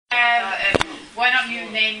Why don't you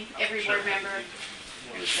name every board member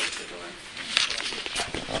who takes the door?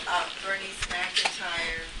 Bernice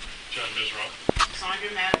McIntyre. John Mizrock. Sandra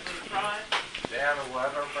Madison-Fraud. Dana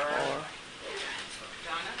Weatherburn.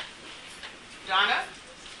 Donna?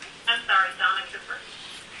 I'm sorry, Donna Cooper.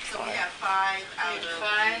 So we have 5 out of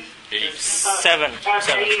 5. 8. 7.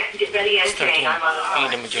 Betty and Jane, I'm on the We need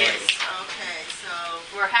a phone. majority. Okay,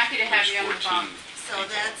 so We're happy to have you on the phone.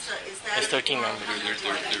 that's is that There's 13 members. There's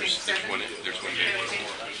one more.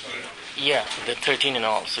 Yeah, the 13 in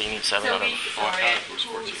all, so you need 7 So out of we, all right. So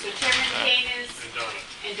Chairman Kane is,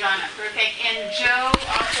 and Donna, perfect. And Joe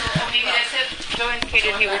also, oh maybe that's it. Joe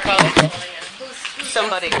indicated he would call it. who's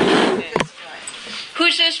Somebody.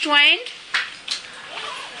 Who's just joined?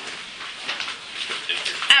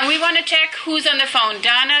 And we want to check who's on the phone.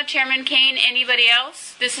 Donna, Chairman Kane, anybody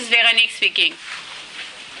else? This is Veronique speaking.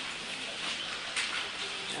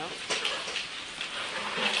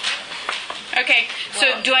 Okay,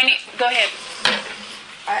 so do I need, go ahead.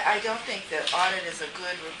 I don't think the audit is a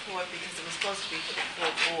good report because it was supposed to be for the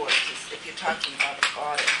full board. If you're talking about the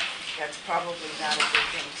audit, that's probably not a good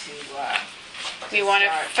thing to We want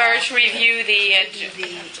to start first off review with. the,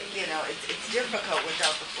 It's difficult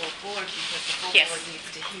without the full board because the full Yes. board needs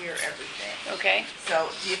to hear everything. okay. So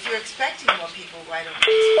if you're expecting more people, why don't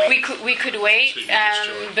we just wait? We could wait, So you just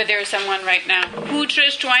join. but there's someone right now. Who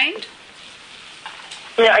just joined?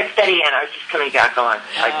 No, it's Betty Ann. I was just coming back on.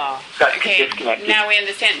 I got Okay, disconnected. now we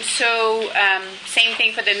understand. So, same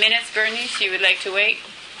thing for the minutes, Bernice, you would like to wait?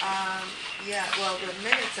 Yeah, well, the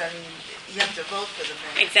minutes, I mean, you have to vote for the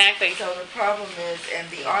minutes. Exactly. So the problem is, and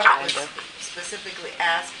the audit was specifically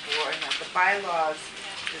asked for, and that the bylaws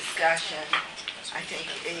discussion, I think,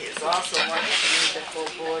 is also one that you need the full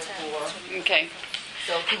board for. Okay.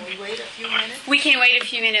 So can we wait a few minutes? We can wait a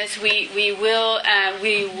few minutes. We will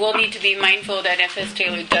need to be mindful that FS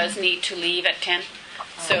Taylor does need to leave at 10.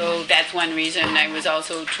 So that's one reason I was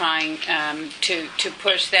also trying to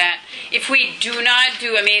push that. If we do not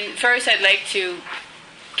do, I mean, first I'd like to,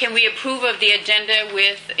 can we approve of the agenda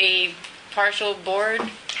with a partial board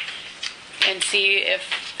and see if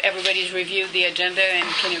everybody's reviewed the agenda and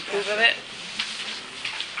can approve of it?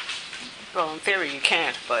 Well, in theory you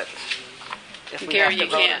can't, but if we Gary, have to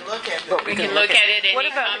you vote, can't. Look at But it. We can look at it. What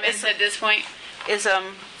Any about- comments at this point? is So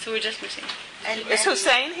we're just missing. is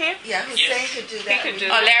Hussein here? Yeah, Hussein could do that. could do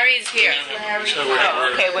Oh, Larry's here. Larry. So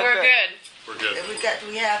Oh, okay, We're good. We're good. Do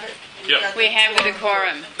we have it? Yeah. We have the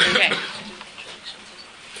decorum. Okay.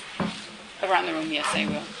 Around the room, yes, I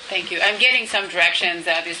will. Thank you. I'm getting some directions,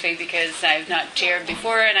 obviously, because I've not chaired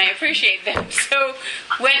before, and I appreciate them. So,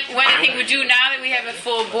 one thing we do now that we have a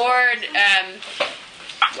full board,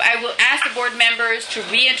 I will ask the board members to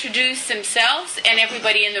reintroduce themselves and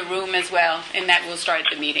everybody in the room as well, and that will start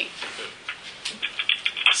the meeting.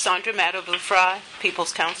 Sandra Maddow-Fry,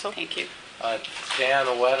 People's Council. Thank you. Dana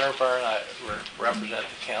Weatherburn, I represent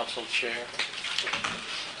the council chair.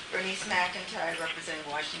 Bernice McIntyre representing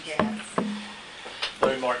Washington Gas.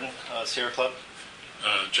 Larry Martin, Sierra Club.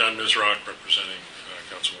 John Mizrock representing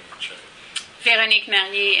Councilwoman Che. Véronique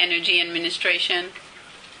Marier, Energy Administration.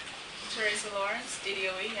 Teresa Lawrence,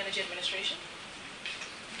 DDOE, Energy Administration.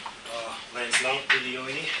 Lance Long,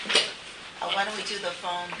 DDOE. Why don't we do the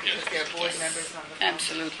phone because there are board members on the phone.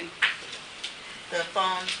 Absolutely. The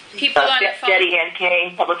phone. People on the phone. Betty Ann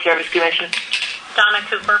Kane, Public Service Commission. Donna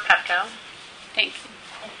Cooper, Petco. Thank you.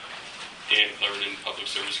 Dan Clarendon, Public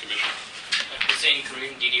Service Commission. Hussein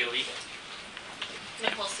Kareem, DDOE.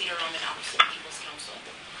 Nicole Cedar Roman, Office of People's Council.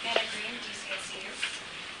 Anna Green, DCSU.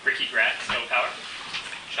 Ricky Gratt, Snow Power.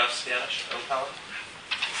 Chuck Spanish, Snow Power.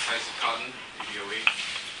 Isaac Cotton, DDOE.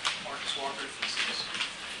 Marcus Walker, DCS.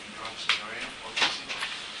 Ron Senoria, OPC.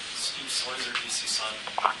 Steve Sawyer, DC Sun.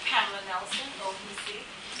 Pamela Nelson, OPC.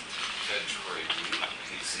 Ted Troy,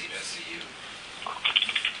 DC SEU.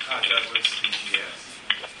 Douglas, DGS.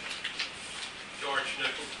 George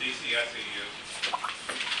Nichols, DCSEU.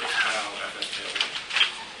 Chris Powell, FSL.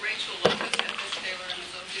 Rachel Lopez, FS Taylor and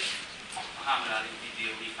Associates. Muhammad Ali,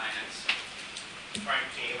 DDOE Finance. Frank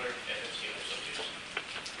Taylor, FSU Associates.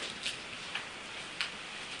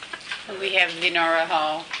 And we have Lenora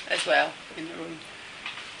Hall as well in the room,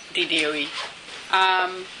 DDOE.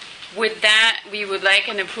 With that, we would like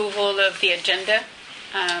an approval of the agenda,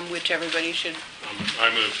 which everybody should I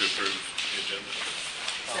move to approve the agenda.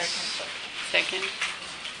 Second.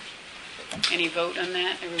 second. Any vote on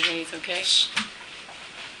that? Everybody's okay?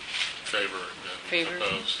 Favor. Favor.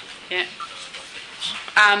 Opposed. Yeah.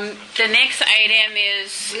 Nothing. The next item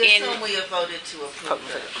is We in. assume we have voted to approve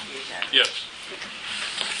the agenda. Yes.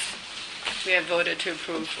 We have voted to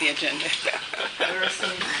approve the agenda. We're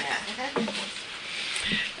assuming that.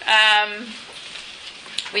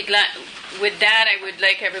 With that, I would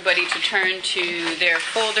like everybody to turn to their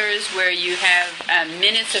folders where you have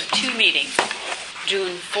minutes of two meetings,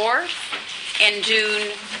 June 4th and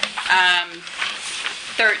June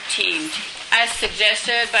 13th. As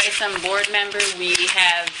suggested by some board member, we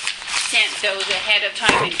have sent those ahead of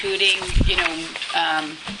time, including,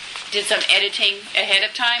 did some editing ahead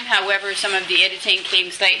of time. However, some of the editing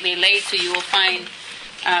came slightly late, so you will find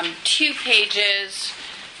 2 pages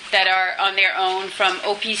that are on their own from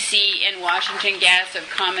OPC and Washington Gas of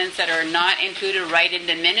comments that are not included right in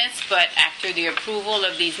the minutes, but after the approval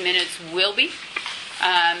of these minutes will be.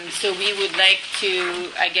 So we would like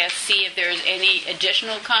to, I guess, see if there's any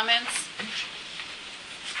additional comments.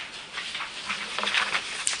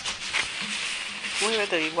 Where are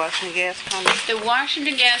the Washington Gas comments? The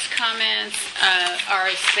Washington Gas comments are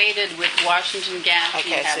stated with Washington Gas. Okay,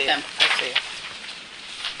 You have I see them. it. I see it.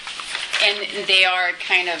 And they are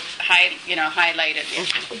kind of highlighted. And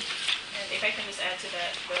if I can just add to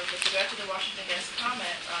that, with regard to the Washington Gas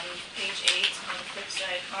comment, on page 8, on the flip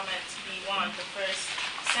side, comment B1, the first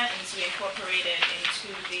sentence we incorporated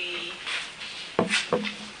into the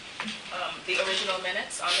original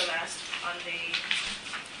minutes on the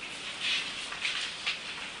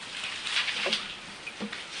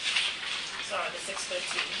sorry, the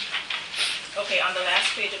 6/13. Okay, on the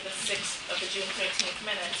last page of the June 13th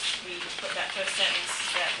minutes, we put that first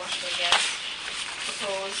sentence that Washington Gas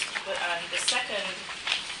proposed, but the second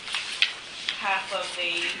half of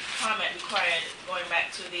the comment required going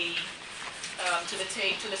back to the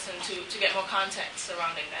tape to listen to get more context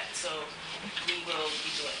surrounding that. So we will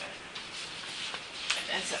be doing that.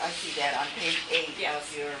 And so I see that on page 8 Yes.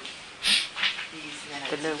 of these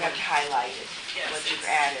minutes. The new You've got one. highlighted Yes, what you've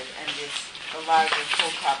it's- added, and it's a larger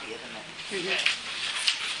full copy of the minutes. Okay.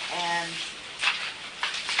 And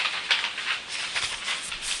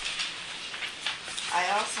I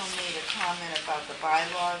also made a comment about the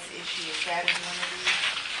bylaws issue. Is that in one of these?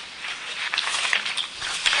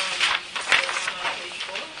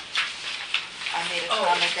 I made a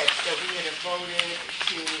comment that we had voted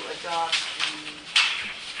to adopt the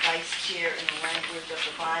vice chair in the language of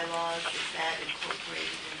the bylaws. Is that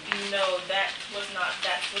incorporated in? No, that was not.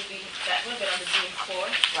 That would have been on the June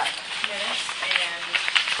 4th Right. minutes, and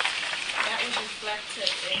that was reflected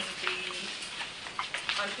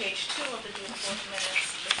on page 2 of the June 4th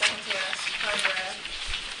minutes, the second to last paragraph,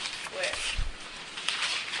 where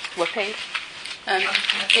What page?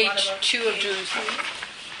 Page 2 of June.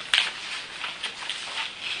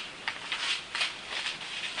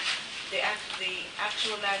 The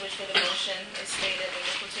actual language for the motion is stated in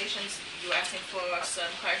the quotations. You're asking for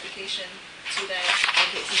some clarification to that.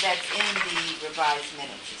 Okay, so that's in the revised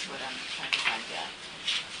minutes is what I'm trying to find out.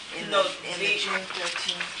 In No, the June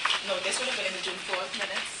 13th. No, this would have been in the June 4th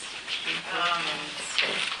minutes. June 4th minutes.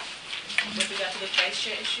 With regard to the vice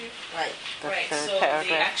chair issue. Right. Right, third so the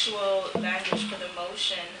paragraph. actual language for the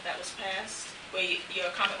motion that was passed, where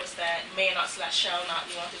your comment was that may not / shall not,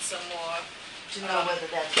 you wanted some more. To know whether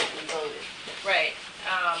that's what we voted. Right.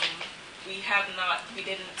 We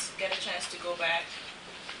didn't get a chance to go back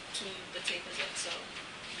to the tape again, so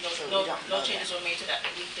So we no don't know changes were made to that,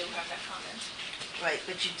 but we do have that comment. Right,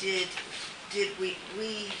 but you did we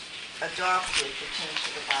adopted the change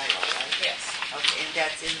to the bylaw, right? Yes. Okay, and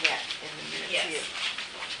that's in the minutes Yes. here.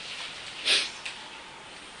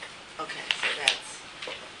 Okay, so that's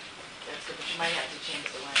good, but you might have to change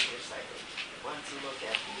the language slightly once you look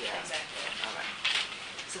at the, Exactly. all right.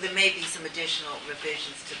 So there may be some additional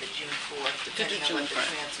revisions to the June 4th, depending on what the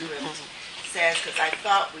transcript says, because I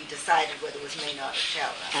thought we decided whether it was may not or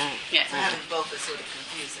shall not. Yes. So having both is sort of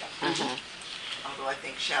confusing. Although I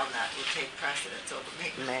think shall not will take precedence over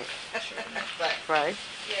may. May. But, Right.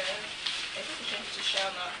 Yeah. If we could change it to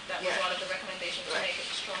shall not, that was Yeah. one of the recommendations to Right. make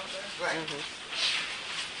it stronger. right.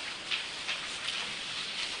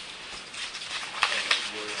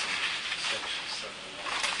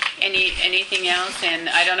 Anything else? And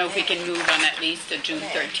I don't know if we can move on at least the June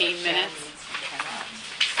 13 minutes.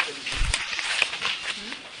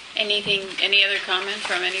 Any other comments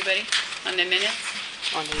from anybody on the minutes?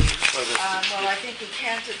 On the, Well, I think we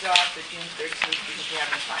can't adopt the June 13th because we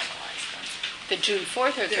haven't finalized them. The June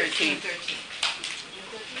 4th or June 13th?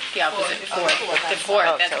 13th. The opposite, Oh, the 4th. fourth, The I'm 4th,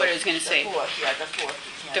 sorry. that's what I was going to say. The 4th, yeah, the 4th we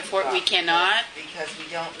can't The 4th we adopt cannot? because we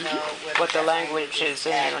don't know whether what the that language is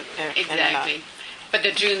in or not. Exactly. But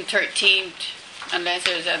the June 13th, unless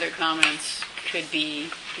there's other comments, could be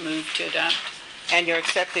moved to adopt. And you're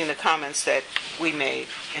accepting the comments that we made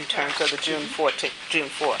in terms of the June 4th.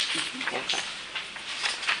 Okay.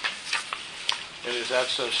 And is that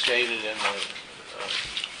so stated in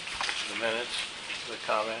the minutes, the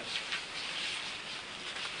comments?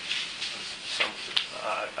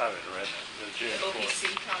 I haven't read the June The 4th. OPC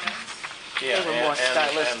comments. Yeah, They were more and the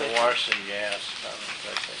stylistic. Washington Gas comments,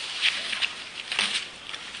 I think.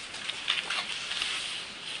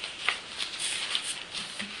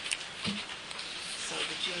 So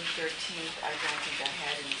the June 13th, I don't think I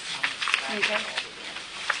had any comments. But I Okay. can add it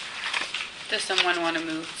in. Does someone want to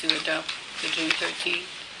move to adopt the June 13th?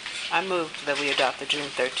 I moved that we adopt the June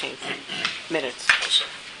 13th minutes. Also,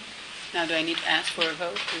 Now, do I need to ask for a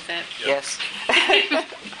vote? Is that, Yes.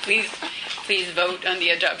 please vote on the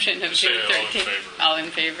adoption of Say June all in 13th. favor. All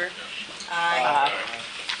in favor? Aye.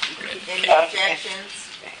 Any objections?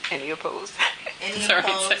 Any opposed? Any Sorry,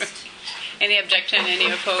 opposed? sorry. Any objection, any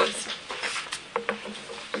opposed?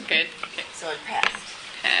 Good, okay. So it passed.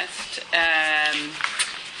 Passed.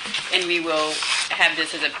 And we will have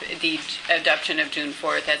this as the adoption of June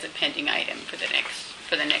 4th as a pending item for the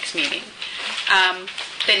next meeting.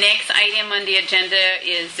 The next item on the agenda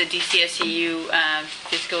is the DCSEU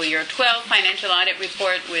fiscal year 12 financial audit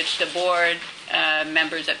report, which the board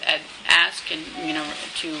members have asked and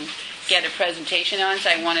to get a presentation on. So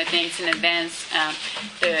I want to thank in advance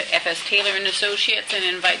the FS Taylor and Associates and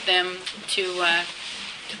invite them to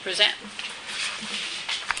present.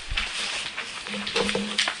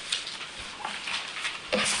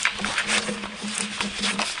 I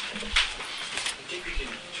think we can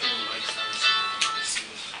turn the lights down so we can see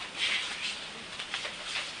this.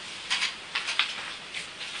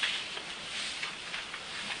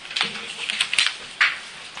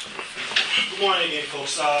 Good morning again,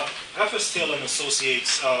 folks. FS Taylor and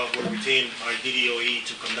Associates were retained by DDOE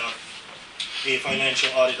to conduct a financial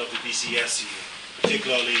audit of the DCSU,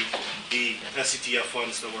 particularly the SCTF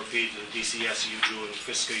funds that were paid to the DCSU during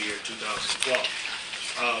fiscal year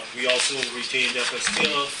 2012. We also retained FS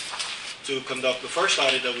Taylor to conduct the first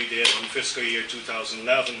audit that we did on fiscal year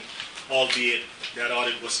 2011, albeit that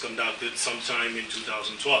audit was conducted sometime in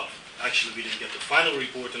 2012. Actually, we didn't get the final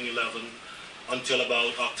report on 11 until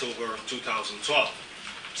about October 2012.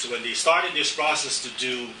 So when they started this process to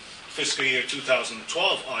do fiscal year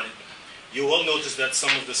 2012 audit, you will notice that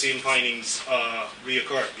some of the same findings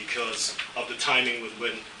reoccurred because of the timing with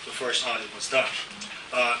when the first audit was done.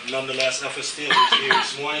 Nonetheless, FS Taylor is here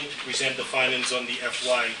this morning to present the findings on the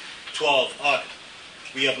FY12 audit.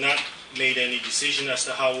 We have not made any decision as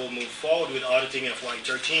to how we'll move forward with auditing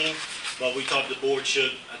FY13, but we thought the board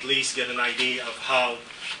should at least get an idea of how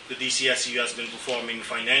the DCSU has been performing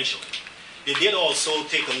financially. They did also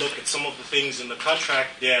take a look at some of the things in the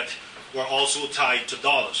contract that were also tied to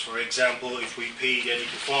dollars. For example, if we paid any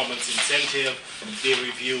performance incentive, they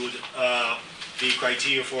reviewed the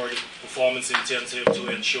criteria for the performance incentive to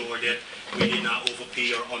ensure that we did not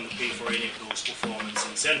overpay or underpay for any of those performance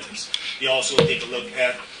incentives. They also take a look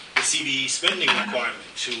at the CBE spending requirement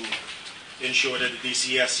to ensure that the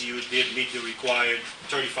DCSU did meet the required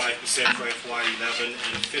 35% for FY11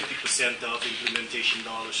 and 50% of implementation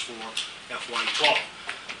dollars for FY12.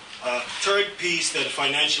 Third piece that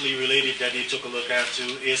financially related that they took a look at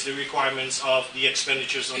too is the requirements of the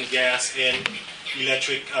expenditures on gas and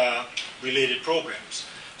electric related programs.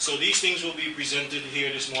 So these things will be presented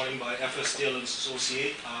here this morning by FS Taylor and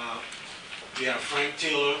Associate. We have Frank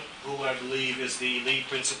Taylor, who I believe is the lead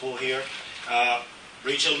principal here.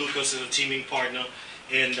 Rachel Lucas is a teaming partner,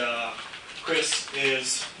 and Chris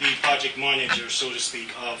is the project manager, so to speak,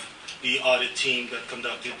 of the audit team that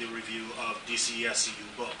conducted the review of DCSEU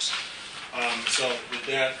books. So with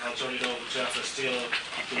that, I'll turn it over to FS Taylor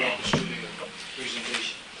to walk us through the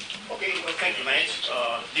presentation. Okay, well, thank you, Lance.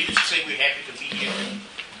 Needless to say, we're happy to be here and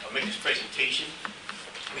make this presentation.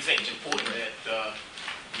 We think it's important that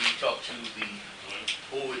we talk to the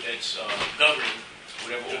board that's governing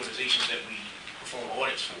whatever organizations that we perform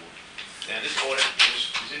audits for. Now, this audit was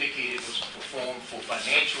indicated was performed for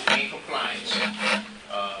financial and compliance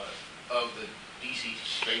of the DC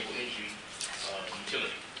Sustainable Energy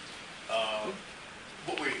Utility.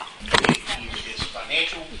 What we're doing here is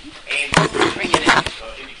financial and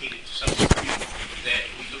indicated to some degree that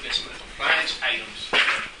we look at some of the compliance items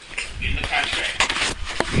in the contract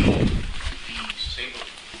between the Sustainable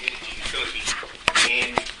Energy Utility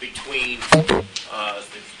and between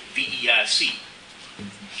the VEIC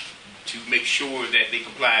to make sure that they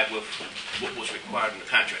complied with what was required in the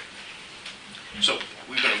contract. So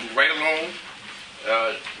we're going to move right along.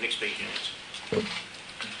 Next page, James.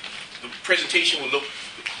 The presentation will look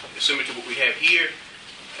similar to what we have here,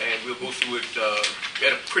 and we'll go through it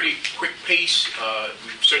at a pretty quick pace.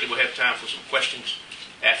 We certainly will have time for some questions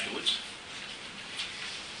afterwards.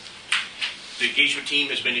 The engagement team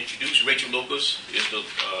has been introduced. Rachel Lucas is the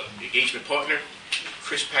engagement partner.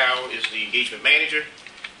 Chris Powell is the engagement manager.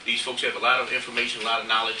 These folks have a lot of information, a lot of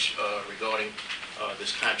knowledge regarding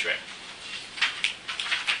this contract.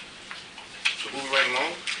 So moving right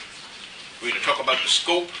along, we're going to talk about the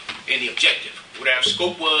scope and the objective. What our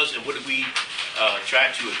scope was and what did we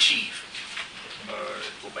try to achieve.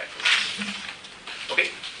 Go back. Okay.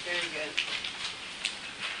 Very good.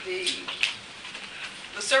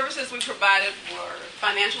 The services we provided were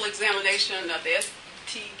financial examination of the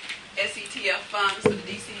SETF funds for the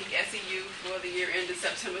DC SEU for the year ended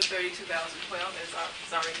September 30, 2012, as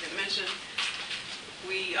has already been mentioned.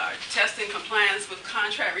 We are testing compliance with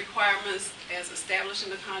contract requirements as established in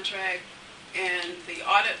the contract, and the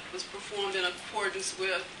audit was performed in accordance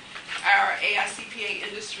with our AICPA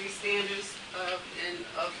industry standards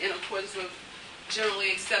in accordance with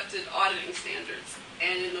generally accepted auditing standards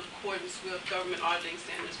and in accordance with government auditing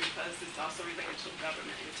standards because it's also related to a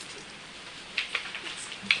government entity.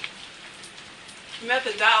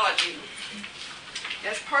 Methodology.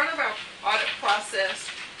 As part of our audit process,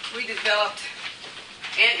 we developed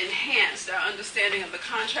and enhanced our understanding of the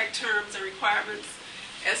contract terms and requirements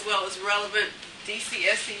as well as relevant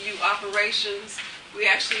DCSEU operations. We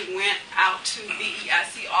actually went out to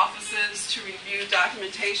DEIC offices to review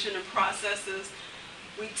documentation and processes.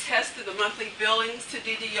 We tested the monthly billings to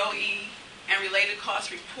DDOE and related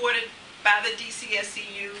costs reported by the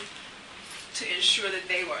DCSEU to ensure that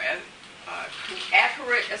they were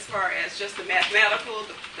accurate as far as just the mathematical,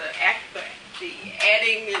 the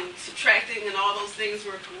adding and subtracting and all those things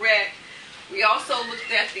were correct. We also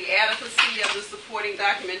looked at the adequacy of the supporting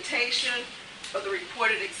documentation of the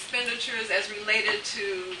reported expenditures as related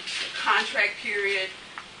to the contract period,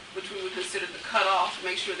 which we would consider the cutoff, to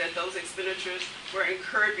make sure that those expenditures were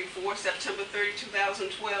incurred before September 30,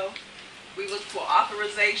 2012. We looked for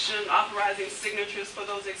authorizing signatures for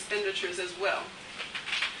those expenditures as well.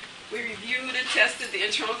 We reviewed and tested the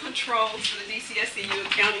internal controls for the DCSEU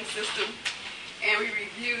accounting system, and we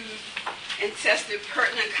reviewed and tested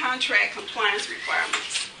pertinent contract compliance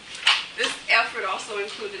requirements. This effort also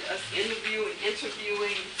included us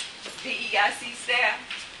interviewing DEIC staff,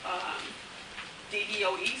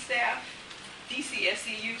 DDOE staff,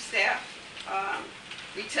 DCSEU staff.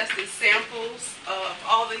 We tested samples of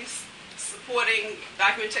all these supporting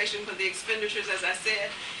documentation for the expenditures, as I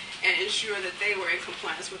said, and ensure that they were in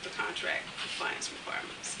compliance with the contract compliance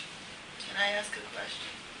requirements. Can I ask a question?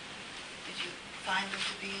 Did you find them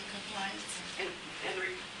to be in compliance?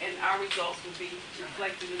 And our results will be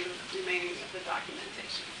reflected in the remaining of the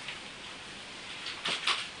documentation.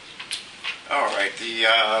 All right. The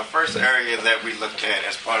first area that we looked at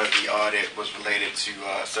as part of the audit was related to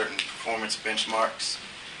certain performance benchmarks.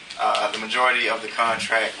 The majority of the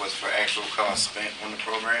contract was for actual costs spent on the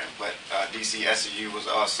program, but DCSEU was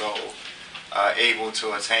also able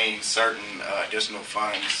to attain certain additional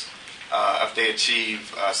funds if they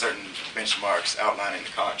achieve certain benchmarks outlined in the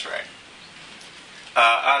contract.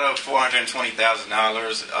 Out of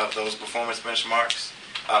 $420,000 of those performance benchmarks,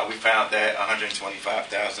 we found that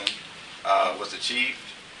 $125,000 was achieved.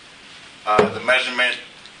 The measurement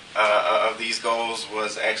of these goals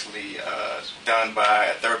was actually done by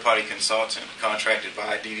a third-party consultant contracted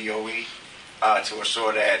by DDOE to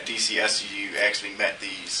assure that DCSEU actually met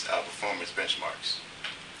these performance benchmarks.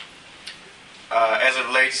 As it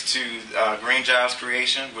relates to green jobs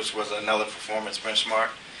creation, which was another performance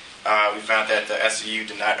benchmark, we found that the SEU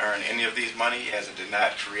did not earn any of these money as it did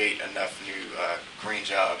not create enough new green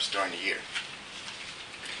jobs during the year.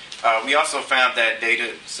 We also found that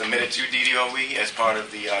data submitted to DDOE as part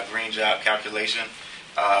of the green job calculation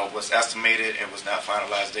was estimated and was not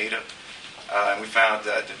finalized data. And we found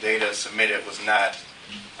that the data submitted was not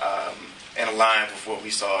in line with what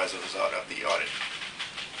we saw as a result of the audit.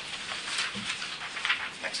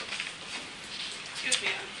 Next one. Excuse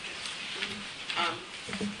me.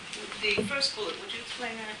 The first bullet, would you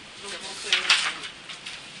explain that a little more clearly?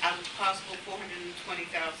 Out of possible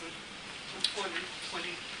 420,000,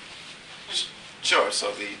 420. Sure.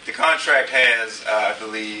 So the contract has, I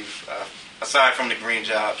believe, aside from the green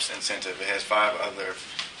jobs incentive, it has 5 other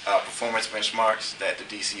performance benchmarks that the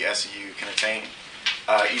DCSEU can attain.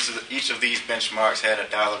 Each of these benchmarks had a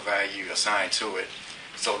dollar value assigned to it,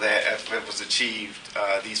 so that if it was achieved,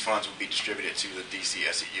 these funds would be distributed to the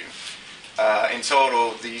DCSEU. In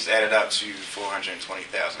total, these added up to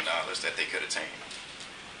 $420,000 that they could attain.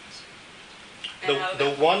 The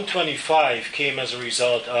 125 came as a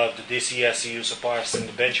result of the DCSEU surpassing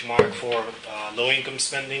the benchmark for low-income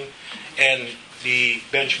spending and the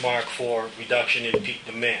benchmark for reduction in peak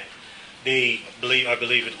demand. I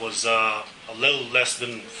believe it was a little less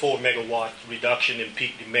than 4 megawatt reduction in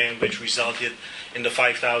peak demand, which resulted in the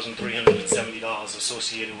 $5,370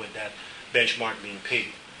 associated with that benchmark being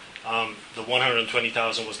paid. The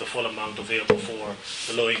 120,000 was the full amount available for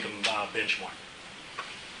the low-income benchmark.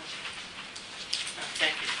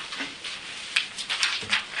 Thank you.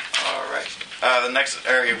 All right. The next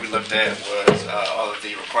area we looked at was all of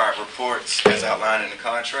the required reports as outlined in the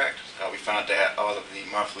contract. We found that all of the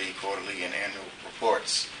monthly, quarterly, and annual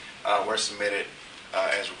reports were submitted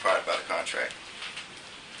as required by the contract.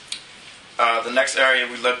 The next area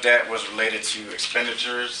we looked at was related to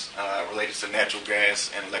expenditures related to natural gas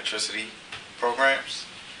and electricity programs.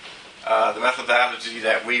 The methodology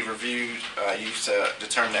that we reviewed used to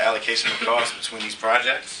determine the allocation of costs between these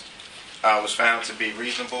projects was found to be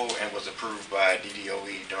reasonable and was approved by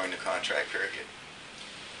DDOE during the contract period.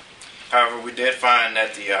 However, we did find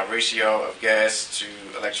that the ratio of gas to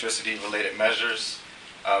electricity related measures,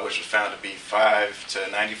 which was found to be 5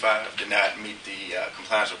 to 95, did not meet the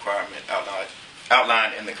compliance requirement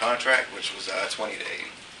outlined in the contract, which was 20 to 80.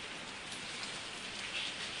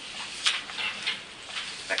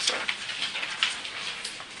 Next slide.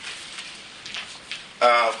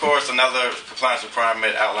 Of course, another compliance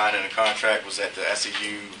requirement outlined in the contract was that the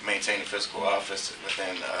SEU maintain a physical office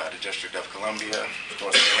within the District of Columbia. Of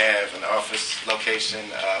course, they have an office location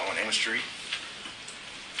on M Street.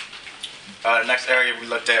 The next area we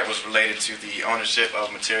looked at was related to the ownership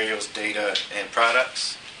of materials, data, and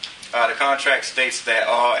products. The contract states that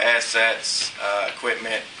all assets,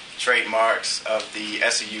 equipment, trademarks of the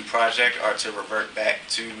SEU project are to revert back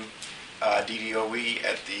to DDOE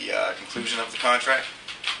at the conclusion of the contract.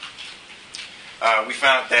 We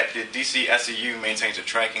found that the DC SEU maintains a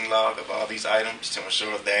tracking log of all these items to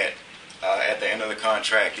ensure that at the end of the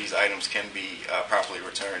contract, these items can be properly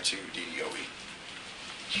returned to DDOE.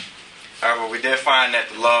 However, we did find that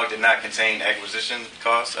the log did not contain acquisition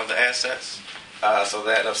costs of the assets, so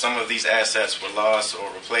that if some of these assets were lost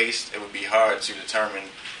or replaced, it would be hard to determine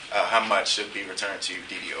how much should be returned to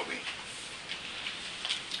DDOE.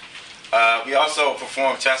 We also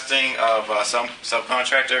performed testing of some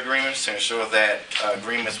subcontractor agreements to ensure that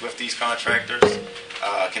agreements with these contractors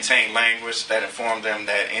contain language that informed them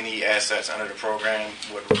that any assets under the program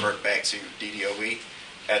would revert back to DDOE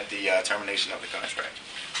at the termination of the contract.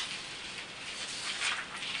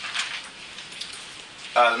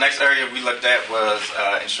 The next area we looked at was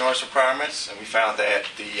insurance requirements, and we found that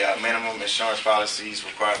the minimum insurance policies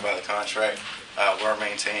required by the contract were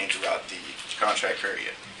maintained throughout the contract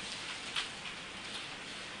period.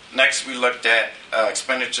 Next, we looked at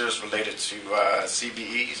expenditures related to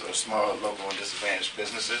CBEs, or small, local, and disadvantaged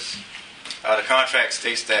businesses. The contract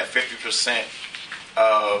states that 50%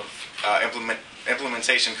 of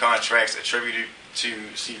implementation contracts attributed to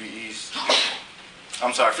CBEs,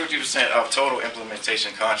 50% of total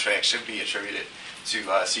implementation contracts should be attributed to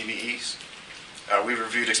CBEs. We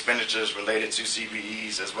reviewed expenditures related to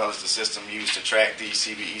CBEs as well as the system used to track the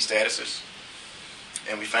CBE statuses.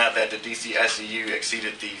 And we found that the DC SEU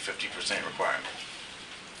exceeded the 50% requirement.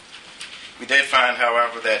 We did find,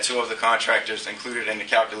 however, that 2 of the contractors included in the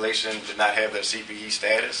calculation did not have their CBE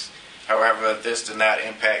status. However, this did not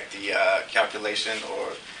impact the calculation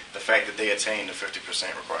or the fact that they attained the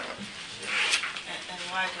 50% requirement. And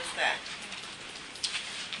why was that?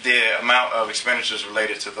 The amount of expenditures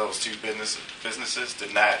related to those 2 businesses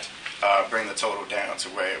did not bring the total down to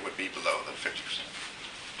where it would be below the 50%.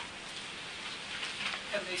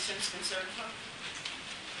 Have they since been certified?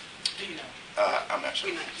 Do you know? I'm not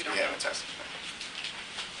sure. You don't We know. haven't tested that.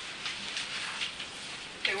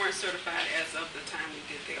 They weren't certified as of the time we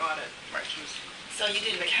did the audit. Right. Which was So you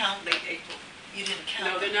didn't count late April. You didn't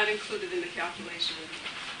count No, they're not included in the calculation.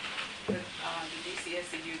 But the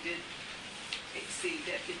DCSEU did exceed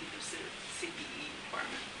that 50% CBE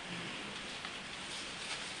requirement.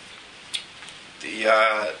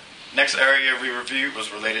 The next area we reviewed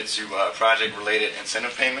was related to project-related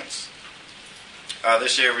incentive payments.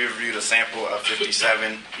 This year we reviewed a sample of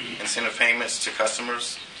 57 incentive payments to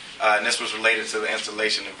customers, and this was related to the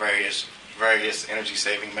installation of various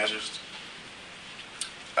energy-saving measures.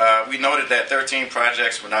 We noted that 13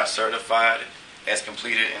 projects were not certified as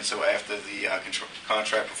completed until after the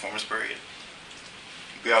contract performance period.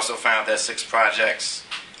 We also found that 6 projects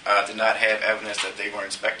did not have evidence that they were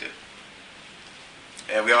inspected.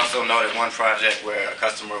 And we also noted one project where a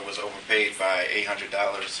customer was overpaid by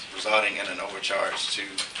 $800, resulting in an overcharge to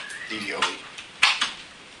DDOE.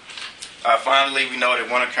 Finally, we noted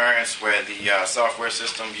one occurrence where the software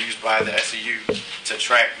system used by the SEU to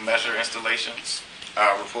track measure installations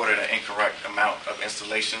reported an incorrect amount of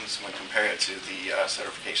installations when compared to the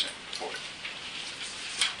certification report.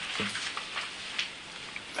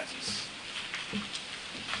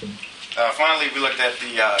 Finally, we looked at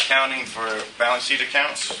the accounting for balance sheet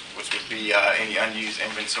accounts, which would be any unused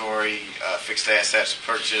inventory, fixed assets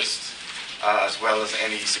purchased, as well as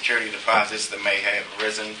any security deposits that may have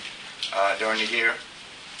arisen during the year.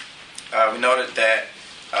 We noted that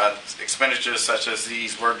expenditures such as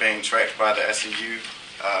these were being tracked by the SEU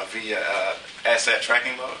via asset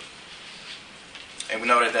tracking log. And we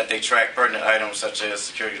noted that they track pertinent items such as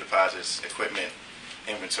security deposits, equipment,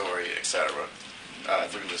 inventory, etc.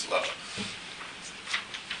 Through this log.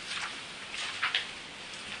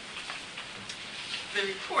 The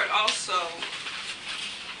report also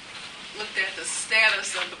looked at the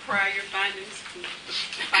status of the prior year findings,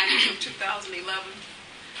 the findings from 2011,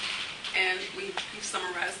 and we've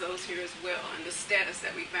summarized those here as well, and the status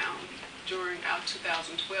that we found during our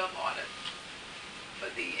 2012 audit.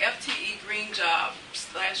 But the FTE green jobs,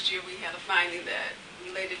 last year we had a finding that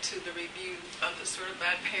related to the review of the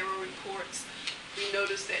certified payroll reports. We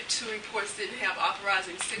noticed that 2 reports didn't have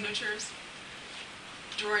authorizing signatures.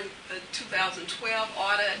 During the 2012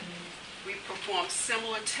 audit, we performed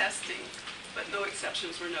similar testing, but no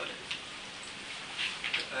exceptions were noted.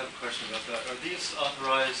 I have a question about that. Are these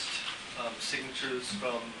authorized signatures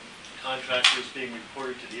from contractors being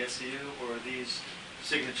reported to the SEU, or are these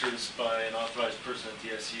signatures by an authorized person at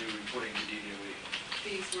the SEU reporting to DDOE?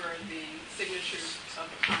 These were the signatures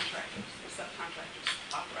of the contractors, the subcontractors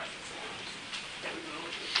authorizing signatures that we were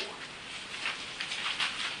looking for.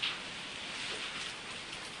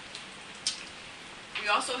 We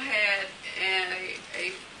also had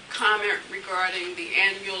a comment regarding the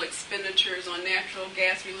annual expenditures on natural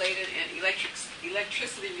gas related and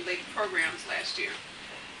electricity related programs last year.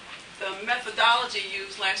 The methodology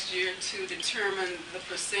used last year to determine the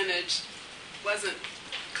percentage wasn't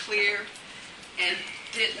clear and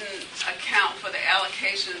didn't account for the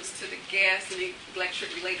allocations to the gas and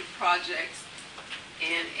electric related projects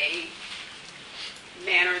in a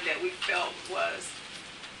manner that we felt was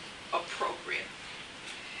appropriate.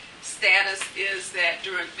 Status is that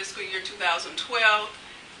during fiscal year 2012,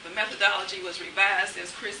 the methodology was revised,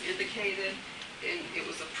 as Chris indicated, and it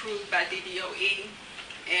was approved by DDOE.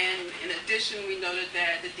 And in addition, we noted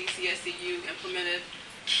that the DCSEU implemented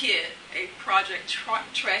KIT, a project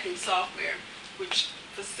tracking software, which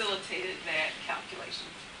facilitated that calculation.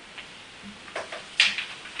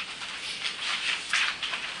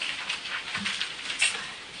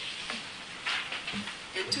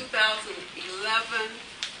 In 2011,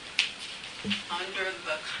 under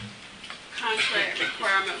the contract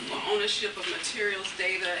requirement for ownership of materials,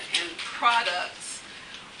 data, and products,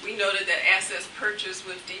 we noted that assets purchased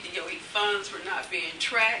with DDOE funds were not being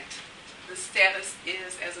tracked. The status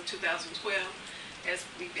is, as of 2012, as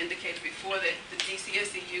we've indicated before, that the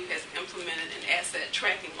DCSEU has implemented an asset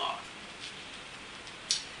tracking law.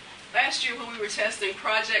 Last year when we were testing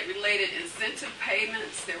project-related incentive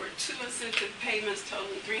payments, there were 2 incentive payments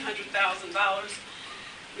totaling $300,000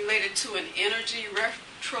 related to an energy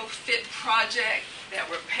retrofit project that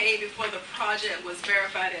were paid before the project was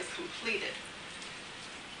verified as completed.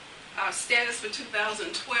 Our status for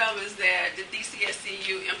 2012 is that the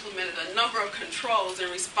DCSEU implemented a number of controls in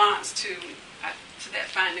response to that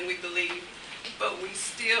finding, we believe, but we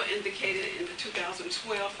still indicated in the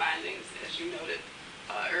 2012 findings, as you noted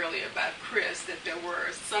earlier by Chris, that there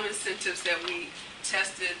were some incentives that we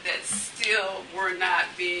tested that still were not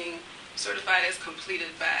being certified as completed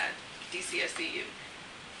by DCSEU.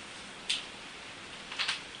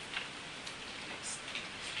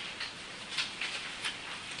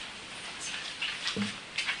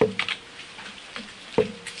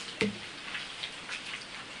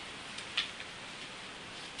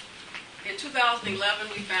 In 2011,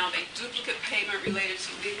 we found a duplicate payment related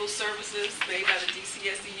to legal services made by the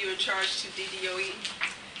DCSEU and charged to DDOE.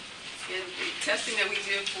 In the testing that we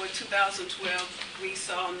did for 2012, we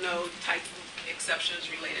saw no type of exceptions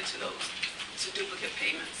related to those, to duplicate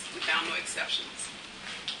payments. We found no exceptions.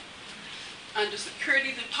 Under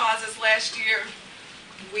security deposits last year,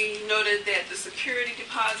 we noted that the security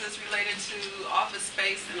deposits related to office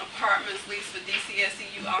space and apartments leased for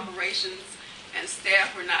DCSEU operations and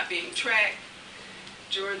staff were not being tracked.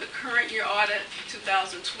 During the current year audit,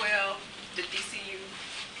 2012, the DCU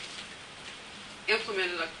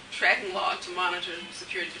implemented a tracking log to monitor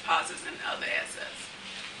security deposits and other assets.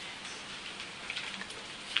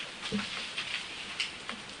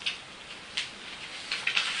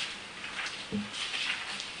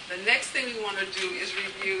 The next thing we want to do is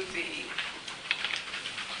review the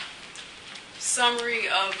summary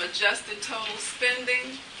of adjusted total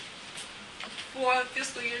spending. For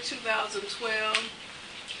fiscal year 2012,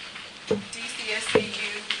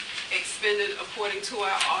 DCSEU expended, according to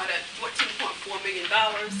our audit, $14.4 million.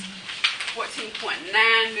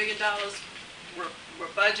 $14.9 million were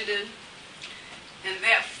budgeted, and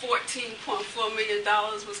that $14.4 million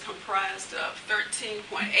was comprised of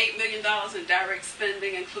 $13.8 million in direct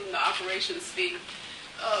spending, including the operations fee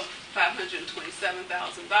of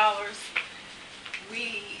 $527,000.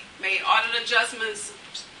 We made audit adjustments,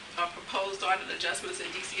 proposed audit adjustments,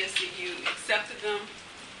 and DCSCU accepted them,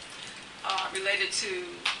 related to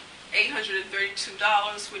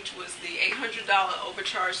 $832, which was the $800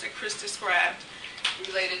 overcharge that Chris described,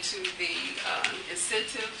 related to the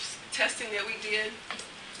incentives testing that we did,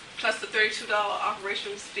 plus the $32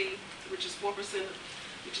 operations fee, which is 4%.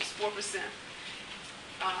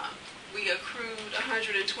 We accrued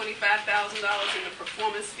 $125,000 in the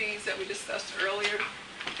performance fees that we discussed earlier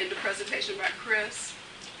in the presentation by Chris.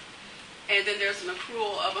 And then there's an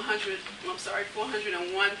accrual of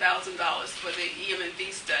 $401,000 for the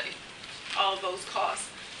EM&V study. All of those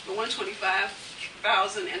costs, the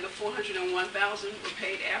 $125,000 and the $401,000 were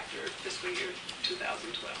paid after fiscal year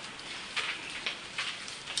 2012.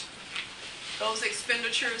 Those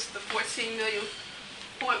expenditures, the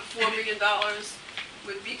 $14.4 million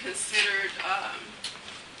would be considered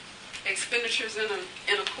expenditures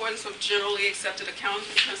in accordance with generally accepted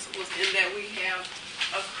accounting principles, in that we have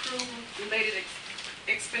accrued related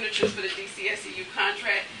expenditures for the DCSEU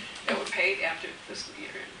contract that were paid after fiscal year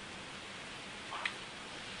end.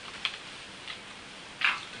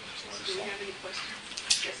 Do you have any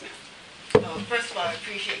questions? Yes, ma'am. Well, first of all, I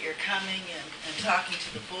appreciate your coming and talking to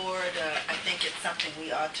the board. I think it's something we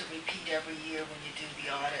ought to repeat every year when you do the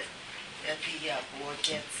audit, that the board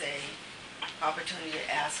gets a opportunity to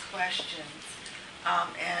ask questions.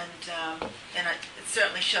 And it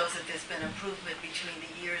certainly shows that there's been improvement between the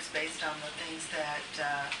years based on the things that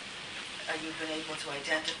you've been able to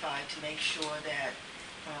identify to make sure that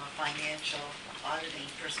from a financial auditing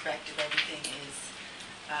perspective, everything is,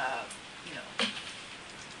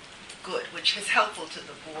 good, which is helpful to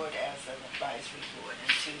the board as an advisory board and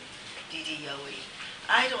to DDOE.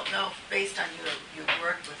 I don't know, based on your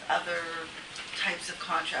work with other types of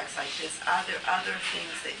contracts like this, are there other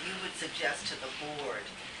things that you would suggest to the board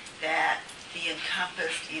that be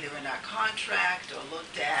encompassed either in our contract or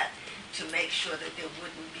looked at to make sure that there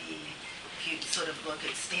wouldn't be, if you sort of look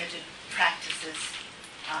at standard practices,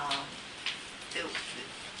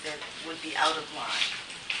 that would be out of line?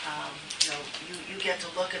 You get to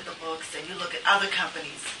look at the books and you look at other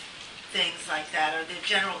companies, things like that. Are there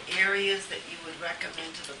general areas that you would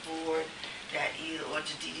recommend to the board that or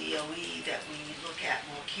to DDOE that we look at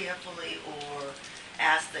more carefully, or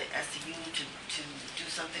ask the SEU to do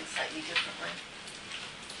something slightly differently?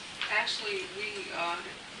 Actually, we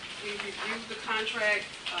reviewed the contract.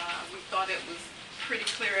 We thought it was pretty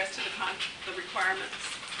clear as to the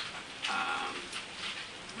requirements.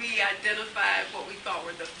 We identified what we thought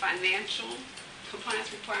were the financial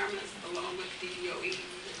compliance requirements along with DDOE. We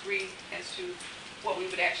agreed as to what we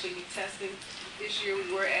would actually be testing. This year we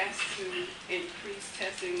were asked to increase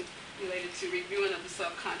testing related to reviewing of the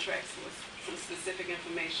subcontracts with some specific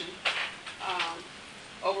information.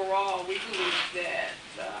 Overall, we believe that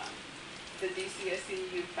the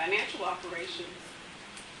DCSEU financial operations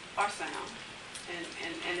are sound, and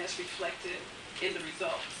that's reflected in the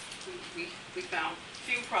results. We found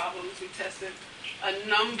few problems. We tested a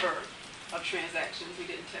number of transactions. We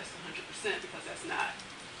didn't test 100% because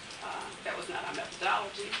that was not our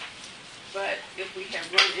methodology. But if we had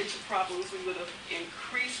run into problems, we would have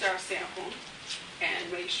increased our sample and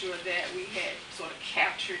made sure that we had sort of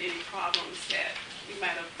captured any problems that we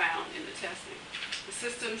might have found in the testing. The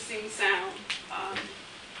system seems sound.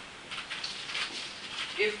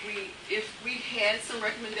 If we had some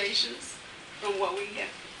recommendations from what we had,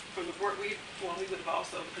 from the work we performed, we would have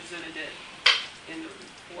also presented it in the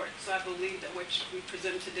report. So I believe that what we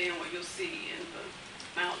presented today and what you'll see in the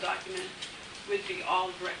final document would be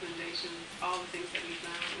all of the recommendations, all the things that we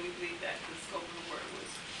found, and we believe that the scope of the work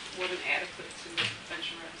was more than adequate to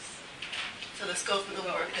venture us. So the scope of the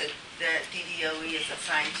work that DDOE is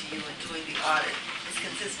assigned to you in doing the audit is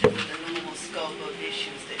consistent with the normal scope of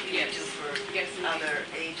issues that you do for other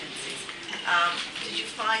agencies. Did you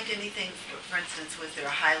find anything, for instance, was there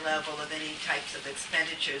a high level of any types of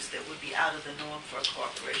expenditures that would be out of the norm for a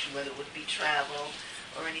corporation, whether it would be travel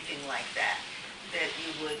or anything like that, that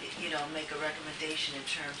you would, make a recommendation in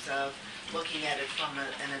terms of looking at it from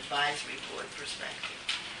an advisory board perspective?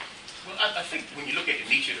 Well, I think when you look at the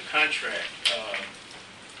nature of the contract,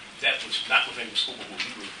 that was not within the scope of what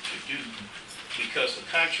we were to do, because the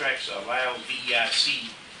contracts allow DEIC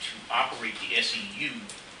to operate the SEU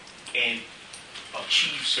and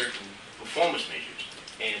achieve certain performance measures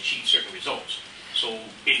and achieve certain results. So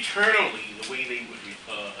internally, the way they would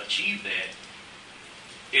achieve that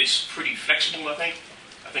is pretty flexible, I think.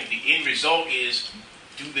 I think the end result is,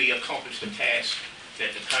 do they accomplish the task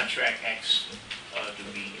that the contract asks to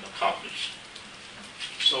be accomplished?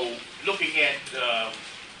 So looking at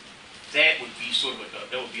that would be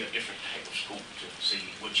that would be a different type of scope to say,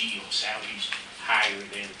 well, gee, salaries higher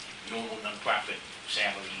than normal nonprofit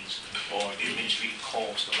salaries, or the administrative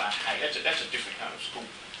cost a lot higher. That's a different kind of scope.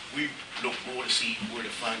 We look more to see where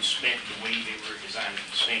the funds spent the way they were designed to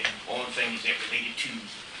be spent on things that related to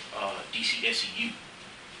DC SEU,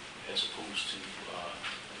 as opposed to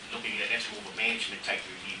looking at that's more of a management type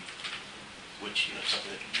review, which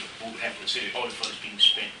something that the board would have to consider. All the funds being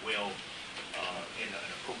spent well and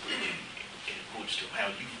appropriately in accordance to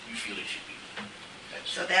how you feel it should be.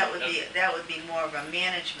 So that would be more of a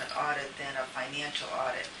management audit than a financial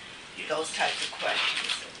audit. Yes. Those types of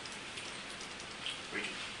questions.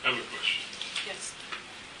 Rachel? I have a question. Yes.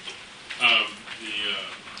 The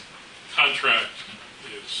contract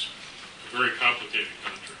is a very complicated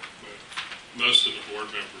contract, but most of the board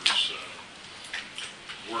members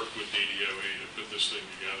worked with DDOE to put this thing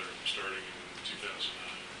together starting in 2009,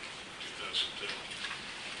 2010.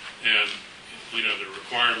 And, the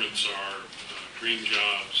requirements are green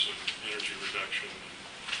jobs and energy reduction, and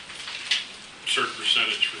a certain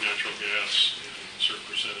percentage for natural gas and a certain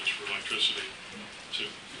percentage for electricity. So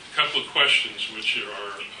a couple of questions which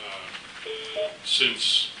are,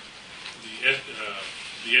 since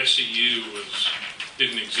the SEU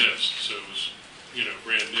didn't exist, so it was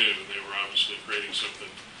brand new, and they were obviously creating something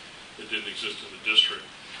that didn't exist in the district.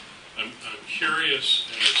 I'm curious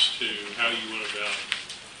as to how you went about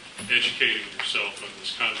educating yourself on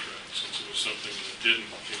this contract, since it was something that didn't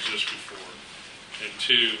exist before. And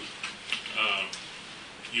two,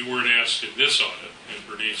 you weren't asked in this audit, and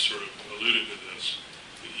Bernice sort of alluded to this,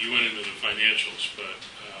 that you went into the financials, but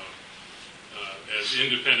as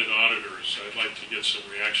independent auditors, I'd like to get some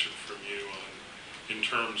reaction from you in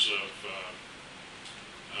terms of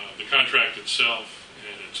the contract itself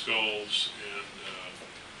and its goals,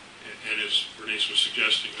 and as Bernice was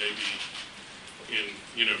suggesting, maybe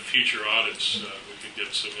in future audits we could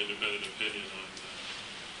get some independent opinion on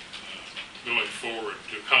going forward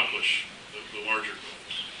to accomplish the larger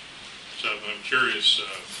goals. So I'm curious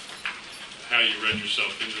how you read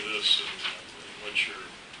yourself into this and what's your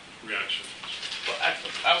reaction is. Well,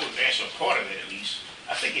 I would answer a part of it at least.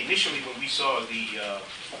 I think initially when we saw the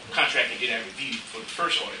contract and did our review for the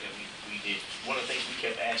first audit that we did, one of the things we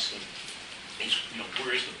kept asking is,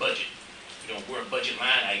 where is the budget? Where are budget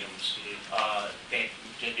line items that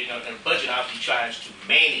the budget obviously tries to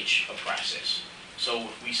manage a process. So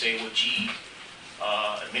if we say, well, gee,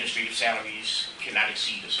 administrative salaries cannot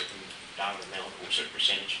exceed a certain dollar amount or a certain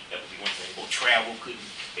percentage, that would be one thing. Or travel couldn't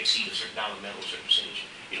exceed a certain dollar amount or a certain percentage.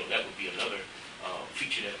 That would be another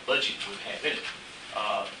feature that a budget would have in it.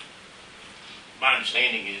 My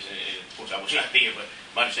understanding is, and of course I was not there, but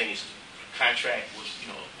my understanding is the contract was,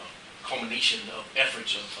 a culmination of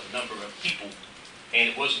efforts of a number of people, and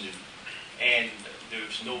it was new. And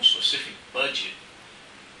there's no specific budget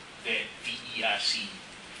that VEIC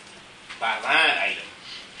by line item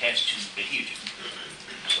has to adhere to.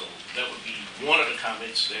 So that would be one of the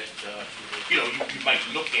comments that you might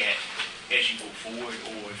look at as you go forward,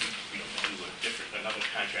 or if you do another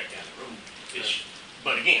contract down the road.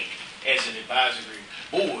 But again, as an advisory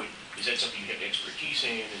board, is that something you have the expertise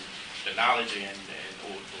in and the knowledge in,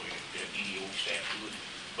 or your DDO staff do it?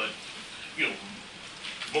 But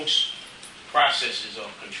most processes of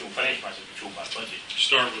control, financial processes controlled by budget.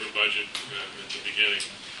 Start with a budget at the beginning,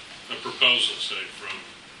 a proposal, say, from.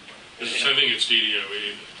 I think it's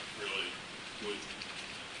DDOE that really would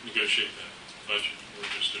negotiate that budget. We're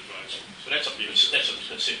just advising. So that's something to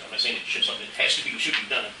consider. I'm not saying something that has to be or should be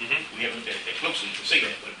done. Mm-hmm. We haven't looked at it that closely to say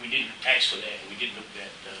that, but we didn't ask for that, and we didn't look at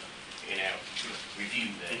in our review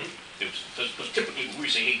that because typically when we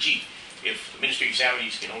say, hey, gee, if administrative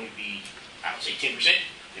salaries can only be, I would say 10%,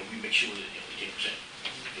 then we make sure that it'll be 10%.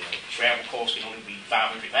 Travel costs can only be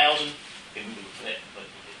 $500,000, then we look for that. But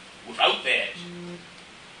without that,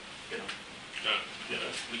 we don't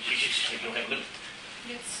have a limit.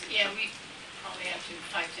 Yes, yeah, we probably have to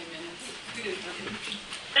 5-10 minutes.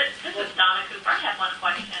 This is Donna Cooper. I have one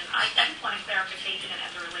question. I just want a clarification as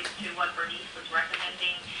it relates to what Bernice was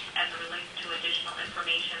recommending as it relates to additional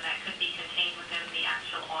information that could be contained within the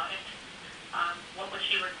actual audit. What was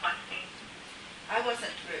she requesting? I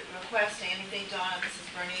wasn't requesting anything, Donna. This is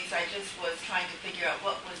Bernice. I just was trying to figure out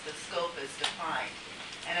what was the scope as defined.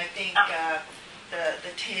 And I think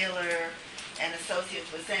the Taylor and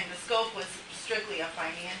Associates was saying the scope was strictly a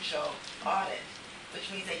financial audit. which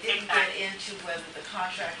means they didn't get into whether the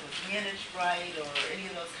contract was managed right or any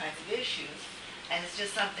of those kinds of issues. And it's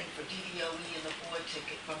just something for DDOE and the board to,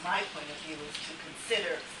 from my point of view, is to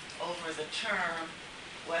consider over the term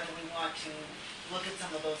whether we want to look at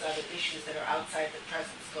some of those other issues that are outside the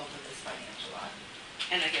present scope of this financial audit.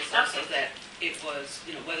 And I guess also that it was,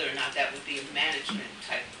 whether or not that would be a management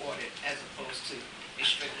type audit as opposed to a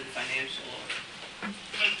strictly financial audit.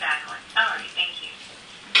 Exactly. All right, thank you.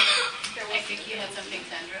 I think you had something,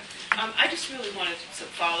 Sandra. I just really wanted to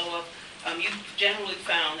follow up. You generally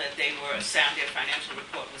found that they were sound, their financial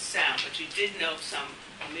report was sound, but you did note some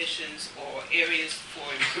omissions or areas for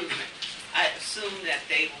improvement. I assume that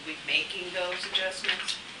they will be making those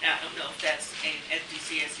adjustments. Now, I don't know if that's an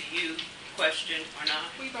DCSEU question or not.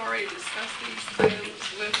 We've already discussed these items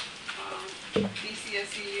with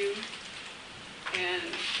DCSEU, and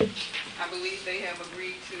I believe they have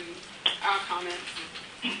agreed to our comments.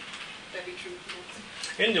 That be true.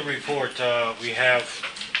 In the report, we have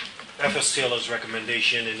FS Taylor's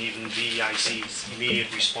recommendation and even DEIC's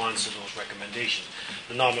immediate response to those recommendations.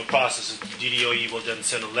 The normal process is the DDOE will then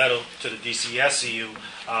send a letter to the DCSEU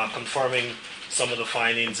confirming some of the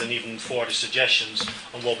findings and even further suggestions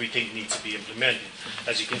on what we think needs to be implemented.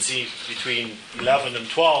 As you can see, between 11 and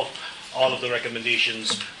 12, all of the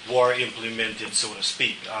recommendations were implemented, so to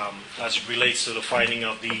speak. As it relates to the finding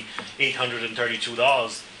of the $832,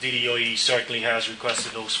 DDOE certainly has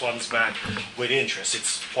requested those funds back with interest.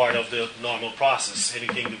 It's part of the normal process.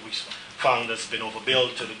 Anything that we found that's been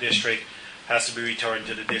overbilled to the district has to be returned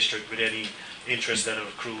to the district with any interest that have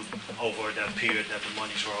accrued over that period that the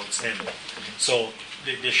monies were outstanding. So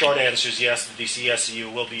the short answer is yes, the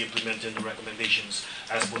DCSEU will be implementing the recommendations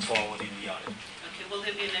as put forward in the audit. Okay, will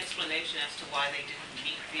there be an explanation as to why they didn't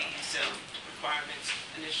meet these requirements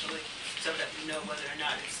initially, so that we know whether or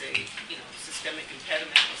not it's a systemic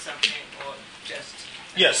impediment or something, or just...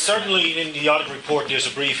 Yes, certainly in the audit report there's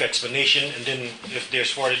a brief explanation, and then if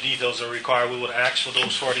there's further details that are required, we would ask for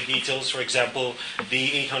those further details. For example, the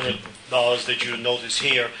 $800 that you notice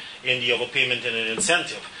here in the overpayment and an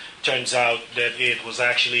incentive, turns out that it was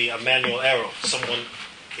actually a manual error. Someone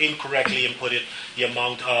incorrectly inputted the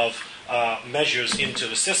amount of measures into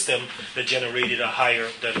the system that generated a higher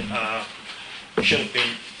than should have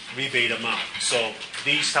been rebate amount. So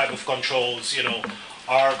these type of controls,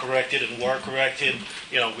 are corrected and were corrected.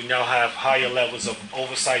 We now have higher levels of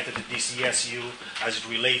oversight at the DCSU as it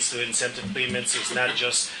relates to incentive payments. It's not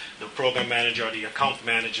just the program manager or the account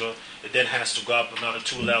manager. It then has to go up another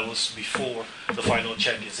 2 levels before the final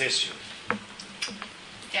check is issued.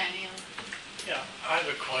 Daniel? Yeah, I have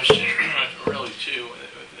a question, really, too.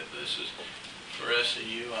 This is for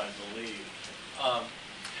SEU, I believe. How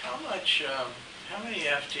many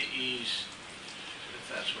FTEs,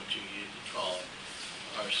 if that's what you call it,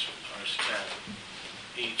 are spent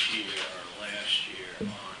each year or last year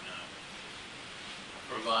on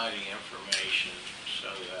providing information so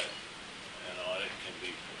that an audit can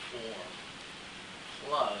be performed,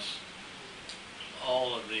 plus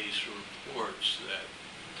all of these reports that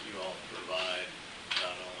you all provide,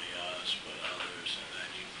 not only us but others, and then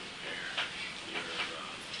you prepare your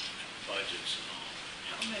budgets and all.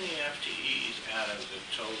 How many FTEs out of the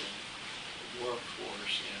total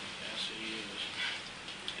workforce in SEU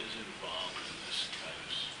is involved in this kind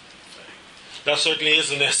of thing? That certainly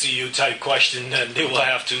is an SEU type question, and they will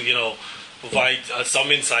have to, provide some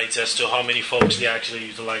insights as to how many folks they actually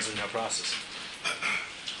utilize in their process.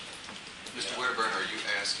 Mr. Wedderburn, are you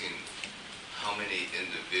asking how many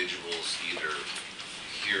individuals either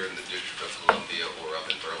here in the District of Columbia or up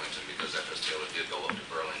in Burlington, because FS Taylor did go up to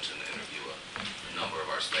Burlington to interview a number of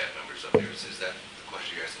our staff members up there. Is that the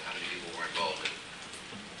question you're asking, how many people were involved in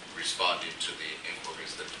responding to the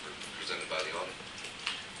inquiries that were presented by the audit?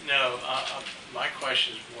 No, my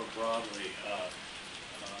question is more broadly.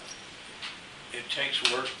 It takes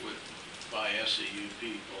work by SEU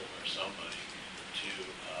people or somebody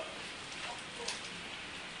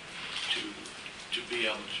to be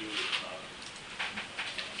able to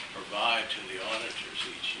provide to the auditors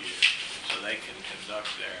each year so they can conduct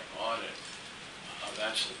their audit.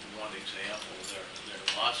 That's one example. There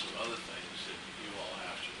are lots of other things that you all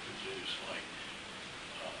have to produce, like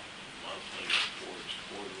monthly reports,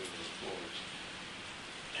 quarterly reports,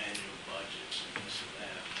 annual budgets, and this and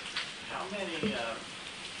that. How many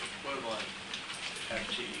equivalent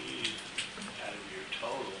FTEs out of your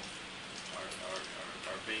total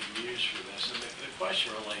are being used for this? And the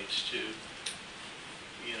question relates to,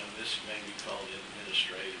 this may be called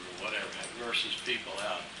administrative or whatever, versus people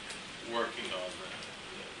out working on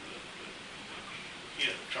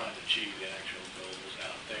trying to achieve the actual goals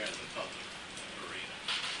out there in the public arena.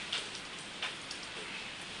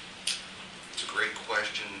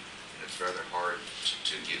 rather hard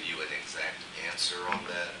to give you an exact answer on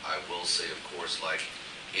that. I will say, of course, like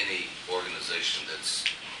any organization that's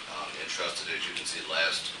entrusted, as you can see,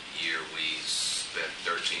 last year we spent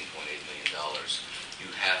 $13.8 million.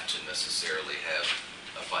 You have to necessarily have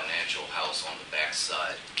a financial house on the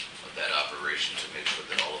backside of that operation to make sure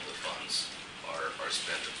that all of the funds are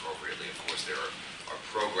spent appropriately. Of course, there are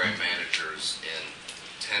program managers in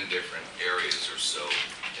 10 different areas or so.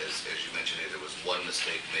 As you mentioned, there was one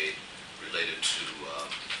mistake made related to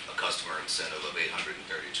a customer incentive of $832.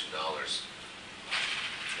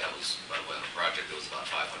 That was on a project that was about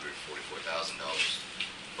 $544,000.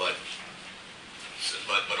 But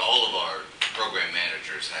all of our program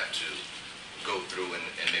managers have to go through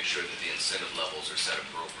and make sure that the incentive levels are set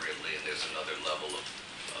appropriately, and there's another level of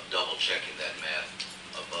double checking that math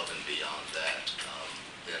above and beyond that.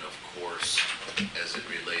 Then, of course, as it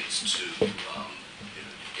relates to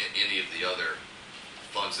any of the other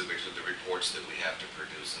funds that the reports that we have to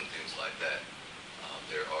produce and things like that,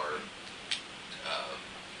 there are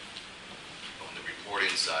on the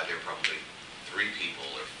reporting side, there are probably 3 people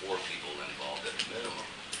or 4 people involved at the minimum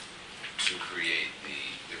to create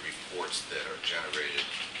the reports that are generated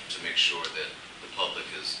to make sure that the public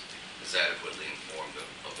is adequately informed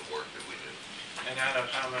of the work that we do. And out of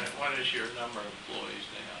how many, what is your number of employees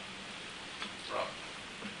now? Roughly.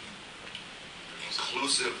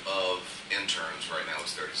 Inclusive of interns, right now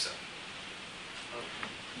it's 37.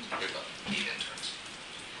 Okay. About 8 interns.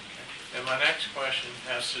 Okay. And my next question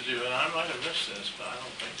has to do, and I might have missed this, but I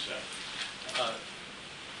don't think so.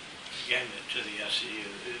 Again, to the SEU,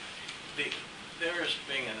 there is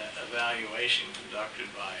being an evaluation conducted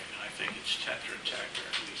by, I think it's Tetra Tech, or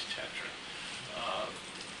at least Tetra,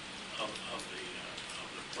 of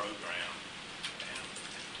the program. And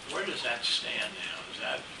where does that stand now? Is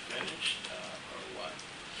that finished or what?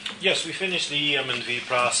 Yes, we finished the EM&V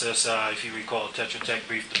process. If you recall, Tetra Tech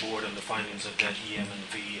briefed the board on the findings of that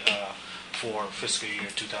EM&V for fiscal year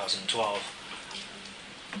 2012.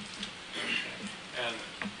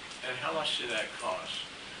 And how much did that cost?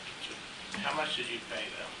 How much did you pay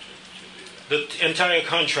them to do that? The entire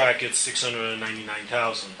contract is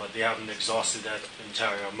 $699,000, but they haven't exhausted that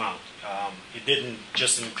entire amount. It didn't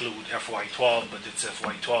just include FY12, but it's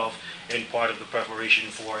FY12 and part of the preparation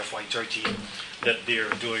for FY13 that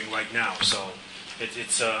they're doing right now. So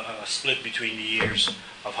it's a split between the years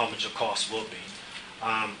of how much the cost will be.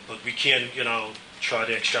 But we can, try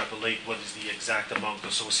to extrapolate what is the exact amount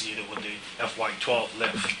associated with the FY12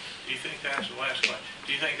 lift. Do you think that's the last question?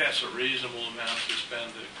 Do you think that's a reasonable amount to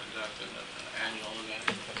spend to conduct an annual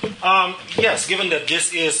event? Yes, given that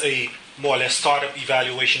this is a more or less startup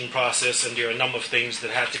evaluation process, and there are a number of things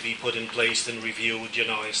that had to be put in place and reviewed.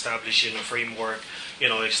 Establishing a framework,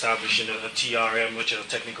 establishing a TRM, which is a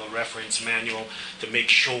technical reference manual, to make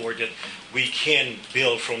sure that we can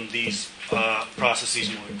build from these processes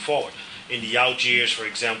moving forward. In the out years, for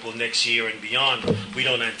example, next year and beyond, we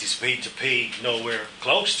don't anticipate to pay nowhere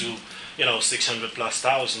close to, 600 plus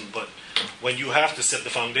thousand. But when you have to set the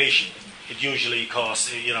foundation, it usually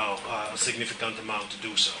costs, a significant amount to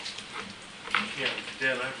do so. Yeah,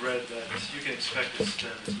 Dan, I've read that you can expect to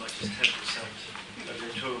spend as much as 10% of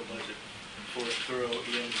your total budget for thorough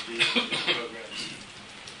EMV programs.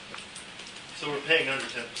 So we're paying under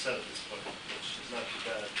 10% at this point, which is not too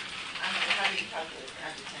bad. How do you calculate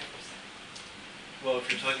under 10%? Well,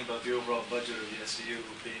 if you're talking about the overall budget of the SEU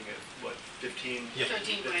being at, what, 15? Yeah.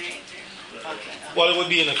 13.8. Okay. Well, it would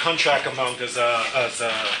be in the contract amount as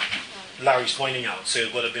Larry's pointing out. So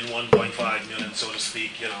it would have been 1.5 million, so to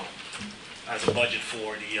speak, as a budget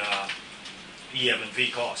for the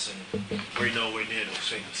EM&V costs, and we're nowhere near those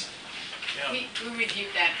figures. Yeah. We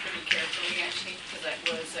reviewed that pretty carefully, actually, because that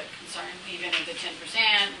was a concern. Even at the 10%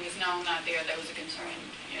 was known out there, that was a concern.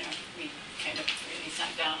 We kind of really sat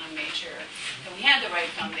down and made sure that we had the right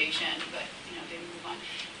foundation, but, didn't move on.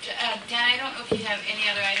 Dan, I don't know if you have any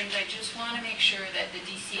other items. I just want to make sure that the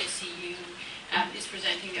DCSEU is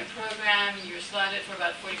presenting their program. You're slotted for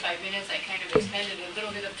about 45 minutes. I kind of expended a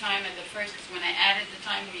little bit of time at the first, because when I added the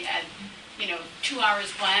time, we had, 2 hours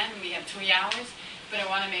planned, and we have 3 hours. But I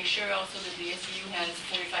want to make sure also that the SEU has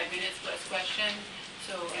 45 minutes plus questions.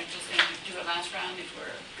 So I'm just going to do a last round if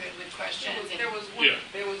we're good with questions. There was one. Yeah.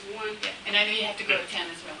 There was one. Yeah. And I know you have to go to 10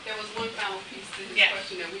 as well. There was one final piece to this Yeah.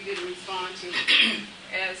 question that we didn't respond to.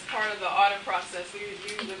 As part of the audit process, we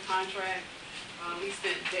reviewed the contract. We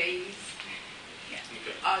spent days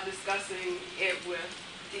discussing it with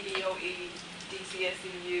DDOE,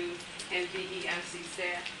 DCSEU, and VEIC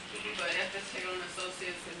staff. But FS Taylor &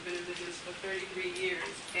 Associates has been in business for 33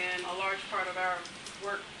 years, and a large part of our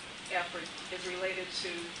work effort is related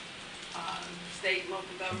to state and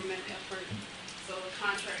local government effort. So the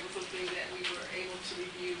contract was something that we were able to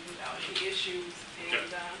review without any issues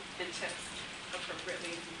and test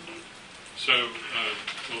appropriately. So,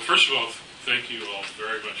 well, first of all, thank you all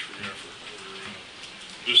very much for your effort.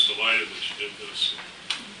 We're just delighted that you did this.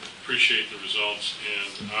 Appreciate the results,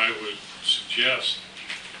 and I would suggest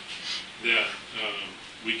that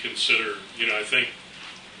we consider, I think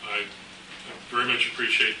I very much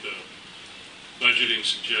appreciate the budgeting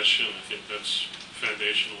suggestion. I think that's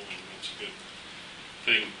foundational, and that's a good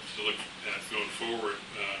thing to look at going forward.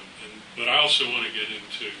 But I also want to get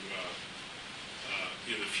into,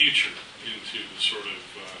 in the future, into the sort of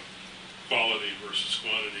quality versus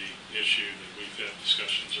quantity issue that we've had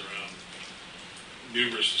discussions around,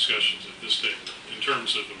 numerous discussions at this table, in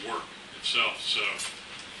terms of the work itself. So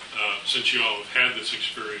since you all have had this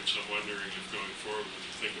experience, I'm wondering if going forward we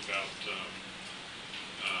can think about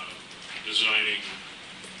designing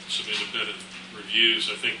some independent reviews.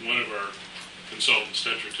 I think one of our consultants,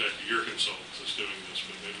 Tetra Tech, your consultants, is doing this,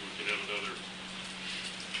 but maybe we can have another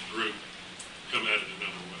group come at it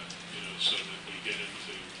another way, so that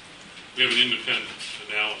we have an independent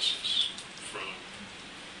analysis from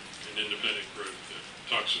an independent group that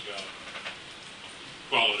talks about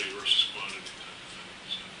quality versus quantity type of thing.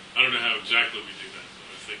 So I don't know how exactly we do that, but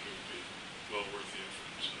I think it would be well worth the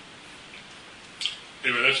effort. So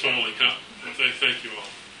anyway, that's my only comment. Thank you all.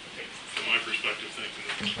 From my perspective, thank you.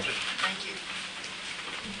 Thank you.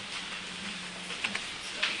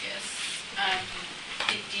 So yes,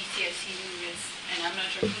 DCSU is, and I'm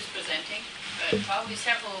not sure who's presenting, but probably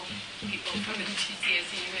several people from the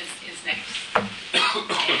DCSU is next.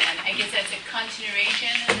 And I guess that's a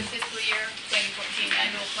continuation of the fiscal year 2014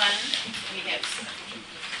 annual plan. We have.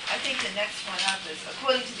 I think the next one up is,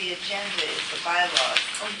 according to the agenda, is the bylaws.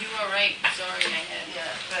 Oh, you are right. Sorry, I had.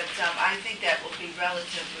 Yeah, but I think that will be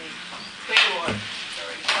relatively quick.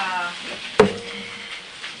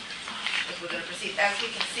 If we're going to proceed, as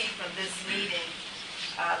we can see from this meeting,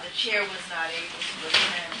 the chair was not able to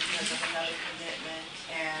attend because of another commitment,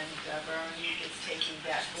 and Veronique is taking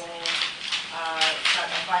that role.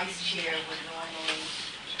 But a vice chair would normally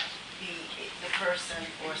be the person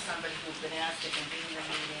or somebody who's been asked to convene the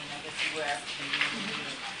meeting. I guess you were asked to convene the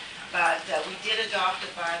meeting. But we did adopt a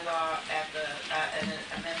bylaw an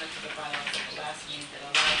amendment to the bylaws at the last meeting that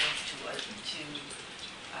allowed us to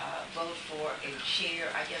vote for a chair.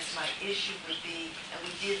 I guess my issue would be, and we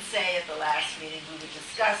did say at the last meeting we would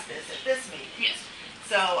discuss this at this meeting. Yes.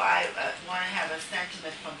 So I want to have a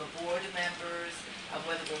sentiment from the board members of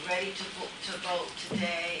whether we're ready to vote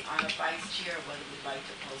today on a vice chair, whether we'd like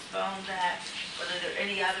to postpone that, whether there are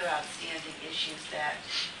any other outstanding issues that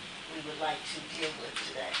we would like to deal with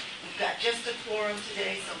today. We've got just a quorum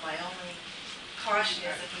today, so my only caution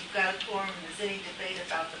is if we've got a quorum and there's any debate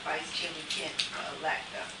about the vice chair, we can't elect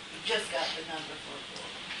them. We've just got the number for a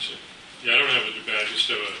quorum. So, yeah, I don't have a debate. I just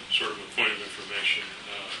have a sort of a point of information.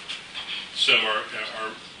 So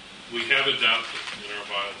we have adopted in our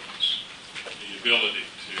bylaws the ability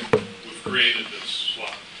we've created this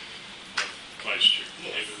slot of vice chair,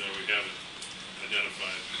 even though we haven't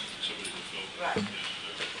identified somebody to fill it. Right.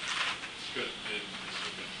 Yeah, okay. Good. Okay.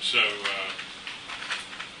 So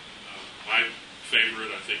I favor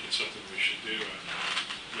it. I think it's something we should do.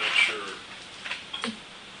 I'm not sure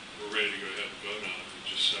we're ready to go ahead and vote on it. We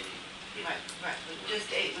just haven't. Right.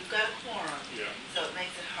 We've got a quorum, so it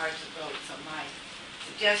makes it hard to vote. So my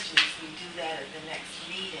suggestion is we do that at the next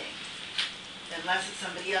meeting, unless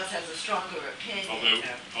somebody else has a stronger opinion.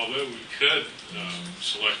 Although we could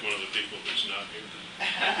select one of the people who's not here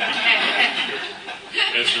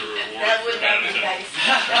as a reward. That would not be nice.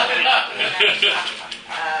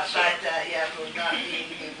 But if we're not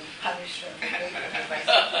being here, we punish them.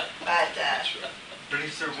 But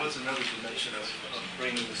Bernice, there was another dimension of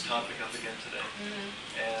bringing this topic up again today.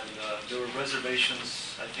 And there were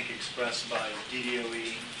reservations, I think, expressed by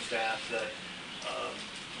DDOE staff that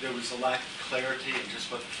there was a lack of clarity in just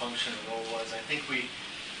what the function and role was. I think we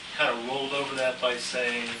kind of rolled over that by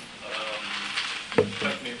saying,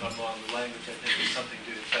 correct me if I'm wrong, the language I think was something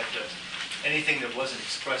to the effect that anything that wasn't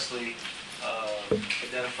expressly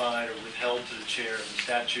identified or withheld to the chair in the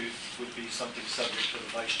statute would be something subject to the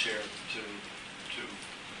vice chair to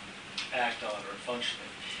act on or function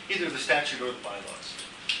in, either the statute or the bylaws.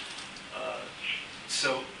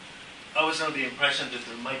 So I was under the impression that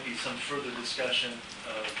there might be some further discussion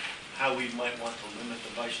of how we might want to limit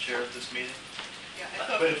the vice chair at this meeting. Yeah,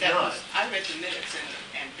 I thought I read the minutes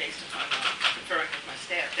and based upon conferring with my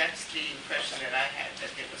staff, that's the impression that I had,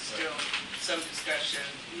 that there was still some discussion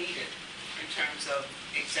needed in terms of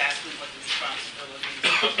exactly what the responsibilities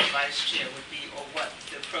of the vice chair would be, or what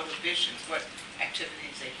the prohibitions, what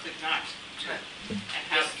activities they could not do, and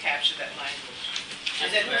how to capture that language. And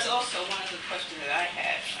then there was also one other question that I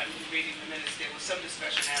had. I was reading the minutes. There was some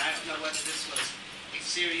discussion, and I don't know whether this was a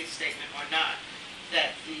serious statement or not,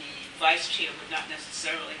 that the vice chair would not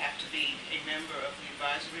necessarily have to be a member of the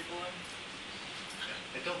advisory board.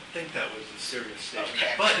 I don't think that was a serious statement.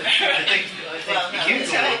 Okay. But I think Well, no,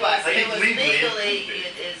 legally,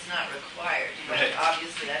 it is not required. Right.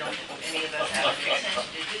 Obviously, I don't think any of us have the intention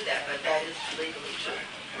to do that, but that is legally true.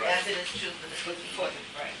 As it is true for the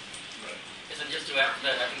Right. Yes, and just to add to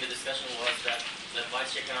that, I think the discussion was that the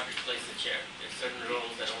vice chair cannot replace the chair. There's certain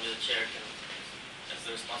roles that only the chair can, that's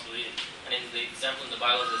the responsibility. And in the example in the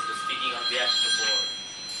bylaws is the speaking on behalf of the board.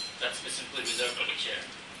 That's specifically reserved for the chair.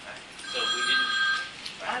 So if we didn't.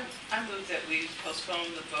 I move that we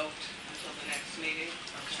postpone the vote until the next meeting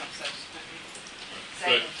or some subsequent.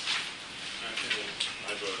 But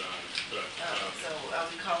I vote aye. But, so are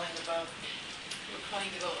we calling the vote? We're calling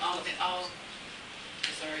the vote. All.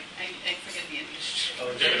 Sorry, I forget the English. Oh,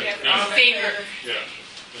 All in favor.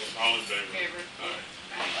 Yeah, all in favor.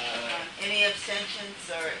 Any abstentions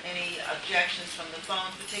or any objections from the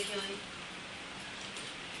phone particularly?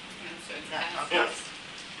 No. Okay.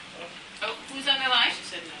 Oh, who's on the line? She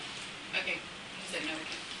said no. Okay, he said no.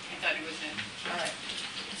 I thought it was All right.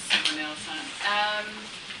 someone else on.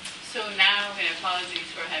 So now, and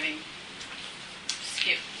apologies for having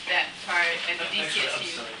skipped that part at the Actually, I'm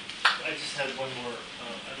DCSU. sorry. I just had one more.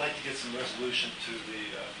 I'd like to get some resolution to the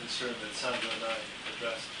concern that Sandra and I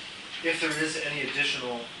addressed. If there is any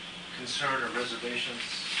additional concern or reservations,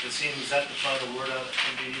 it seems, is that the final word on it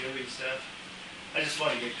from DDOE staff? I just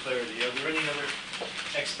want to get clarity. Are there any other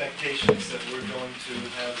expectations that we're going to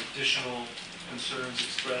have additional concerns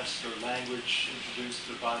expressed or language introduced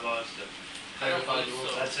to bylaws to clarify the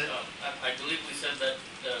rules? So. That's it? I believe we said that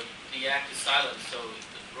the act is silent, so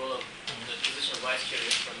the role of the position of vice chair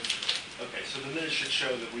is from the board. Okay, so the minutes should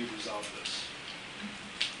show that we've resolved this.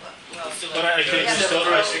 But I think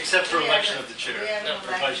except for election of the chair, We have an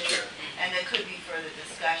or vice chair. and there could be further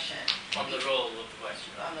discussion On the role of the vice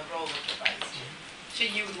chair. on the role of the vice chair. So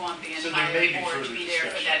you would want the So there may entire be board to further be there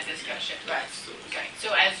for that discussion? Right. Okay,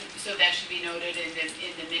 so that should be noted in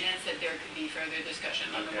the minutes that there could be further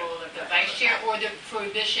discussion on the Okay. role of the vice chair or the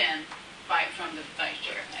prohibition from the vice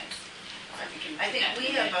chair. I think we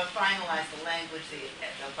have finalized the language, the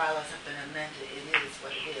bylaws have been amended, it is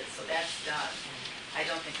what it is, so that's done. I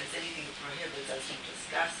don't think there's anything that prohibits us from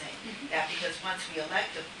discussing that, because once we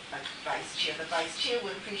elect a vice chair, the vice chair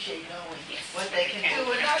would appreciate knowing what they can do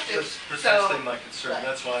or not do. That's precisely my concern. Right.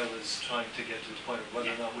 That's why I was trying to get to the point of whether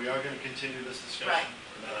or not we are going to continue this discussion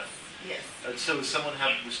or not. Yes. So does someone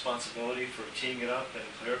have responsibility for teeing it up and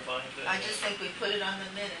clarifying things? I just think we put it on the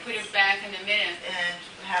minutes. Put it back in the minutes. And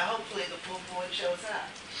hopefully the full board shows up,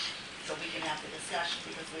 so we can have the discussion,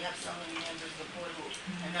 because we have so many members of the board who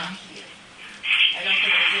are not here. I don't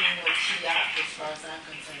think there's any more tee up as far as I'm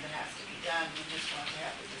concerned that has to be done. We just want to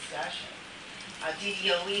have the discussion.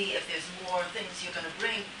 DDOE, if there's more things you're going to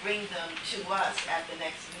bring them to us at the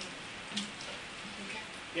next meeting.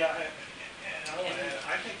 Yeah,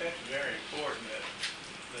 I think that's very important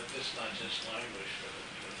that this not just language for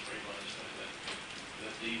the 3 months, but that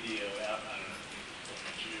the DDO out, I don't know, look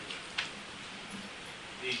at you, but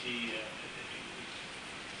DD,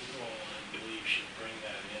 you all, I believe, should bring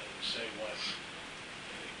that in and say what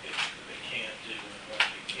they can't do and what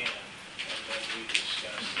they can, and then we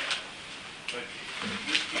discuss that. But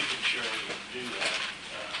you can surely do that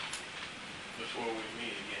before we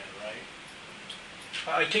meet again, right?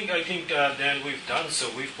 I think, Dan, we've done so.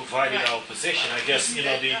 We've provided our position. I guess,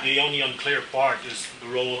 the only unclear part is the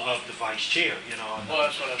role of the vice chair, Well,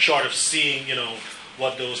 that's what I'm short of seeing,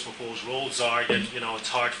 what those proposed roles are, then, it's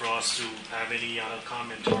hard for us to have any other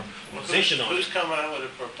comment or position on it. Who's coming out with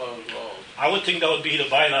a proposed role? I would think that would be the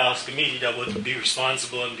bylaws committee that would be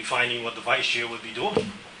responsible in defining what the vice chair would be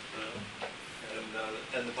doing.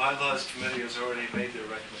 And the bylaws committee has already made their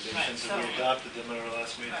recommendations, and we adopted them at our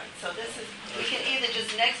last meeting. Right, so we can either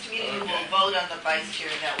just next meeting we will vote on the vice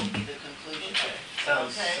chair, and that will be the conclusion. Okay.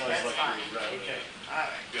 Sounds that's like fine. you're right. Okay.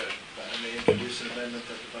 All right. Good. I may introduce an amendment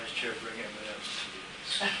that the vice chair bring M&Ms.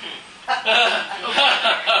 We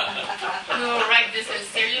will write this as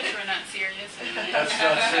serious or not serious. That's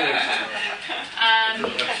not serious.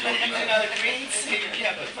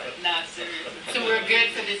 Not serious. So we're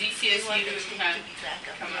good for the DCSU to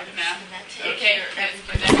come up now? Okay, that's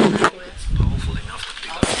for that. Powerful enough to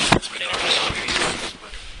pick up regardless of where he is,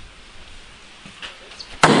 but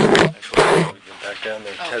Actually, when we get back down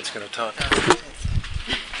there, Ted's going to talk.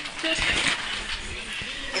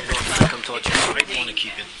 thought you might want to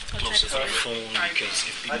keep it closer to the phone because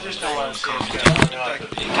if people I just on don't the want to phone see come it back, out.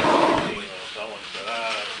 they can Someone said,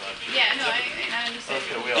 it's not true. Yeah, no, I understand.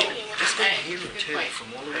 Okay, we all. Just don't Right, hear it, good too, point.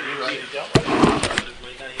 from all Are over you the ready to go?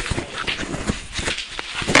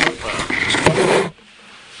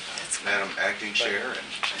 Madam Acting Chair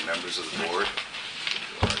and members of the board,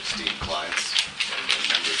 our esteemed clients, and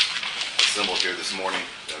members assembled here this morning,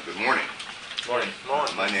 good morning. Morning.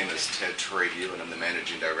 My name is Ted Trabue, and I'm the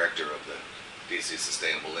Managing Director of the DC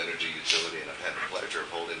Sustainable Energy Utility, and I've had the pleasure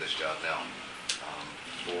of holding this job now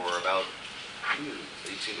for about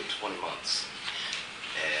 18 to 20 months.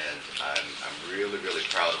 And I'm really, really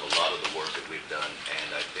proud of a lot of the work that we've done,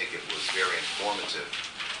 and I think it was very informative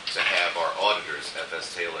to have our auditors,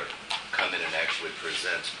 FS Taylor, come in and actually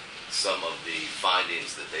present some of the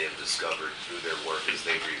findings that they have discovered through their work as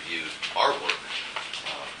they've reviewed our work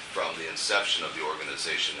from the inception of the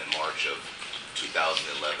organization in March of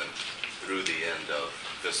 2011 through the end of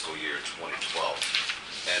fiscal year 2012.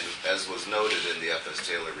 And as was noted in the FS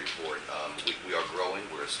Taylor report, we are growing,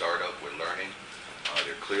 we're a startup, we're learning.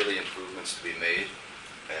 There are clearly improvements to be made,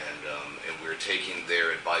 and we're taking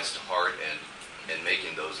their advice to heart and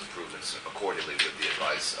making those improvements accordingly with the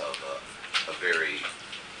advice of a very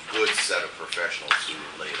good set of professionals who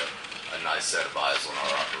laid a nice set of eyes on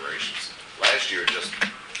our operations. Last year, just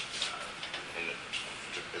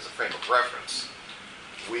as a frame of reference,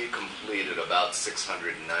 we completed about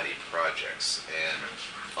 690 projects, and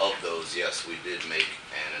of those, yes, we did make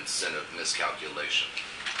an incentive miscalculation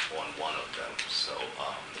on one of them. So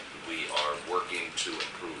we are working to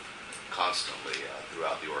improve constantly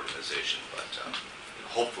throughout the organization, but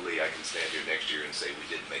hopefully I can stand here next year and say we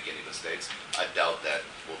didn't make any mistakes. I doubt that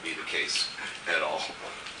will be the case at all,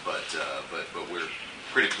 but we're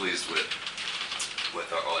pretty pleased with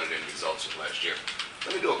our auditing results of last year.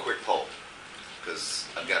 Let me do a quick poll, because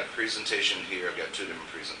I've got a presentation here. I've got two different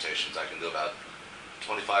presentations. I can do about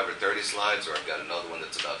 25 or 30 slides, or I've got another one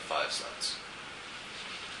that's about 5 slides.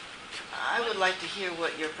 I would like to hear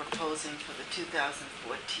what you're proposing for the 2014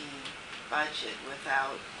 budget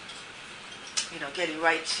without, getting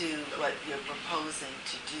right to what you're proposing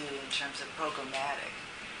to do in terms of programmatic.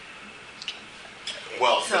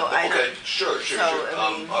 Well, So sure.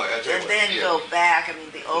 And then go back.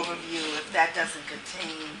 The overview, if that doesn't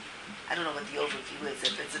contain, I don't know what the overview is.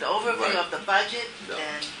 If it's an overview of the budget,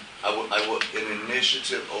 then I will. An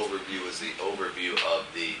initiative overview is the overview of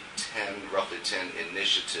the roughly 10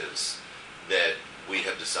 initiatives that we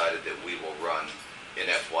have decided that we will run in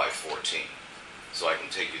FY14. So I can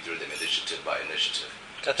take you through them initiative by initiative.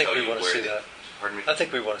 I think we want to see that. Pardon me? I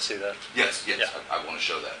think we want to see that. Yes, Yeah. I want to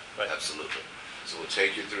show that. Right. Absolutely. So we'll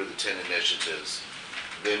take you through the 10 initiatives.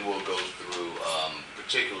 Then we'll go through,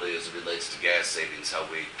 particularly as it relates to gas savings, how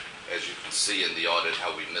we, as you can see in the audit,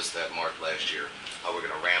 how we missed that mark last year, how we're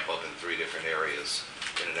going to ramp up in 3 different areas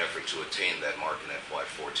in an effort to attain that mark in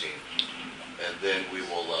FY14. And then we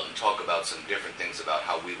will talk about some different things about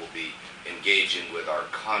how we will be engaging with our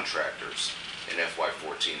contractors in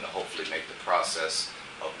FY14 to hopefully make the process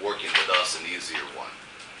of working with us an easier one.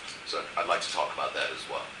 So I'd like to talk about that as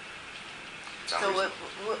well. so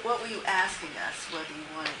what were you asking us? Whether you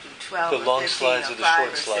want to do 12 The or long 15 slides or or the 5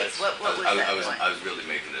 short or 6? slides? What was that point? I was really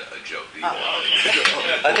making a joke.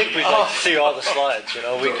 I think we'd like to see all the slides.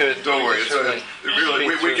 We could. Don't worry. certainly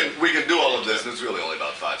We can do all of this, and it's really only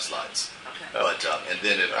about 5 slides. Okay. But and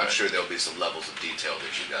then I'm sure there'll be some levels of detail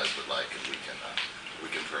that you guys would like, and we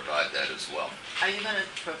can provide that as well. Are you going to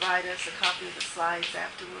provide us a copy of the slides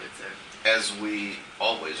afterwards, or? As we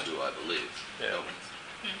always do, I believe. Yeah.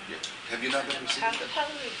 Yeah. Have you not been receiving that? How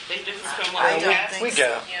do they differ from I what don't we think We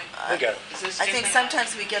get so. it. We get it. Is this I think different?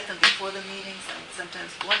 sometimes we get them before the meetings, and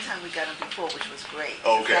sometimes one time we got them before, which was great.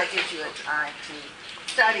 Okay. That gives you a time to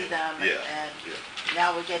study them, and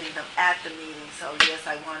now we're getting them at the meeting. So yes,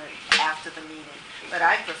 I want it after the meeting, but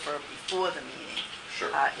I prefer before the meeting.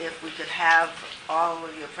 Sure. If we could have all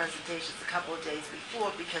of your presentations a couple of days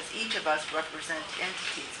before, because each of us represent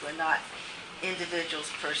entities. We're not individuals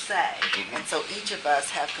per se, and so each of us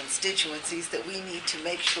have constituencies that we need to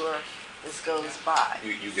make sure this goes by.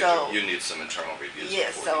 You need some internal reviews.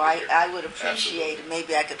 Yes, before so you get here. I would appreciate it.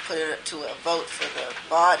 Maybe I could put it to a vote for the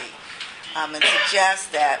body, and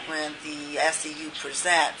suggest that when the SEU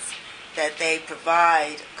presents, that they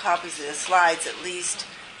provide copies of the slides at least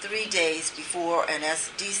 3 days before an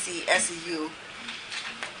DC SEU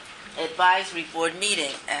advisory board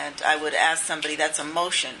meeting. And I would ask somebody, that's a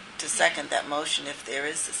motion, to second that motion if there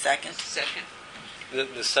is a second. Second.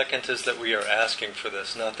 The second is that we are asking for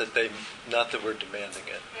this, not that we're demanding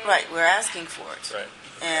it. Right, we're asking for it. Right.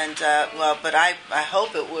 And, but I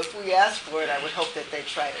hope it will. If we ask for it, I would hope that they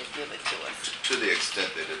try to give it to us. To the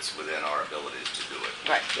extent that it's within our abilities to do it.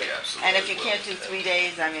 Right. We absolutely And if you will. can't do 3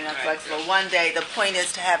 days, I mean, I'm flexible. 1 day, the point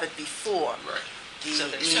is to have it before. Right. So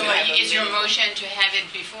is your motion to have it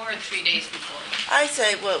before or 3 days before? I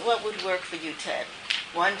say, what would work for you, Ted?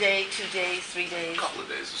 1 day, 2 days, 3 days? A couple of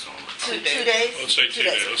days is normal. 2 days? Let's say 2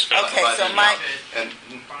 days. Let's go. Okay, so my... And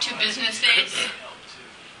 2 business days?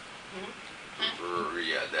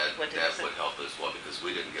 yeah, that would help as well, because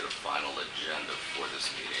we didn't get a final agenda for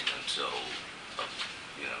this meeting until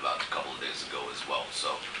about a couple of days ago as well.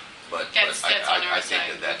 So, but That's on our I think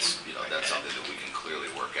side. that's something that we can clearly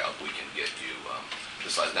work out. We can get you the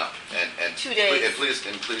size now, and 2 days.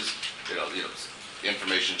 And please,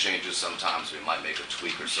 information changes sometimes. We might make a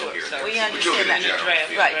tweak or so here and there. We But you'll get understand a general that.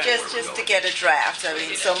 feedback Right, of where just we're to going. get a draft. I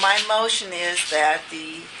mean, so my motion is that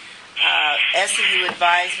the SEU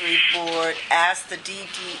Advisory Board ask the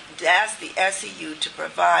SEU to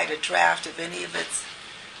provide a draft of any of its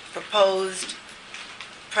proposed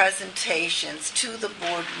presentations to the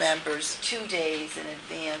board members 2 days in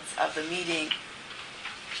advance of the meeting.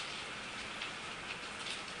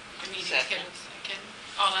 The meeting scheduled second.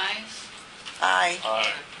 All ayes?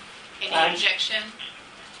 Aye. Any objection?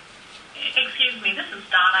 Excuse me, this is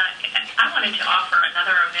Donna. I wanted to offer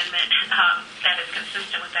another amendment that is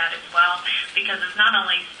consistent with that as well, because it's not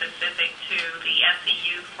only specific to the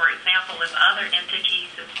SEU. For example, if other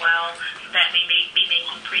entities as well that may be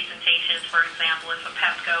making presentations, for example, if a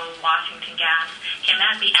PEPCO, Washington Gas, can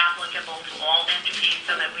that be applicable to all entities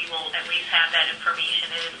so that we will at least have that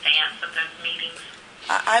information in advance of those meetings?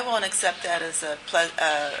 I won't accept that as a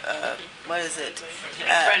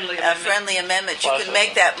friendly amendment. You can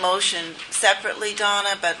make that motion separately,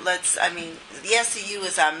 Donna, but the SEU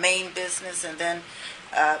is our main business, and then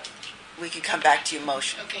we can come back to your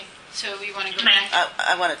motion. Okay, so we want to go back.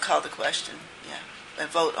 I want to call the question, and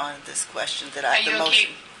vote on this question that Are you the motion.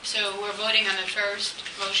 okay? So we're voting on the first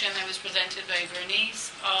motion that was presented by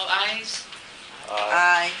Bernice. All ayes?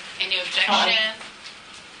 Aye. Any objection?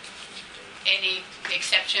 Any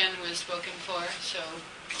exception was spoken for, so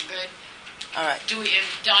we're good. All right.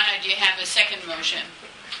 Donna, do you have a second motion?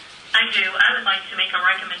 I do. I would like to make a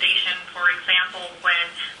recommendation, for example, when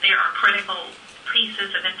there are critical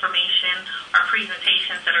pieces of information or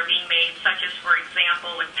presentations that are being made, such as, for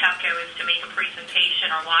example, if PEPCO is to make a presentation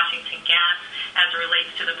or Washington Gas as it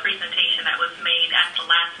relates to the presentation that was made at the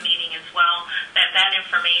last meeting as well, that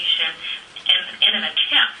information, in an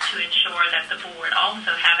attempt to ensure that the board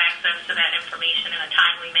also have access to that information in a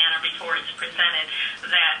timely manner before it's presented,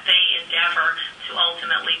 that they endeavor to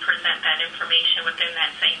ultimately present that information within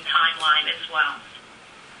that same timeline as well.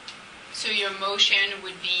 So your motion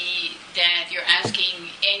would be that you're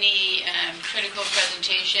asking any critical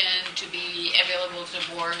presentation to be available to the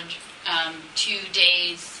board 2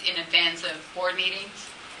 days in advance of board meetings?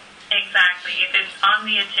 Exactly. If it's on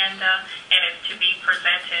the agenda and it's to be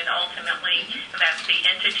presented, ultimately, that the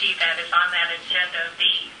entity that is on that agenda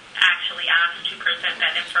be actually asked to present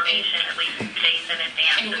that information at least 2 days in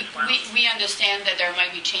advance as well. We understand that there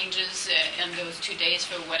might be changes in those 2 days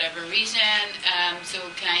for whatever reason. So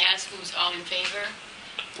can I ask who's all in favor?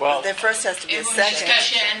 Well, there first has to be a second.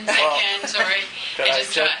 Discussion, sorry. Could I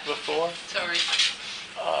check before? Sorry.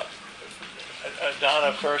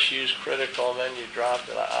 Donna first used critical, and then you dropped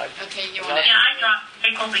it. Okay, you want to... Yeah, I dropped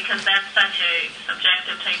critical because that's such a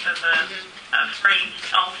subjective type of a phrase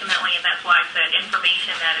ultimately, and that's why I said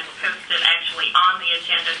information that is posted actually on the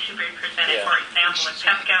agenda to be presented. For example, if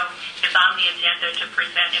PEPCO is on the agenda to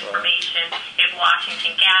present information, if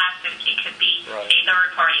Washington Gas, it could be a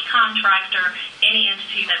third-party contractor, any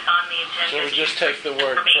entity that's on the agenda. So we just take the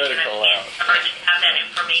word critical out. Have that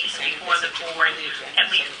information before the board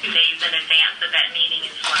at least 2 days in advance of that meeting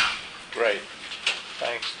as well. Great.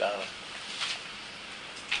 Thanks, Donna.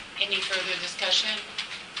 Any further discussion?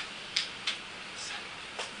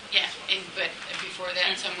 Yeah, but before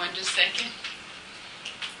that, someone just second?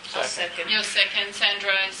 I'll second. You'll second,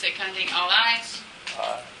 Sandra is seconding. All ayes?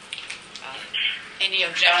 Aye. Any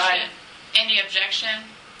objection? Any objection?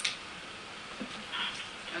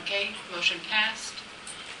 Okay, motion passed.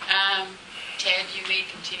 Ted, you may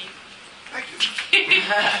continue. Thank you.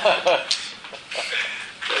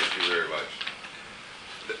 Thank you very much.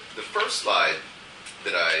 The first slide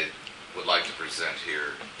that I would like to present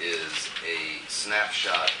here is a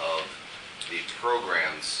snapshot of the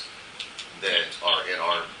programs that are in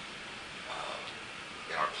our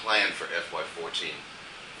plan for FY14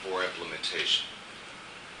 for implementation.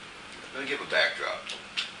 Let me give a backdrop.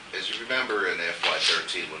 As you remember in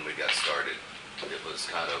FY13 when we got started, it was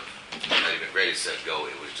kind of not even ready, set, go.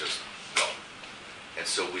 It was just go. And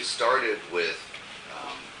so we started with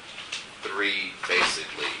 3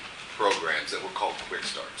 basically programs that were called Quick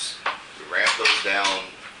Starts. We ramped those down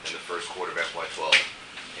in the first quarter of FY12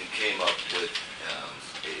 and came up with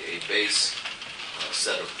a base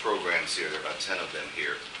set of programs here. There are about 10 of them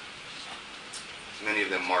here. Many of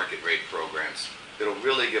them market rate programs that'll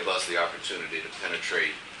really give us the opportunity to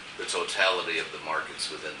penetrate the totality of the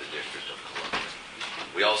markets within the District of Columbia.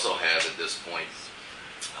 We also have at this point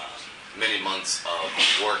many months of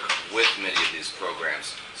work with many of these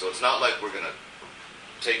programs. So it's not like we're going to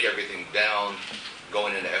take everything down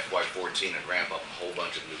going into FY14 and ramp up a whole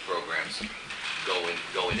bunch of new programs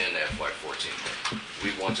going into FY14.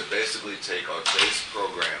 We want to basically take our base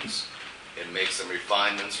programs and make some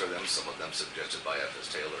refinements for them, some of them suggested by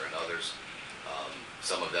F.S. Taylor and others,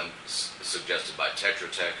 some of them suggested by Tetra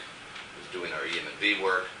Tech, who's doing our EM&V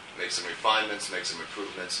work, make some refinements, make some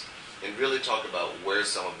improvements, and really talk about where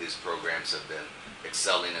some of these programs have been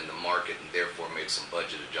excelling in the market and therefore make some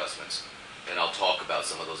budget adjustments. And I'll talk about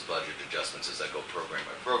some of those budget adjustments as I go program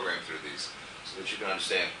by program through these so that you can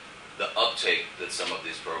understand the uptake that some of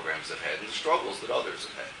these programs have had and the struggles that others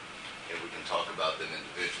have had. And we can talk about them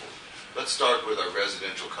individually. Let's start with our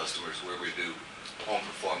residential customers where we do home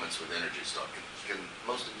performance with Energy Star. Can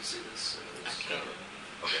most of you see this?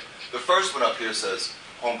 Okay. The first one up here says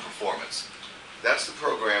home performance. That's the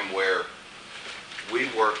program where we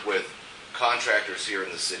work with contractors here in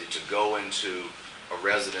the city to go into a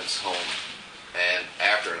resident's home and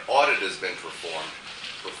after an audit has been performed,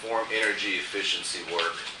 perform energy efficiency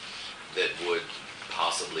work that would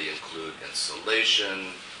possibly include insulation,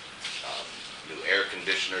 new air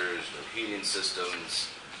conditioners, new heating systems.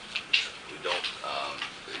 We don't,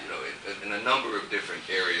 in a number of different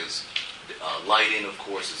areas. Lighting, of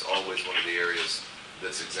course, is always one of the areas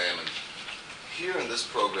that's examined. Here in this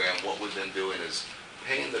program, what we've been doing is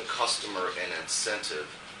paying the customer an incentive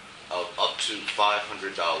of up to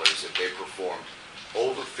 $500 if they performed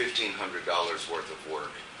over $1,500 worth of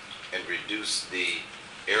work and reduce the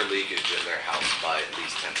air leakage in their house by at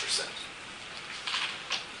least 10%.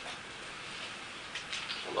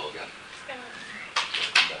 Hello again.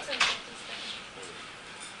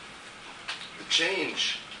 The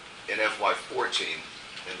change in FY14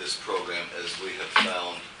 in this program is we have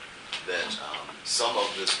found that some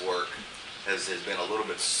of this work has been a little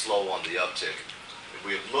bit slow on the uptick.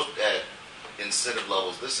 We have looked at incentive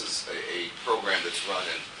levels. This is a program that's run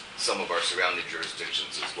in some of our surrounding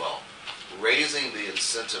jurisdictions as well. Raising the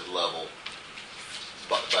incentive level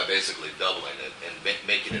by basically doubling it and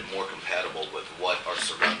making it more compatible with what our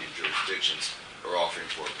surrounding jurisdictions are offering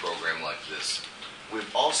for a program like this.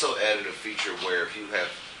 We've also added a feature where if you have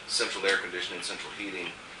central air conditioning, central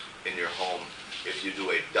heating in your home, if you do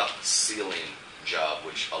a duct sealing job,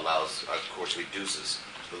 which allows, of course, reduces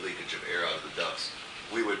the leakage of air out of the ducts,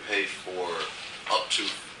 we would pay for up to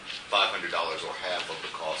 $500 or half of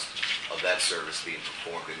the cost of that service being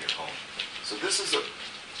performed in your home. So this is a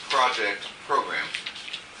program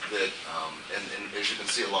that, and as you can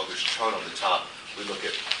see along this chart on the top, we look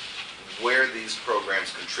at where these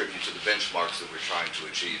programs contribute to the benchmarks that we're trying to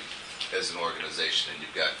achieve as an organization. And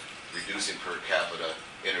you've got reducing per capita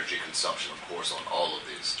energy consumption, of course, on all of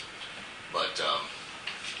these. But,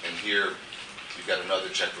 and here, you've got another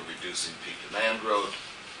check for reducing peak demand growth,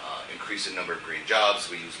 increasing number of green jobs.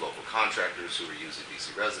 We use local contractors who are using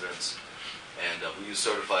DC residents, and we use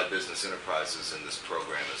certified business enterprises in this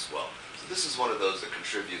program as well. So this is one of those that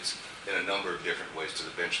contributes in a number of different ways to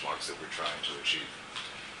the benchmarks that we're trying to achieve.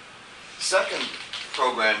 Second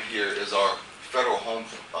program here is our Federal Home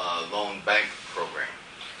Loan Bank program,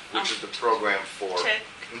 which is the program for... Ted,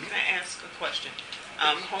 can I ask a question?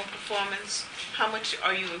 Home performance, how much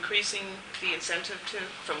are you increasing the incentive to?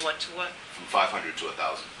 From what to what? From 500 to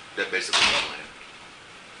 1,000. That basically doubling it.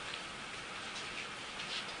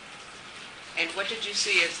 And what did you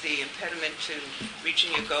see as the impediment to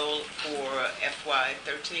reaching your goal for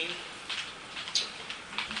FY13?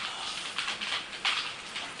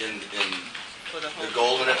 The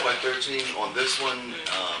goal in FY13 on this one,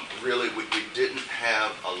 really we didn't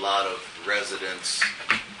have a lot of residents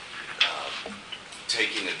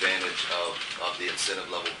taking advantage of the incentive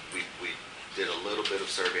level. We did a little bit of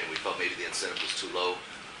surveying. We felt maybe the incentive was too low.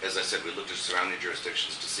 As I said, we looked at surrounding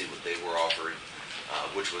jurisdictions to see what they were offering,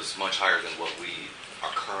 which was much higher than what we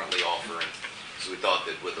are currently offering. So we thought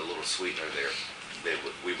that with a little sweetener there,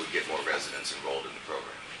 we would get more residents enrolled in the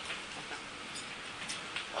program.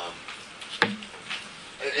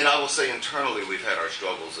 And I will say internally we've had our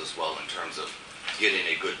struggles as well in terms of getting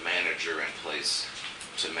a good manager in place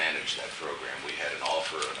to manage that program. We had an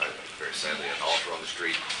offer, very sadly, an offer on the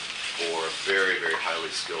street for a very, very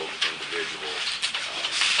highly skilled individual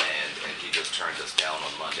and he just turned us down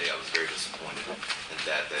on Monday. I was very disappointed in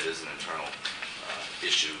that. That is an internal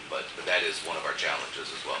issue, but that is one of our challenges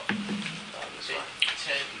as well. Ms. Ryan.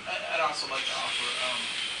 Ted, I'd also like to offer,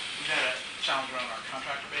 we've had a challenge around our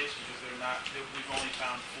contractor base because we've only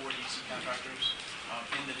found 4 DC contractors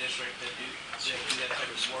in the district that do that type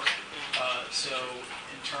of work. So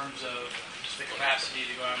in terms of just the capacity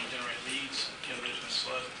to go out and generate leads, there's been a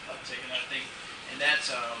slow uptake, and I think, and that's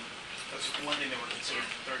one thing that we're considering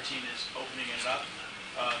for 13 is opening it up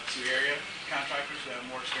to area contractors who have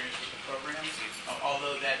more experience with the program,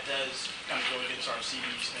 although that does kind of go against our CV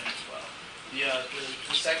spend as well.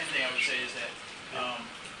 The second thing I would say is that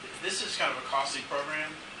this is kind of a costly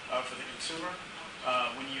program for the consumer.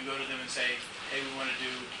 When you go to them and say, hey, we want to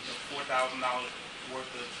do $4,000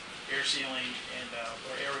 worth of air sealing and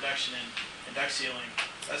or air reduction and duct sealing,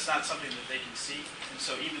 that's not something that they can see. And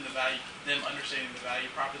so even the value, them understanding the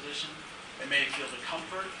value proposition, they may feel the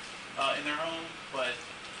comfort in their home, but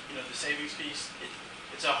the savings piece,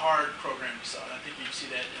 it's a hard program to sell. And I think you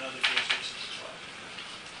see that in other jurisdictions as well.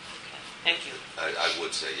 Thank you. I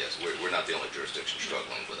would say yes. We're not the only jurisdiction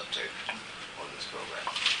struggling with uptake on this program.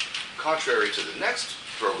 Contrary to the next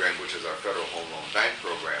program, which is our Federal Home Loan Bank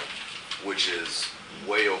program, which is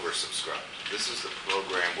way oversubscribed. This is the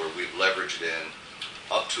program where we've leveraged in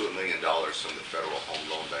up to $1 million from the Federal Home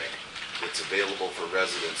Loan Bank. It's available for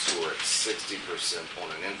residents who are at 60%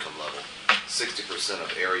 on an income level, 60%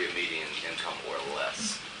 of area median income or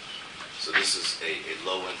less. So this is a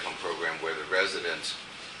low-income program where the resident,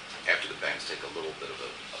 after the banks take a little bit of a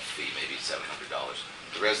fee, maybe $700,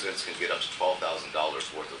 the residents can get up to $12,000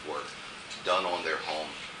 worth of work done on their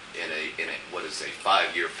home in a what is a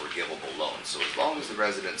 5-year forgivable loan. So as long as the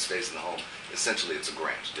resident stays in the home, essentially it's a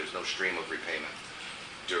grant. There's no stream of repayment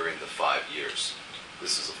during the 5 years.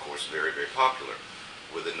 This is, of course, very, very popular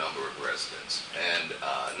with a number of residents. And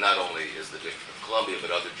not only is the District of Columbia, but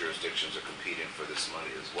other jurisdictions are competing for this money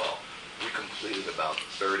as well. We completed about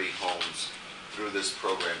 30 homes through this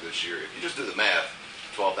program this year. If you just do the math,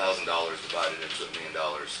 $12,000 divided into $1 million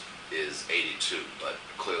is 82. But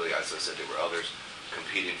clearly, as I said, there were others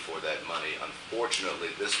competing for that money. Unfortunately,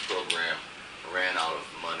 this program ran out of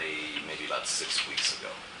money maybe about 6 weeks ago.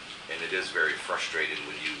 And it is very frustrating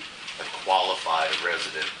when you have qualified a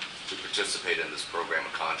resident to participate in this program.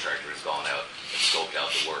 A contractor has gone out and scoped out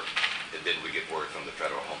the work, and then we get word from the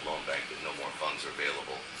Federal Home Loan Bank that no more funds are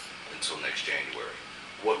available until next January.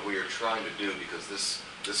 What we are trying to do, because this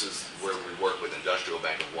is where we work with Industrial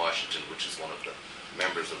Bank of Washington, which is one of the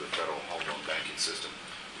members of the Federal Home Loan Banking System,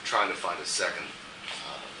 we're trying to find a second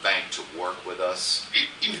bank to work with us.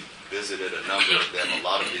 We visited a number of them. A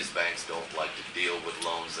lot of these banks don't like to deal with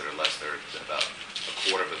loans that are less than about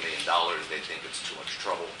 $250,000. They think it's too much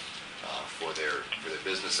trouble for their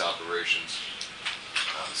business operations.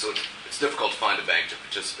 So it's difficult to find a bank to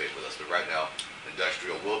participate with us. But right now,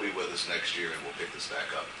 Industrial will be with us next year, and we'll pick this back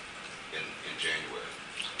up in January.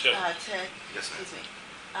 Ted, Yes, ma'am. excuse me.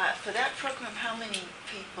 For that program, how many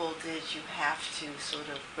people did you have to sort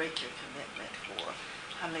of break your commitment for?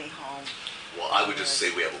 How many homes? Well, I would just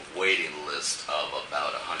say we have a waiting list of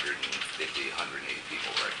about 150, 180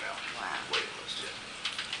 people right now. Wow. Waiting list, yeah.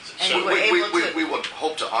 And So you were able to we would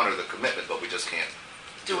hope to honor the commitment, but we just can't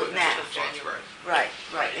do it now. Right.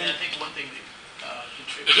 Right. And I think one thing that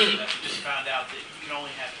contributed to that, we just found out that you can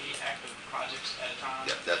only have 8 active projects at a time.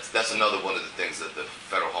 Yeah, that's another one of the things that the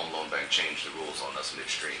Federal Home Loan Bank changed the rules on us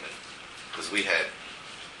midstream, because we had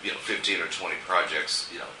 15 or 20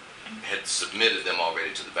 projects, had submitted them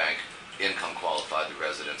already to the bank, income qualified the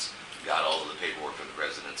residents, got all of the paperwork from the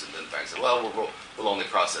residents, and then the bank said, well, we'll only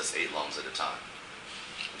process 8 loans at a time.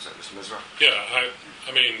 Was that Mr. Mizra? Yeah,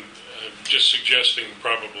 I mean, I'm just suggesting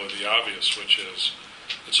probably the obvious, which is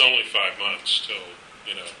it's only 5 months till,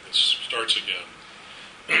 it starts again.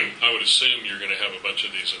 I would assume you're going to have a bunch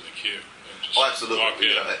of these in the queue. And just absolutely. Walk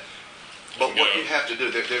in but what you have to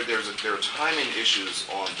do, there are timing issues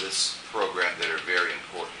on this program that are very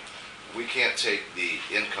important. We can't take the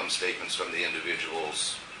income statements from the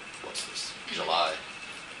individuals, July,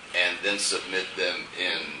 and then submit them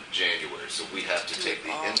in January. So we have to take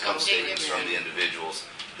the income statements from the individuals.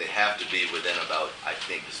 They have to be within about, I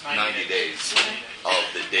think, 90 days of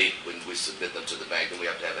the date when we submit them to the bank. And we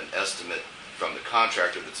have to have an estimate from the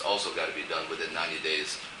contractor that's also got to be done within 90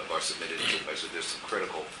 days of our submitted to the bank. So there's some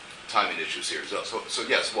critical timing issues here. So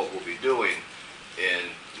yes, what we'll be doing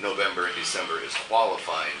in November and December is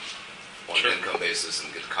qualifying on an income basis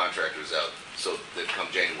and get the contractors out so that come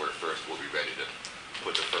January 1st, we'll be ready to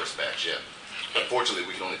put the first batch in. Unfortunately,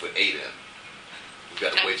 we can only put 8 in. We've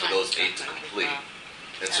got to wait for those 8 to complete,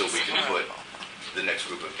 and so we can put the next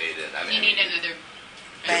group of 8 in. You need another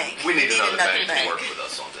bank. We need another bank bank. to work with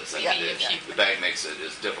us on this. We need a few. The bank makes it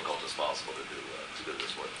as difficult as possible to do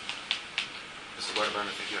this work. Mr. Wedderburn,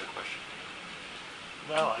 I think you had a question.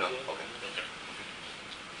 No, No? Okay.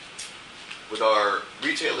 With our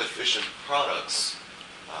retail efficient products,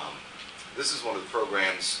 this is one of the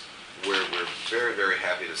programs where we're very, very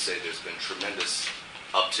happy to say there's been tremendous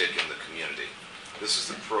uptick in the community. This is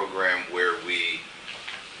the program where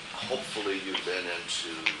hopefully you've been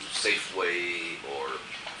into Safeway or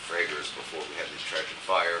Frager's before we had this tragic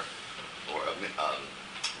fire, or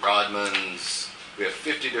Rodman's. We have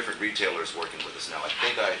 50 different retailers working with us now. I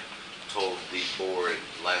think I told the board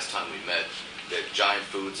last time we met that Giant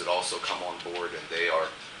Foods had also come on board, and they are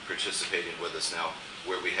participating with us now,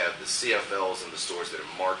 where we have the CFLs in the stores that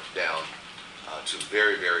are marked down to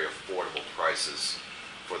very, very affordable prices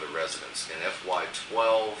for the residents. In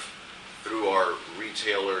FY12, through our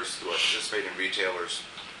retailers, through our participating retailers,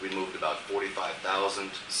 we moved about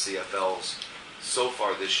 45,000 CFLs. So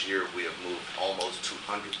far this year, we have moved almost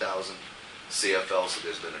 200,000 CFLs, so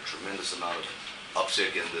there's been a tremendous amount of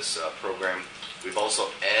uptick in this program. We've also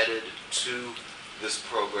added to this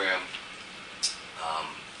program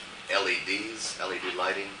LEDs, LED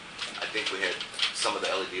lighting. I think we had some of the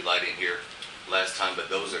LED lighting here last time, but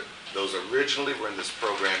those originally were in this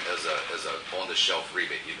program as a on-the-shelf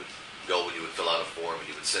rebate. You would go and you would fill out a form and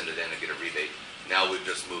you would send it in and get a rebate. Now we've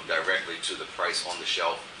just moved directly to the price on the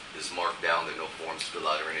shelf is marked down. There are no forms to fill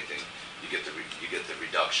out or anything. You get the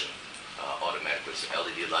reduction automatically. So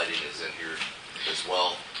LED lighting is in here as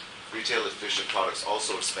well. Retail efficient products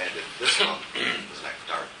also expanded this month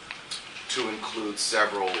to include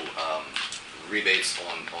several rebates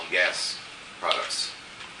on gas products,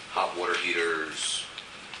 hot water heaters,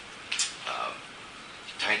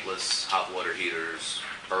 tankless hot water heaters,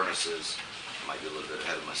 furnaces. I might be a little bit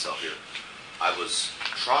ahead of myself here. I was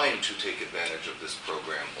trying to take advantage of this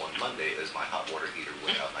program on Monday as my hot water heater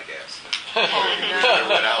went out my gas. It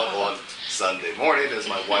went out on Sunday morning as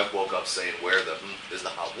my wife woke up saying, "Where is the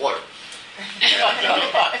hot water?"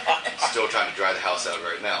 And still trying to dry the house out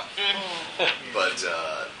right now. But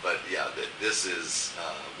yeah, this is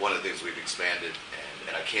one of the things we've expanded,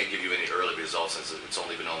 and I can't give you any early results since it's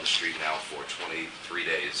only been on the street now for 23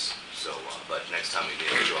 days. So, but next time we meet,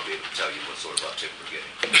 I'll be able to tell you what sort of uptick we're getting.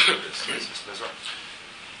 Ms. Wright?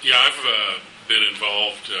 Yeah, I've been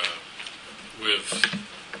involved with,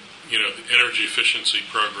 the energy efficiency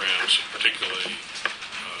programs, particularly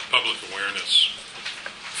public awareness,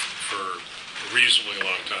 for a reasonably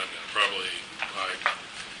long time now. Probably,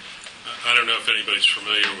 I don't know if anybody's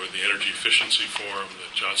familiar with the Energy Efficiency Forum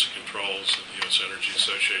that Johnson Controls and the U.S. Energy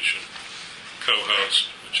Association co-host,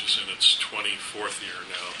 which is in its 24th year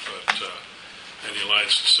now, and the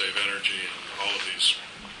Alliance to Save Energy and all of these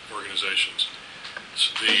organizations.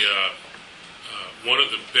 So one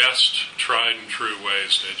of the best tried and true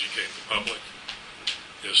ways to educate the public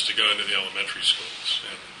is to go into the elementary schools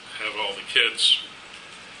and have all the kids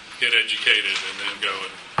get educated and then go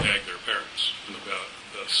and nag their parents about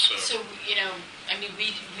this. So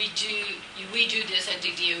we do this at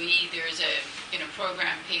the DOE. There's a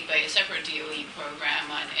program paid by a separate DOE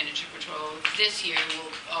program on energy patrol. This year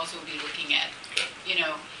we'll also be looking at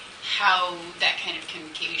how that kind of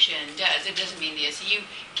communication does. It doesn't mean the SEU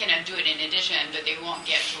cannot do it in addition, but they won't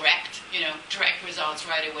get direct results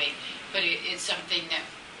right away. But it's something that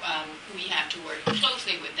we have to work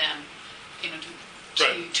closely with them,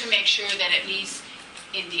 to make sure that at least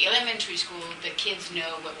in the elementary school, the kids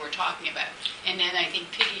know what we're talking about. And then I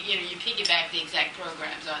think you piggyback the exact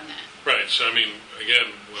programs on that. Right. So,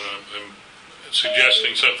 again, when I'm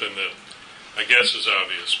suggesting something that I guess is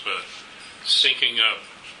obvious, but syncing up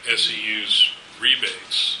SEU's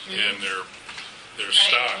rebates and their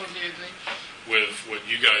stock with what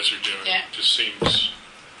you guys are doing just seems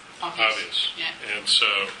obvious. Yeah. And so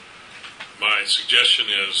my suggestion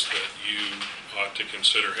is that you ought to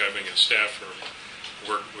consider having a staffer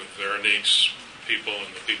work with Veronique's people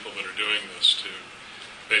and the people that are doing this to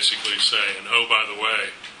basically say, and oh, by the way,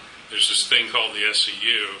 there's this thing called the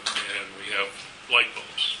SEU, and we have light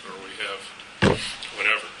bulbs, or we have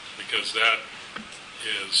whatever, because that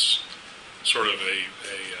is sort of a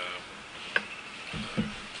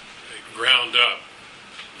ground-up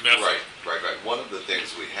method. Right. One of the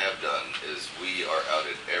things we have done is we are out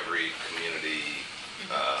at every community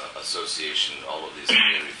association, all of these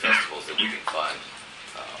community festivals that we can find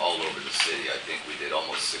all over the city. I think we did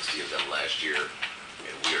almost 60 of them last year,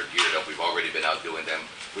 and we are geared up. We've already been out doing them.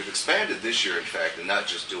 We've expanded this year, in fact, and not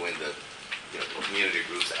just doing the community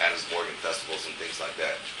groups, the Adams Morgan festivals and things like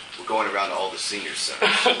that. We're going around to all the senior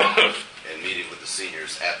centers and meeting with the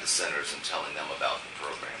seniors at the centers and telling them about the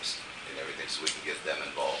programs. and everything, so we can get them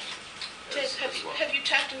involved. Ted, have you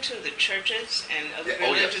tapped into the churches and other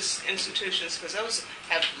religious institutions? Because those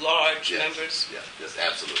have large numbers. Yes,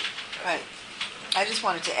 absolutely. Right. I just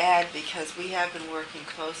wanted to add, because we have been working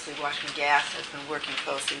closely, Washington Gas has been working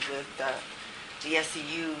closely with the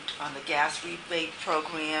SEU on the gas rebate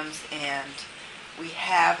programs, and we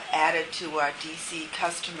have added to our DC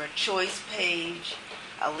customer choice page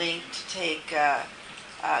a link to take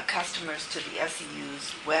customers to the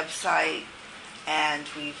SEU's website, and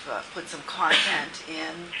we've put some content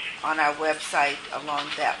in on our website along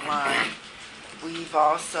that line. We've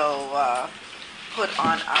also put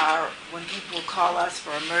on when people call us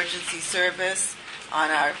for emergency service, on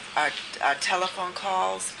our telephone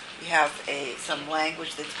calls, we have some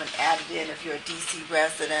language that's been added in. If you're a DC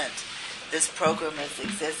resident, this program is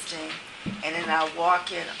existing. And in our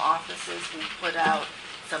walk-in offices, we put out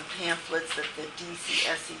some pamphlets that the DC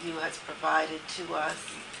SEU has provided to us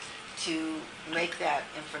to make that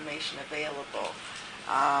information available.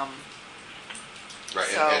 Right,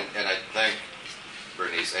 so, and I thank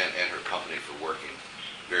Bernice and her company for working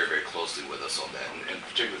very, very closely with us on that. And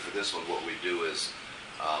particularly for this one, what we do is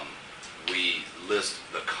we list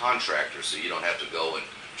the contractors, so you don't have to go and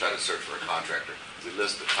try to search for a contractor. We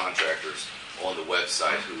list the contractors on the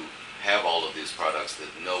website who have all of these products, that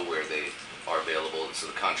know where they are available, and so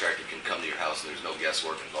the contractor can come to your house and there's no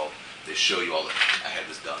guesswork involved. They show you all the, I had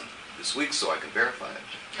this done this week so I can verify it.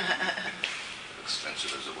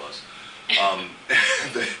 Expensive as it was.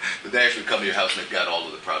 They actually come to your house and they've got all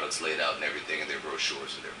of the products laid out and everything, and their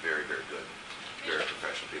brochures, and they're very, very good, very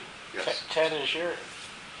professional people. Yes. Ted,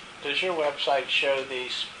 does your website show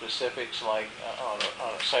these specifics, like on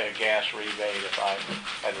say a gas rebate? If I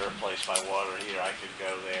had to replace my water heater, I could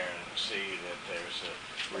go there and see that there's a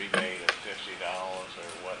rebate of $50 or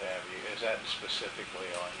what have you. Is that specifically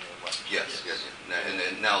on your website? Yes.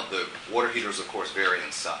 And now the water heaters, of course, vary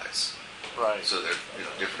in size. Right. So there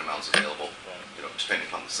are different amounts available, depending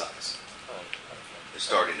upon the size. They're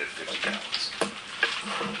starting at 50 gallons.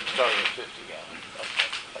 Starting at 50 gallons.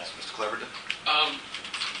 Okay. Yes, Mr. Cleverton?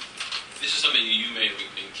 This is something you may have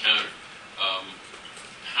encountered.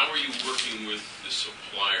 How are you working with the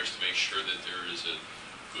suppliers to make sure that there is a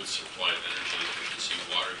good supply of energy efficiency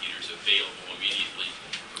water heaters available immediately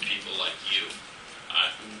for people like you?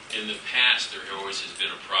 In the past, there always has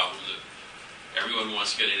been a problem that everyone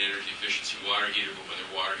wants to get an energy efficiency water heater, but when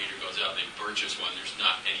their water heater goes out, they purchase one. There's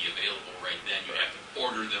not any available right then. You have to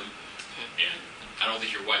order them, and I don't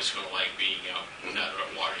think your wife's going to like being out without a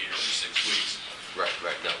water heater for 6 weeks. Right.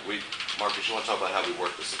 No, Marcus, you want to talk about how we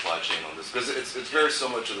work the supply chain on this? Because it's very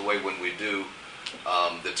similar to the way when we do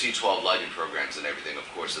the T12 lighting programs and everything, of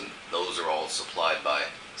course, and those are all supplied by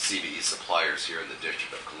CBE suppliers here in the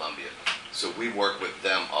District of Columbia. So we work with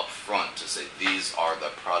them up front to say, these are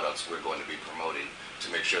the products we're going to be promoting,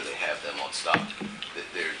 to make sure they have them on stock.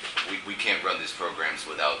 We can't run these programs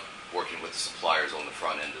without working with the suppliers on the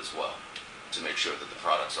front end as well, to make sure that the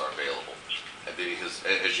products are available. And because,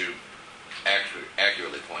 as you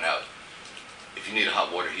accurately point out, if you need a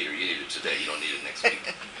hot water heater, you need it today. You don't need it next week.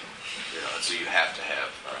 And so you have to have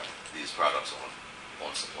these products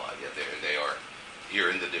on supply. Yeah, they are here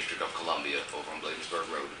in the District of Columbia, over on Bladensburg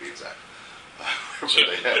Road to be exact. Where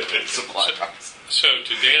they have supply products. So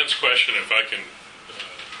to Dan's question, if I can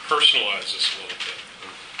personalize this a little bit,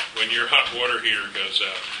 when your hot water heater goes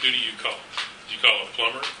out, who do you call? Do you call a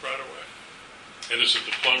plumber right away? And is it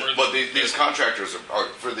the plumber? But these contractors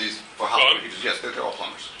are for hot water heaters. Yes, they're all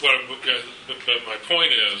plumbers. Well, but my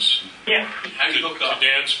point is, how do you hook up? To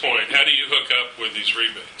Dan's point, how do you hook up with these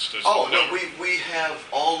rebates? We have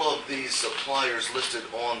all of these suppliers listed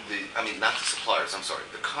on not the suppliers, I'm sorry,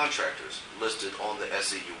 the contractors listed on the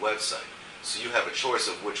SEU website. So you have a choice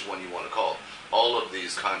of which one you want to call. All of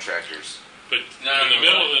these contractors. But in the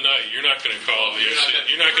middle of the night, you're not going to call the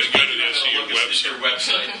SEU. You're not going to go to the SEU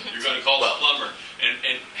website. You're going to call the plumber.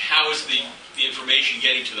 And how is the information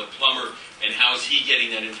getting to the plumber, and how is he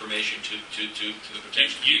getting that information to the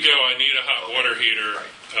potential? You go, I need a hot water heater.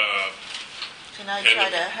 Can I try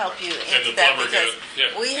to help you answer that? Because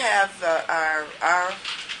we have, our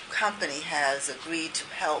company has agreed to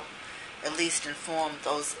help at least inform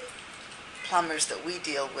those plumbers that we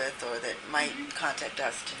deal with or that might contact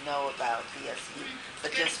us to know about the SEU, the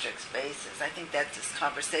district's basis. I think that this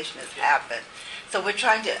conversation has happened. So we're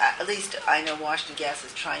trying to, at least I know Washington Gas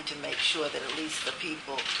is trying to make sure that at least the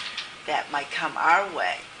people that might come our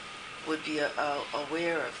way would be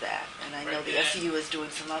aware of that. And I know the SEU is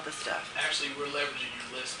doing some other stuff. Actually, we're leveraging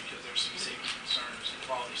your list because there's some safety concerns and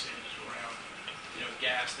quality standards around,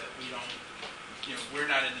 gas that we don't, we're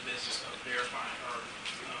not in the business of verifying or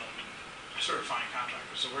certifying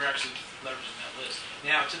contractors. So we're actually leveraging that list.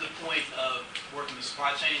 Now, to the point of working the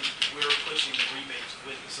supply chain, we're pushing the rebates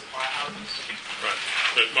with the supply houses. Right.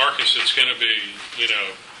 But Marcus, it's going to be,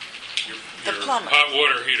 your plumber. hot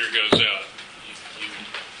water heater goes out. You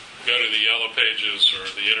go to the Yellow Pages or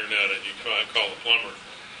the internet and you call the plumber.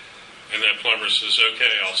 And that plumber says,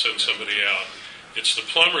 okay, I'll send somebody out. It's the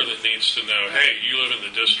plumber that needs to know, hey, you live in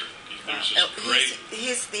the district. There's this great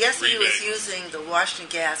the SEU rebate. is using the Washington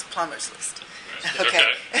Gas plumbers list. Right.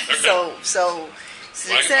 Okay. So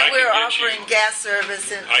Well, since we're offering gas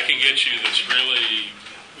service, and I can get you this really,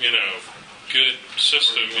 good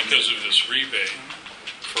system because of this rebate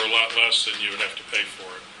for a lot less than you would have to pay for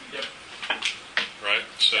it. Yep. Right?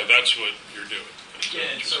 So that's what you're doing.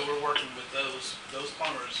 Yeah, and so we're working with those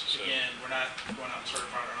plumbers. Again, we're not going out and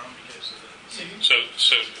certifying our own because of the city.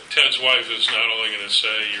 So Ted's wife is not only going to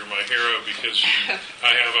say you're my hero because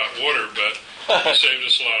I have hot water, but you saved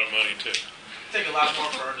us a lot of money too. Take a lot more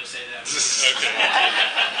for her to say that. Okay.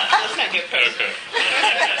 Let's not get personal. Okay.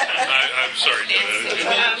 I'm sorry, Ted.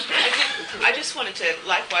 I just wanted to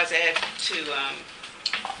likewise add to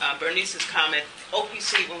Bernice's comment.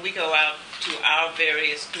 OPC, when we go out to our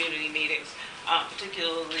various community meetings,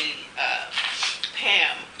 particularly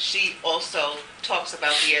Pam, she also talks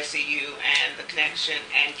about the SEU and the connection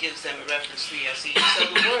and gives them a reference to the SEU. So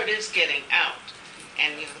the word is getting out,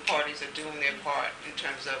 and the parties are doing their part in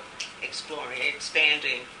terms of exploring,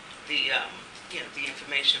 expanding the the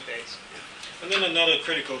information base. And then another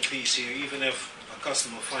critical piece here, even if a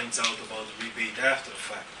customer finds out about the rebate after the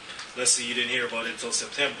fact, let's say you didn't hear about it until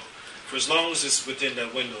September, for as long as it's within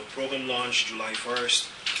that window, program launch July 1st,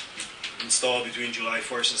 installed between July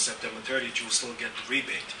 1st and September 30th, you will still get the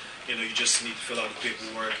rebate. You just need to fill out the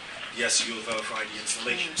paperwork. Yes, you'll verify the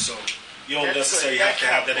installation. So you don't necessarily have to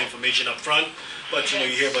have that information up front, but you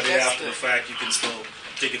hear about it after the fact, you can still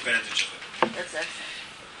take advantage of it. that's excellent.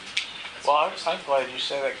 Well, I'm glad you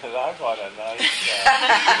say that because I bought a nice,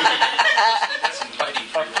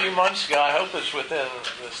 a few months ago. I hope it's within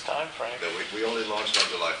this time frame. No, we only launched on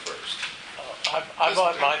July 1st. I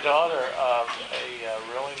bought my daughter a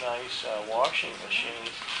really nice washing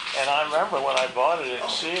machine, and I remember when I bought it at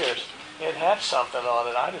Sears, it had something on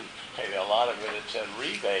it. I didn't pay a lot of it. It said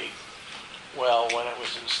rebate. Well, when it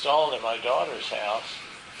was installed in my daughter's house,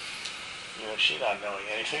 she not knowing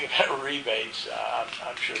anything about rebates,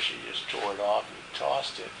 I'm sure she just tore it off and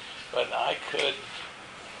tossed it. But I could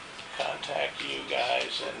contact you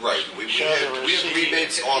guys and show the we receipt. have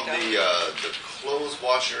rebates on the clothes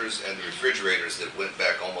washers and the refrigerators that went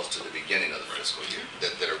back almost to the beginning of the fiscal year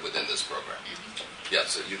that are within this program. Yeah,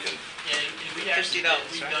 so you can. Yeah, and we actually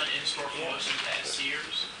we've done in-store promotions at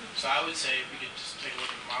Sears. So I would say we could just take a look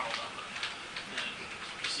at the model number and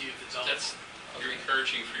see if it's on. You're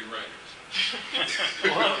encouraging free riders.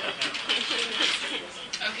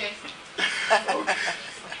 Okay.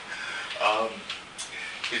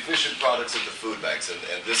 Efficient products at the food banks, and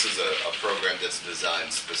this is a program that's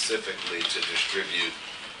designed specifically to distribute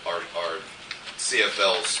our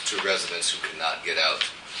CFLs to residents who cannot get out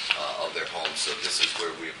of their homes. So this is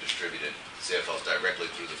where we have distributed CFLs directly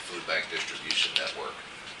through the food bank distribution network.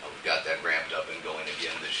 We've got that ramped up and going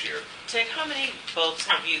again this year. Ted, how many bulbs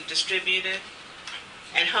have you distributed?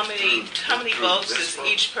 And how many bulbs does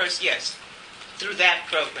each person? Yes, through that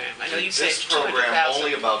program. I know you said this program 200,000.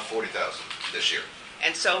 only about 40,000 this year.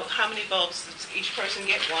 And so, how many bulbs does each person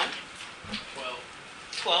get? 1?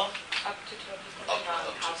 12. Up to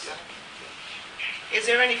 12. Is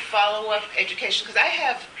there any follow-up education? Because I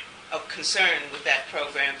have a concern with that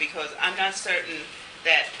program because I'm not certain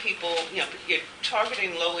that people, you're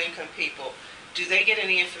targeting low-income people. Do they get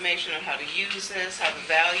any information on how to use this, how to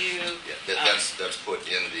value? Yeah, that's put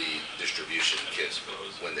in the distribution kits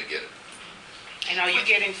when they get it. And are you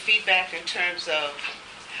getting feedback in terms of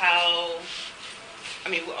how?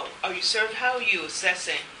 How are you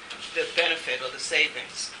assessing the benefit or the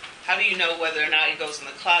savings? How do you know whether or not it goes in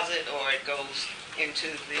the closet or it goes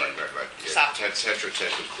into the socket? Tetra Tech,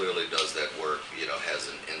 who clearly does that work, has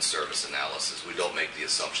an in-service analysis. We don't make the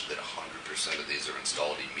assumption that 100% of these are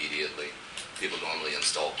installed immediately. People normally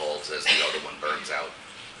install bulbs as the other one burns out.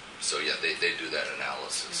 So yeah, they do that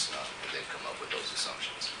analysis and they've come up with those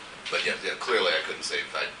assumptions. But yeah, clearly I couldn't say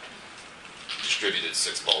if I distributed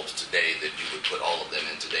 6 bulbs today that you would put all of them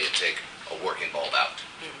in today and take a working bulb out.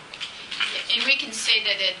 And we can say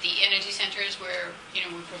that at the energy centers where we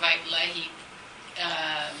provide light heat,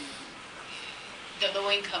 the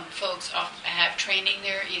low-income folks have training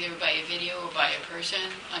there, either by a video or by a person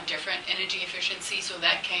on different energy efficiency, so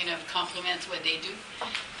that kind of complements what they do,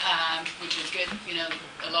 which is good.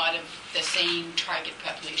 A lot of the same target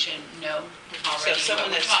population know already So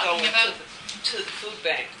someone what we're that's talking going about. to the food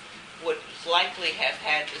bank would likely have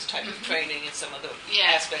had this type of training in some of the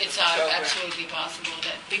aspects It's of the program. absolutely possible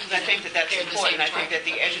that Because I think that that's they're the important. same I think that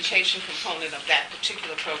target the education component of that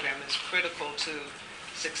particular program is critical to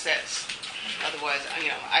success. Otherwise,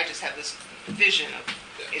 I just have this vision of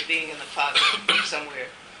it being in the closet somewhere.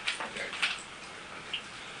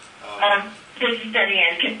 This is Betty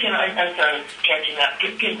Ann. I'm sorry, catching up.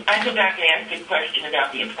 Can I go back and ask a question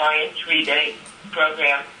about the appliance rebate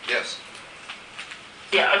program? Yes.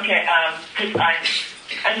 Yeah, okay, because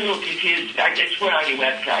I'm a little confused. I just went on your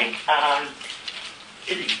website.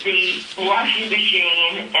 The washing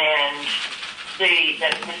machine and the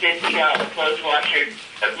 $50 clothes washer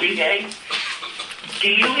rebate, do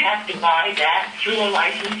you have to buy that through a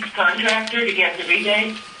licensed contractor to get the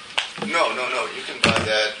rebate? No. You can buy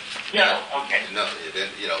that. No, okay. No,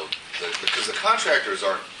 because the contractors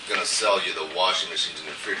aren't going to sell you the washing machines and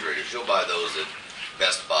refrigerators. You'll buy those at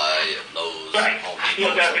Best Buy, at Lowe's, right. Home Depot.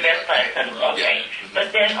 You'll go to Best Buy. Okay. Yeah.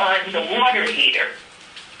 But then on the water heater,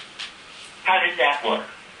 how does that work?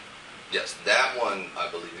 Yes, that one, I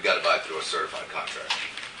believe, you got to buy through a certified contractor.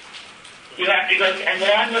 You have to go, and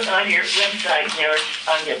when I look on your website, there's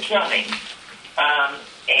on the plumbing,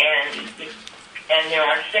 and there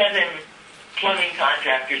are 7 plumbing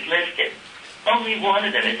contractors listed. Only one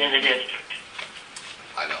of them is in the district.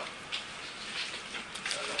 I know.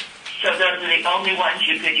 So those are the only ones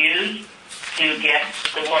you could use to get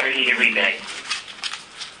the water heater rebate.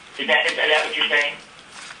 Is that what you're saying?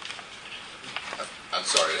 I'm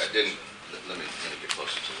sorry, I didn't. Let me get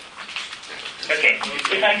closer to it. Okay.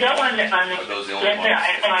 If I go on the Are those the only let's say ones?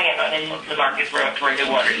 I'm in the market for a new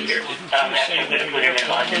water heater. I'm going to put in an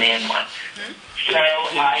on-demand one. So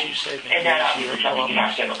and that obviously something you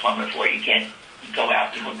have to have a plumber for. You can't go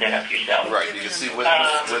out and hook that up yourself. Right. You can see with the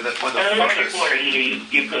an electric water heater,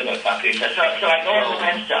 you could hook up yourself. So I go on the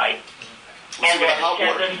website, and with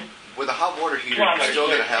there's 7 with a hot water heater, you're still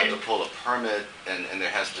going to have to pull a permit, and there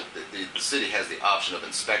has to the city has the option of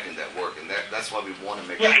inspecting that work, and that's why we want to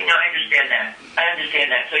make sure. Right, no, I understand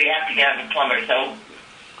that. So you have to get a plumber. So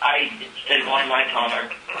instead of going to my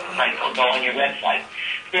plumber, I go on your website.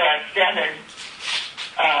 There are 7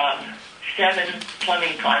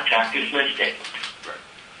 plumbing contractors listed. Right.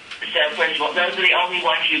 So first of all, those are the only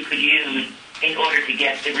ones you could use in order to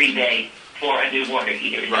get the rebate for a new water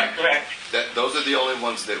heater. Is that correct? Those are the only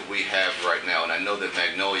ones that we have right now, and I know that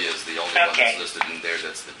Magnolia is the only one that's listed in there.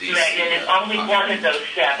 That's the DC. And only one of those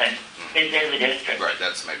 7 is in the district. Right,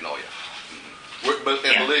 that's Magnolia.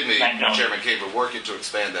 Believe me, Chairman Cave, we're working to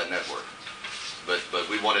expand that network. But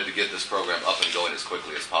we wanted to get this program up and going as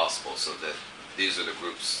quickly as possible, so that these are the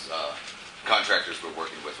groups, contractors we're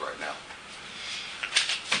working with right now.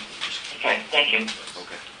 Okay, thank you.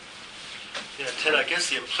 Okay. Yeah, Ted, I guess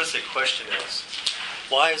the implicit question is,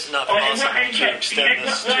 why is it not possible to extend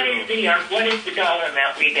this to... What is the dollar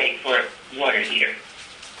amount rebate for a water heater?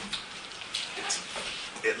 It's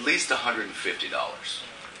at least $150.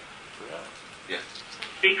 Yeah.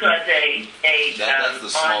 Because that's the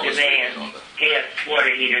smallest rebate on on-demand gas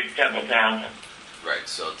water heater is several thousand. Right.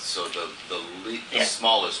 So the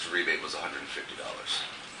smallest rebate was $150,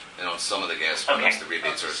 and on some of the gas products, the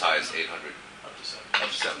rebates are as high as $800, up to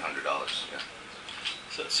 $700. Yeah.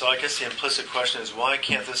 So I guess the implicit question is, why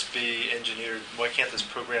can't this be engineered? Why can't this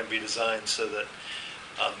program be designed so that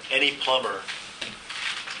any plumber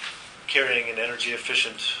carrying an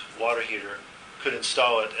energy-efficient water heater could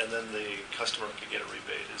install it, and then the customer could get a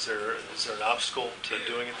rebate? Is there an obstacle to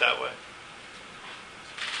doing it that way?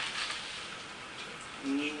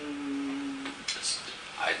 It's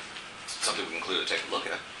something we can clearly take a look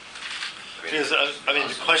at. Because,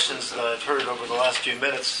 the questions that I've heard over the last few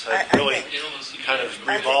minutes have really kind of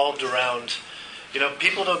revolved around,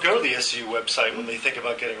 people don't go to the SEU website when they think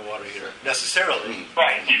about getting a water heater, necessarily.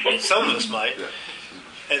 Right. Some of us might.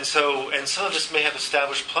 And some of us may have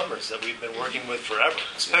established plumbers that we've been working with forever,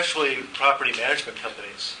 especially property management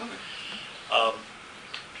companies.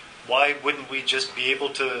 Why wouldn't we just be able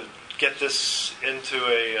to get this into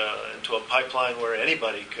a pipeline where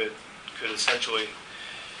anybody could essentially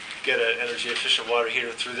get an energy efficient water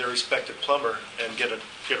heater through their respective plumber and get a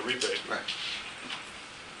rebate? Right.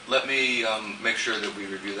 Let me make sure that we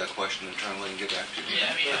review that question internally and get back to you.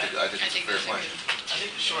 Yeah, I think it's a fair question. I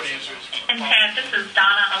think the short answer is And Ted, this is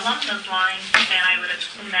Donna. Along those lines, and I would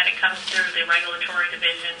assume that it comes through the regulatory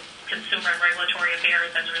division, consumer and regulatory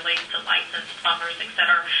affairs as it relates to licensed plumbers, et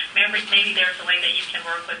cetera. Maybe there's a way that you can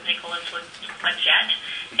work with Nicholas with a jet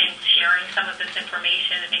in sharing some of this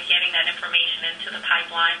information and getting that information into the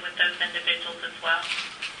pipeline with those individuals as well.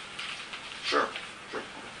 Sure.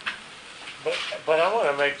 But I want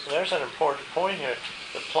to make, there's an important point here.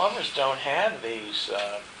 The plumbers don't have these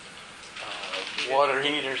water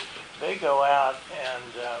heaters. They go out and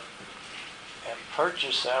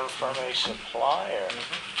purchase them from a supplier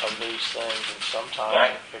of these things, and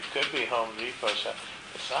sometimes it could be Home Depot. So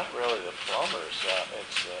it's not really the plumbers.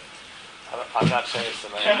 I'm not saying it's the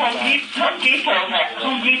So Home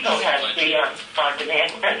Depot has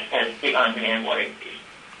the on-demand water heaters.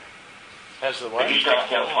 Has the what? But you still have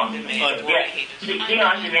to have a plumber. The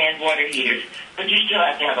on-demand water heaters, but you still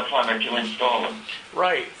have to have a plumber to install them.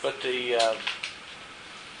 Right, but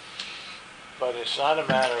but it's not a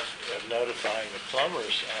matter of notifying the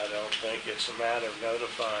plumbers. I don't think it's a matter of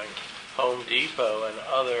notifying Home Depot and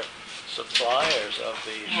other suppliers of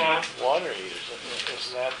these water heaters.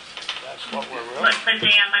 Isn't that's what we're really... But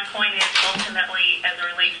Dan, my point is ultimately as it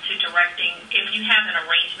relates to directing, if you have an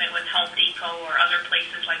arrangement with Home Depot or other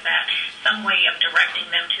places like that, some way of directing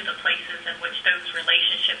them to the places in which those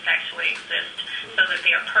relationships actually exist so that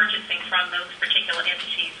they are purchasing from those particular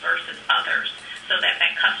entities versus others so that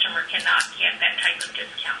that customer cannot get that type of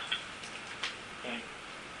discount.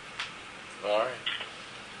 All right.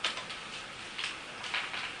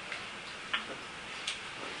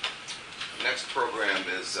 Next program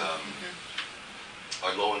is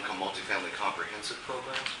our low-income multifamily comprehensive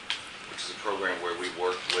program, which is a program where we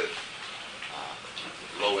work with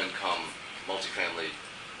low-income multifamily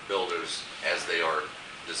builders as they are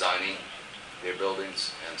designing their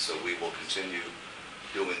buildings, and so we will continue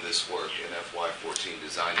doing this work in FY14,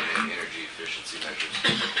 designing in energy efficiency measures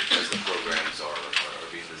as the programs are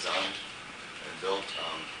being designed and built.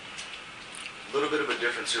 A little bit of a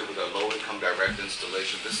difference here with our low-income direct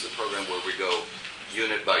installation. This is a program where we go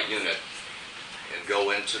unit by unit and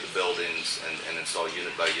go into the buildings and install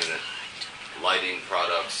unit by unit lighting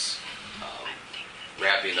products,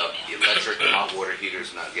 wrapping up electric hot water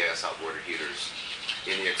heaters, not gas hot water heaters.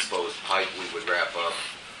 Any exposed pipe we would wrap up,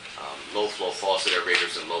 low-flow faucet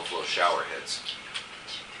aerators and low-flow shower heads.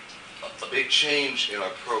 A big change in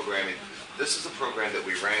our programming. This is a program that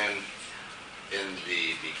we ran in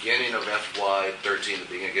the beginning of FY13, the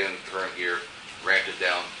beginning of the current year, ramped it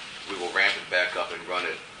down. We will ramp it back up and run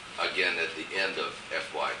it again at the end of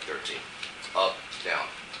FY13. Up, down.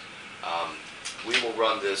 We will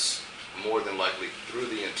run this more than likely through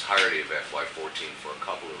the entirety of FY14 for a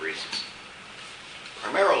couple of reasons.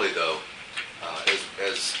 Primarily, though,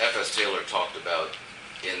 as F.S. Taylor talked about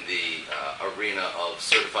in the arena of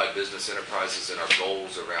certified business enterprises and our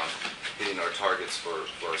goals around hitting our targets for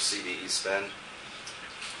our CDE spend,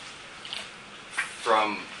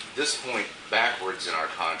 from this point backwards in our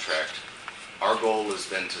contract, our goal has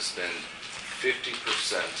been to spend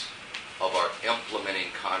 50% of our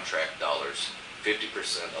implementing contract dollars,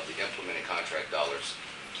 50% of the implementing contract dollars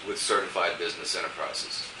with certified business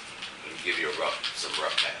enterprises. Let me give you some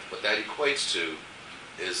rough math. What that equates to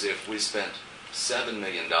is if we spent $7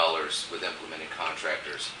 million with implementing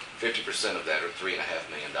contractors, 50% of that, or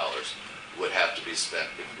 $3.5 million, would have to be spent.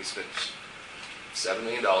 If we spent $7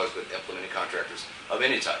 million with implementing contractors of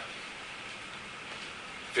any type,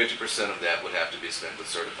 50% of that would have to be spent with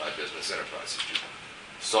certified business enterprises. You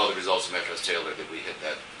saw the results from F.S. Taylor that we hit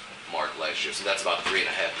that mark last year, so that's about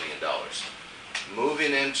 $3.5 million.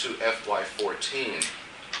 Moving into FY14,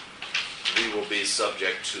 we will be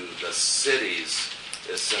subject to the city's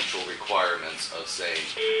essential requirements of saying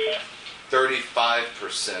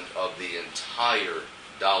 35% of the entire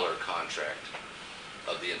dollar contract,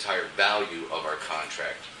 of the entire value of our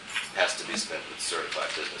contract, has to be spent with certified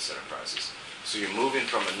business enterprises. So you're moving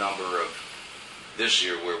from a number of this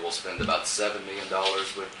year where we'll spend about $7 million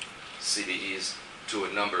with CDEs to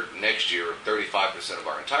a number next year, 35% of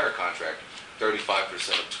our entire contract,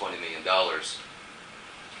 35% of $20 million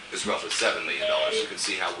is roughly $7 million. You can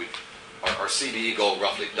see how our CDE goal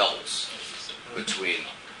roughly doubles between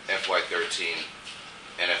FY13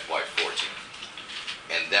 and FY14.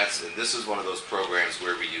 And this is one of those programs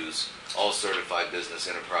where we use all certified business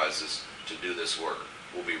enterprises to do this work.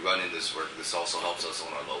 We'll be running this work. This also helps us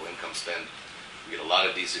on our low income spend. We get a lot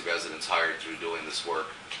of DC residents hired through doing this work,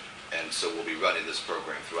 and so we'll be running this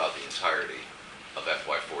program throughout the entirety of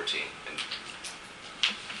FY14.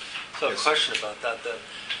 So a question about that then.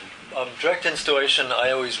 Direct installation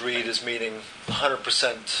I always read as meaning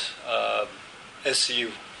 100%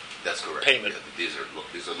 SEU That's correct. payment. Yeah,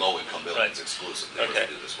 these are low-income buildings exclusively where Okay.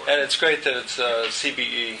 we do this work. And it's great that it's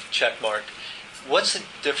CBE checkmark. What's the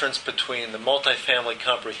difference between the multifamily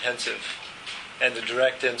comprehensive and the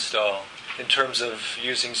direct install in terms of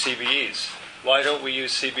using CBEs? Why don't we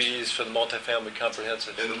use CBEs for the multifamily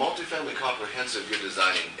comprehensive? In the multifamily comprehensive, you're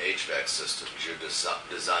designing HVAC systems. You're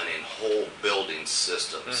designing whole building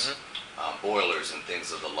systems, boilers and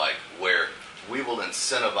things of the like, where we will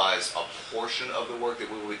incentivize a portion of the work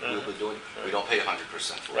that we'll be doing. We don't pay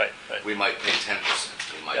 100% for it. Right. We might pay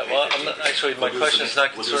 10%. We might pay Well, 15%. actually, my question is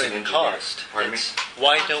not concerning the cost. Pardon me?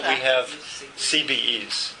 Why don't we have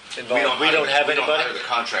CBEs involved? We don't have We don't anybody? hire the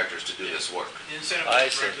contractors to do this work. I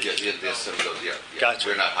see. Yeah, the incentive goes, yeah. Gotcha.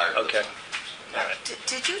 We're not hiring Okay. those. All right.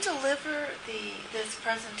 Did you deliver this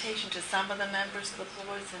presentation to some of the members of the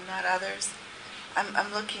boards and not others?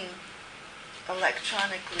 I'm looking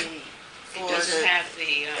electronically. It doesn't have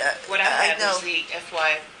the, what I have is the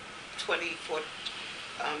FY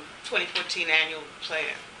 2014 annual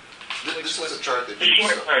plan. This is a chart that The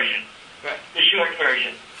short version. Right. The short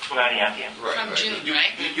version. What I have, yeah. Right, From right. June,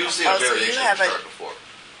 right? You've seen a so you variation of have the a- chart before.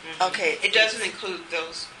 Okay. It doesn't include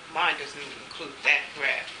those, mine doesn't include that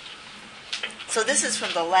graph. So this is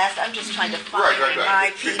from the last, I'm just trying to find Right. in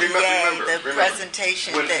my Remember, PDA the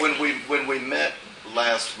presentation that... When we met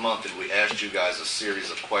last month and we asked you guys a series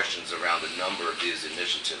of questions around a number of these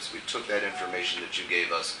initiatives, we took that information that you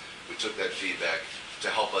gave us, we took that feedback to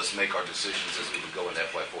help us make our decisions as we would go in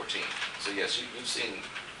FY14. So yes, you've seen...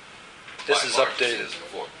 This is updated.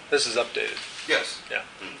 Before. This is updated. Yes. Yeah.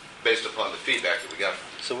 Based upon the feedback that we got from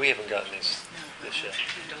you. So we haven't gotten this yet.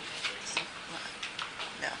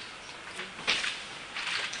 No.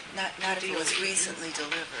 Not if it was recently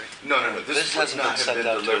delivered. No. This would hasn't not been have sent been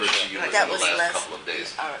out to delivered us to you yet. within That the was last last- couple of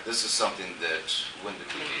days. all right. This is something that, when did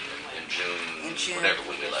we meet? In June? In June. Whatever,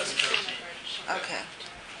 when we last met. Okay.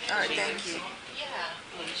 All right, thank you.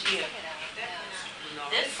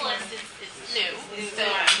 This list is new, so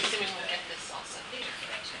I'm assuming we'll get this also.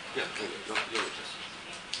 Yeah, you'll just.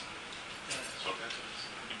 Okay.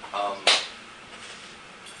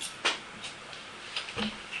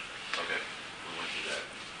 Okay, we went through that.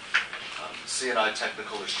 C&I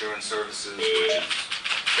Technical Assurance Services, which is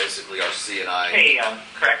basically our C&I. Hey,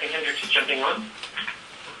 Kraken Hendricks is jumping on.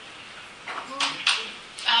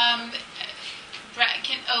 Hey,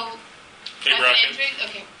 Bracken.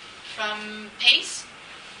 Okay. From Pace?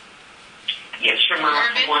 Yes, from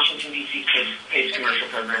Urban? Washington, D.C. PACE commercial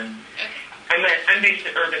program. Okay. I'm based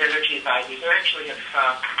at Urban Energy Advisors, and I actually have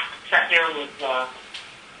sat down with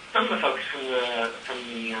some of the folks from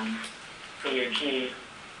your team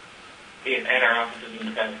at our offices in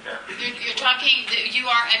Bethesda. You're talking, you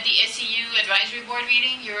are at the SEU Advisory Board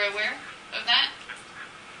meeting? You're aware of that?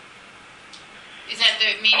 Is that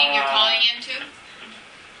the meeting you're calling into?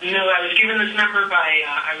 No, I was given this number by.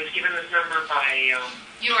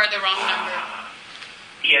 You are the wrong number.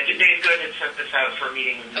 Yeah, Dave Good had sent this out for a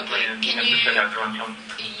meeting with the Okay, plan. can to you- send out the wrong phone.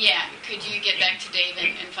 Yeah, could you get back to Dave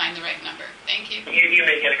and find the right number? Thank you. You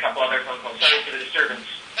may get a couple other phone calls. Sorry for the disturbance.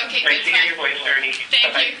 Okay, Nice that's to hear fine. your voice, Ernie.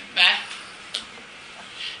 Thank Bye-bye. you. Bye.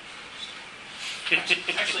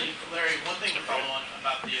 Actually, Larry, one thing to follow on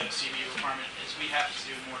about the CBE requirement is we have to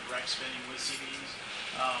do more direct spending with CBEs.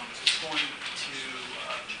 It's going to,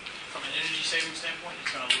 from an energy saving standpoint,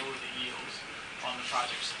 it's going to lower the yields on the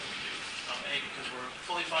projects that we do. Because we're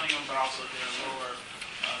fully funding them, but also they're lower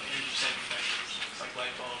energy saving measures, like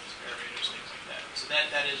light bulbs, aerators, things like that. So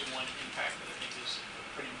that is one impact that I think is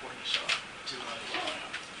pretty important to show up to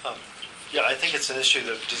Yeah, I think it's an issue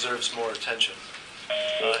that deserves more attention.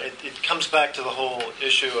 It comes back to the whole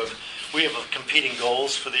issue of we have competing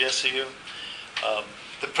goals for the SEU.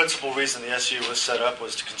 The principal reason the SEU was set up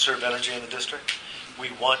was to conserve energy in the district. We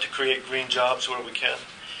want to create green jobs where we can.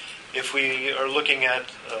 If we are looking at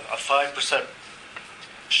a 5%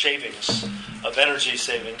 shavings of energy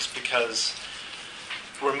savings because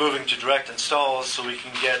we're moving to direct installs so we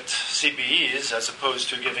can get CBEs as opposed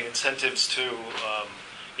to giving incentives to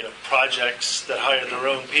projects that hire their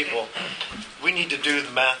own people, we need to do the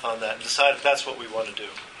math on that and decide if that's what we want to do.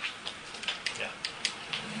 Yeah.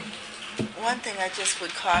 One thing I just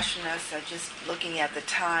would caution us, just looking at the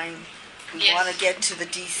time, we Yes. want to get to the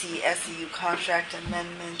DC SEU contract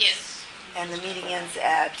amendments. Yes. And the meeting ends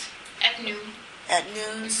at noon. At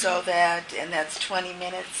noon, so that, and that's 20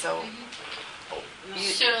 minutes, so...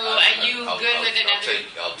 So are you good with another?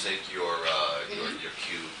 I'll take your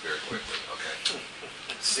cue very quickly. Okay.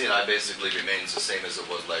 C&I basically remains the same as it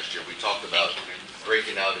was last year. We talked about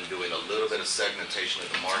breaking out and doing a little bit of segmentation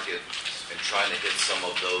of the market and trying to hit some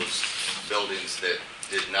of those buildings that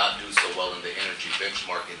did not do so well in the energy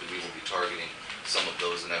benchmarking that we will be targeting some of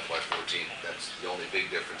those in FY14. That's the only big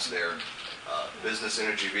difference there. Business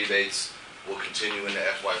energy rebates will continue into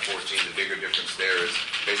FY14. The bigger difference there is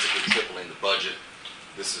basically tripling the budget.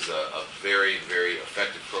 This is a very, very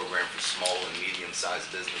effective program for small and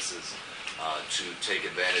medium-sized businesses to take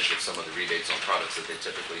advantage of some of the rebates on products that they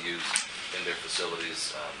typically use in their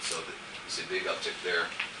facilities. So you see a big uptick there.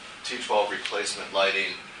 T12 replacement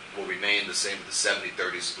lighting will remain the same with the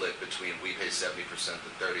 70-30 split between we pay 70%,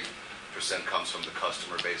 the 30% comes from the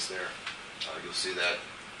customer base there. You'll see that.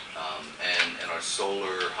 And our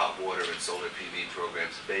solar, hot water, and solar PV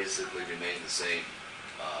programs basically remain the same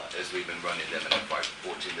as we've been running them in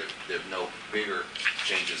FY14. There are no bigger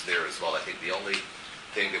changes there as well. I think the only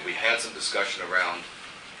thing that we had some discussion around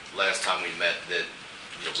last time we met that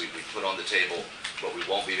we put on the table, but we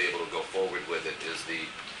won't be able to go forward with it, is the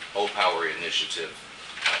O-Power initiative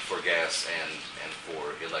for gas and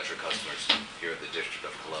for electric customers here in the District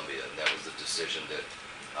of Columbia. And that was a decision that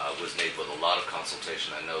was made with a lot of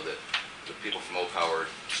consultation. I know that the people from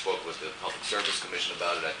O-Power spoke with the Public Service Commission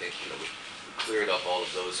about it. I think we cleared up all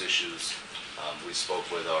of those issues. We spoke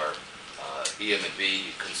with our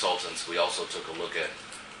EM&B consultants. We also took a look at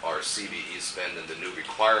our CBE spend and the new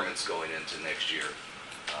requirements going into next year,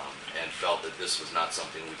 and felt that this was not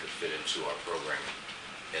something we could fit into our programming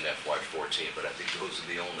in FY14. But I think those are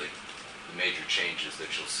the only major changes that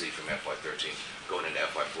you'll see from FY13 going into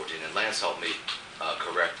FY14. And Lance helped me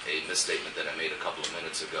correct a misstatement that I made a couple of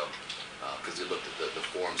minutes ago, because he looked at the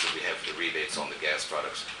forms that we have for the rebates on the gas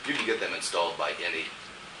products. You can get them installed by any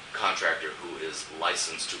contractor who is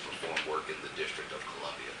licensed to perform work in the District of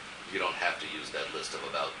Columbia. You don't have to use that list of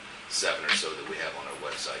about 7 or so that we have on our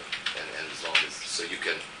website. And as long as, so you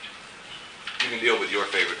can deal with your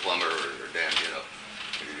favorite plumber or Dan,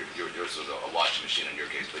 yours was a washing machine in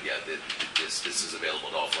your case, but yeah, this is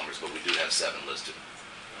available to all plumbers, but we do have 7 listed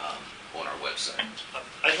on our website.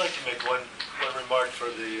 I'd like to make one remark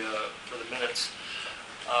for the minutes.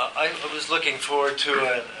 I was looking forward to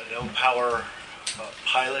an O-Power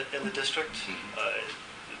pilot in the district.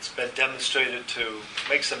 It's been demonstrated to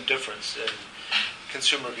make some difference in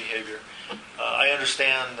consumer behavior. I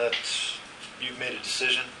understand that you've made a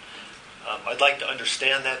decision. I'd like to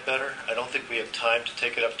understand that better. I don't think we have time to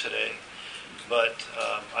take it up today, but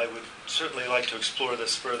I would certainly like to explore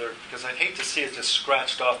this further, because I'd hate to see it just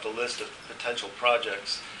scratched off the list of potential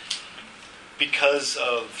projects because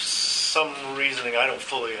of some reasoning I don't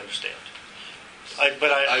fully understand. I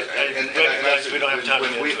recognize we don't have time to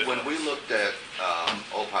get into it. When we looked at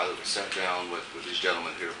O-Pilot, we sat down with these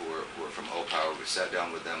gentlemen here who are from O-Power. We sat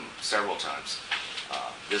down with them several times.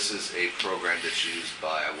 This is a program that's used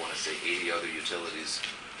by, I want to say, 80 other utilities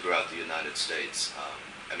throughout the United States.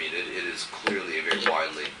 I mean, it is clearly a very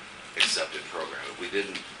widely accepted program. We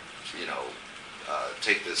didn't,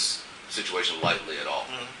 take this situation lightly at all.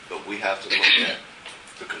 But we have to look at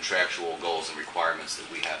the contractual goals and requirements that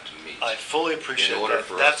we have to meet. I fully appreciate that.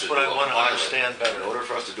 That's what I want to understand better. In order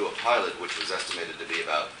for us to do a pilot, which was estimated to be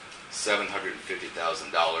about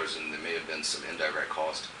 $750,000, and there may have been some indirect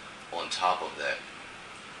cost on top of that,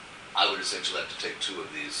 I would essentially have to take 2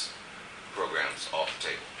 of these programs off the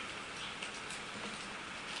table.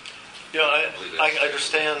 I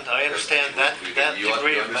understand that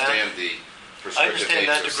degree of math. I understand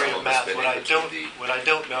that degree of math. What I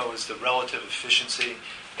don't know is the relative efficiency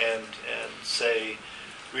and say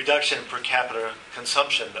reduction in per capita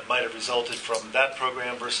consumption that might have resulted from that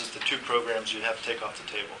program versus the 2 programs you have to take off the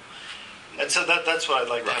table. And so that's what I'd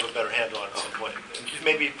like to have a better handle on at some point. And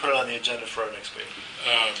maybe put it on the agenda for our next meeting.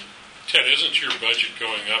 Ted, isn't your budget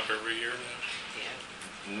going up every year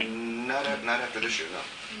now? Not after this year, no.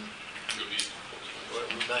 We're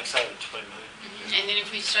maxed out at $20 million. And then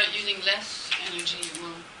if we start using less energy, it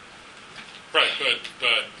will. Right,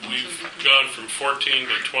 but we've gone from 14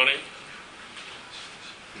 to 20.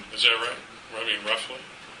 Is that right? I mean, roughly,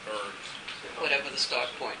 or whatever the start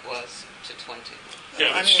point was to 20.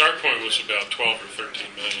 Yeah, the start point was about 12 or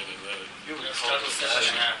 13 million, and then you recall the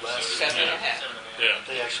last 7.5. Yeah,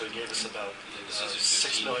 they actually gave us about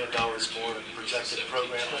 $6 million more in projected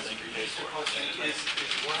program than they could pay for. Is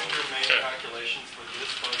one of your main calculations for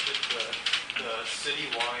this budget the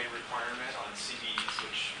citywide requirement on CBEs,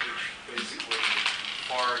 which basically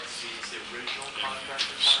far exceeds the original contract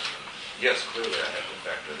requirement? Yes, clearly I have to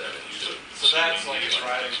factor that in. So that's like a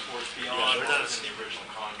driving force beyond what was in the original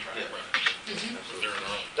contract. Yeah, right.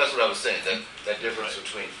 That's what I was saying. That difference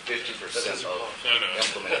between 50% of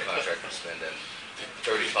implemented contractor spend and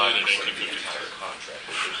 35% of the entire contract,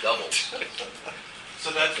 it doubles. So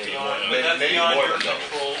that's beyond, Maybe but that's beyond more your than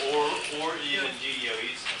double. control or even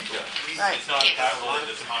DDOE's control. Right. It's not that related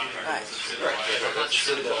to this contract, Right. it's a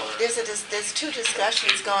citywide. There's two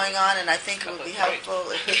discussions going on, and I think it would be helpful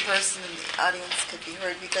if the person in the audience could be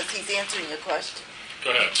heard because he's answering your question. Go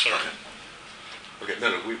ahead, sorry. Okay,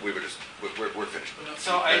 no, we were just, we're finished.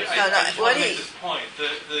 So I No, no, just what want to he- make this point.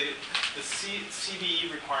 The CBE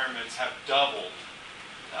requirements have doubled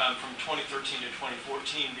from 2013 to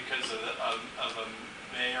 2014 because of a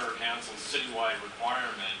mayor or council's citywide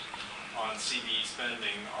requirement on CBE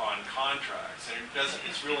spending on contracts. And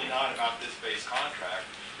it's really not about this base contract.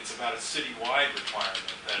 It's about a citywide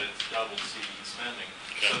requirement that it's doubled CBE spending.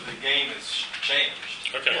 Okay. So the game has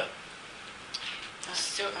changed. Okay.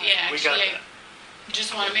 So, yeah, We got actually, I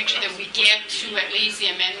just want to make sure that we get to at least the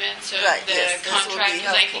amendments of Right, the yes, this will be contract,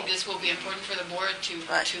 because I helpful. think this will be important for the board to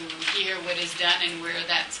Right. hear what is done and where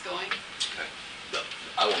that's going. Okay.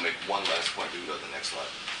 I will make one last point. We can go to the next slide.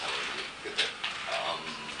 I will get there.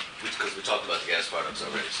 Because we talked about the gas products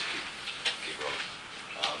already, so keep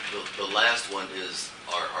rolling. The last one is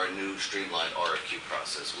our new streamlined RFQ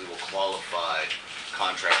process. We will qualify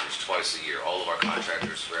contractors twice a year, all of our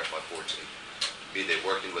contractors for FY14. Be they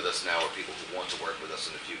working with us now or people who want to work with us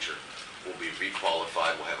in the future, will be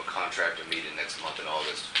re-qualified. We'll have a contractor meeting next month in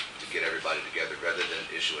August to get everybody together rather than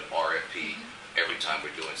issue an RFP every time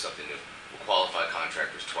we're doing something new. We'll qualify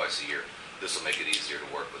contractors twice a year. This will make it easier to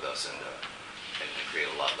work with us and create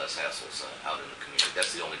a lot less hassles out in the community.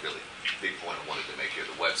 That's the only really big point I wanted to make here.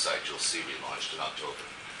 The website you'll see we launched in October.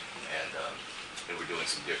 And we're doing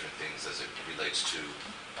some different things as it relates to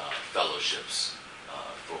fellowships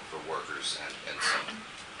for workers and some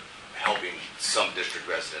helping some district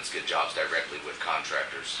residents get jobs directly with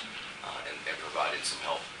contractors and providing some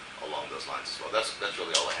help along those lines as well. That's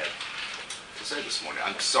really all I had to say this morning.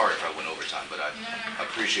 I'm sorry if I went over time, but I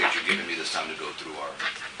appreciate you giving me this time to go through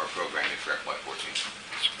our programming for FY14.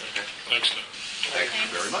 Okay. Thanks, Doug. Thank you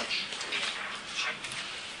very much.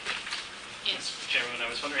 Yes. Mr. Chairman, I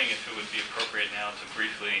was wondering if it would be appropriate now to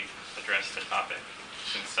briefly address the topic,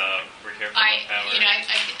 since we're here for I hour.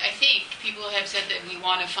 think people have said that we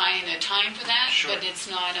want to find a time for that, Sure. but it's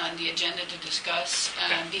not on the agenda to discuss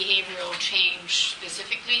Okay. behavioral change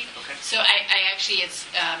specifically. Okay. So I actually,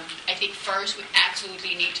 I think first we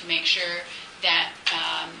absolutely need to make sure that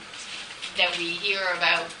that we hear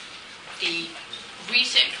about the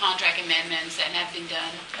recent contract amendments that have been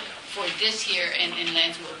done for this year, and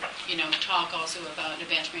Lance will, talk also about the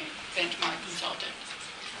benchmark consultant.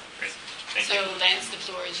 Great. Thank So, you. Lance, the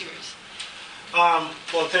floor is yours.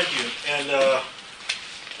 Well, thank you. And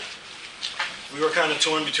we were kind of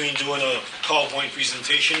torn between doing a PowerPoint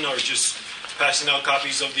presentation or just passing out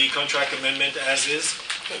copies of the contract amendment as is.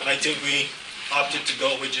 And I think we opted to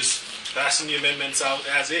go with just passing the amendments out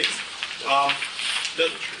as is. The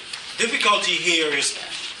difficulty here is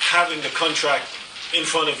having the contract in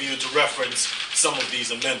front of you to reference some of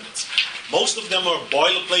these amendments. Most of them are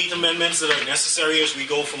boilerplate amendments that are necessary as we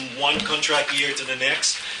go from one contract year to the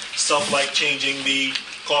next. Stuff like changing the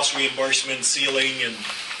cost reimbursement ceiling and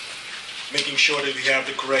making sure that we have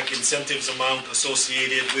the correct incentives amount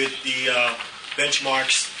associated with the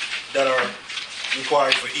benchmarks that are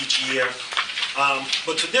required for each year.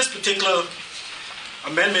 But for this particular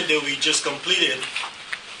amendment that we just completed,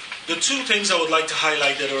 the two things I would like to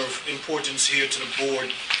highlight that are of importance here to the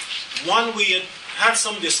board. One, we had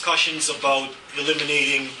some discussions about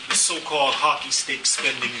eliminating the so-called hockey stick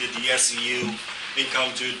spending that the SEU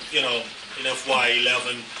encountered, in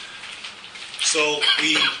FY11. So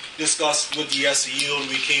we discussed with the SEU and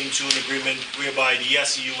we came to an agreement whereby the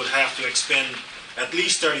SEU would have to expend at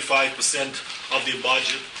least 35% of the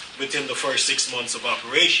budget within the first 6 months of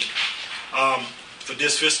operation. For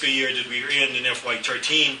this fiscal year that we're in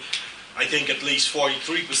FY13, I think at least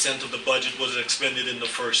 43% of the budget was expended in the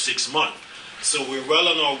first 6 months. So we're well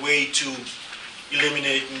on our way to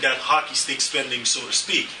eliminating that hockey stick spending, so to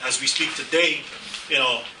speak. As we speak today,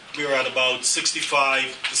 we're at about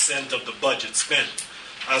 65% of the budget spent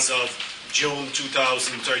as of June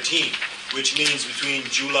 2013, which means between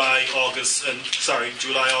July, August, and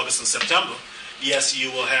September, the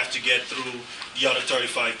SEU will have to get through the other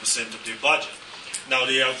 35% of their budget. Now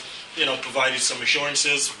they have, provided some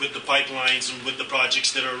assurances with the pipelines and with the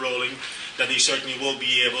projects that are rolling that they certainly will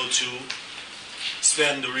be able to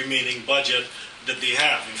spend the remaining budget that they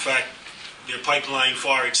have. In fact, their pipeline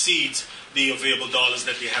far exceeds the available dollars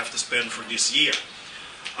that they have to spend for this year.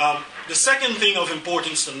 The second thing of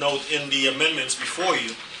importance to note in the amendments before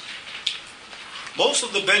you, most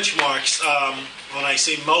of the benchmarks, when I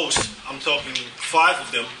say most, I'm talking 5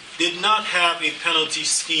 of them, did not have a penalty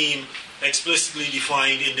scheme explicitly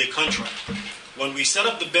defined in their contract. When we set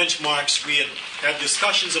up the benchmarks, we had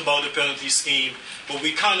discussions about the penalty scheme, but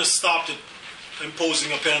we kind of stopped at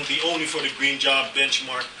imposing a penalty only for the green job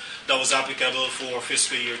benchmark that was applicable for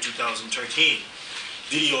fiscal year 2013.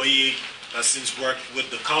 DDOE has since worked with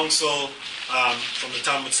the council from the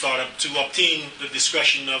time it started to obtain the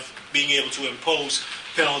discretion of being able to impose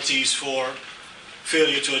penalties for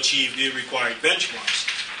failure to achieve the required benchmarks.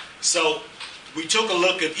 So we took a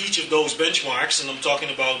look at each of those benchmarks, and I'm talking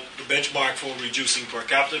about the benchmark for reducing per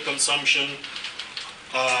capita consumption,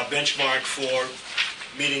 benchmark for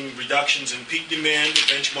meeting reductions in peak demand, a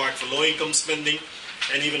benchmark for low-income spending,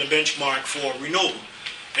 and even a benchmark for renewable.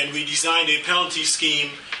 And we designed a penalty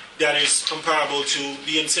scheme that is comparable to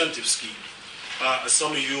the incentive scheme. As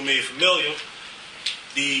some of you may be familiar,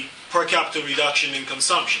 the per capita reduction in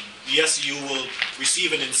consumption, the SEU will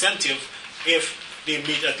receive an incentive if they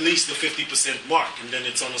meet at least the 50% mark, and then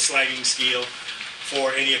it's on a sliding scale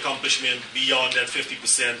for any accomplishment beyond that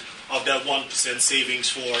 50% of that 1% savings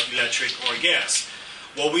for electric or gas.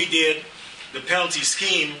 What we did, the penalty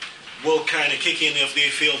scheme will kind of kick in if they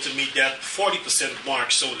fail to meet that 40%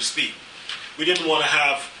 mark, so to speak. We didn't want to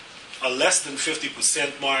have a less than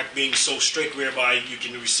 50% mark being so strict whereby you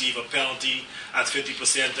can receive a penalty at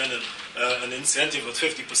 50% and an incentive at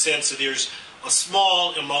 50%, so there's a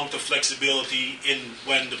small amount of flexibility in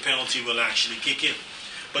when the penalty will actually kick in.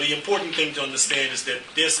 But the important thing to understand is that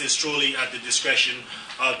this is truly at the discretion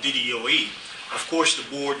of DDOE. Of course, the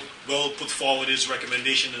board will put forward its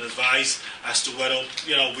recommendation and advice as to whether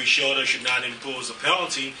we should or should not impose a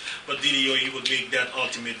penalty, but DDOE will make that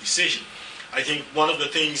ultimate decision. I think one of the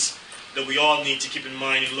things that we all need to keep in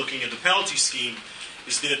mind in looking at the penalty scheme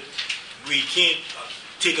is that we can't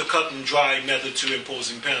take a cut and dry method to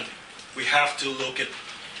imposing penalty. We have to look at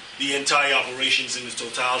the entire operations in its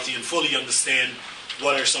totality and fully understand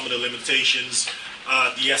what are some of the limitations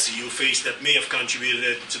the SEU faced that may have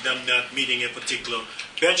contributed to them not meeting a particular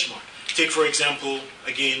benchmark. Take, for example,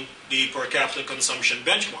 again, the per capita consumption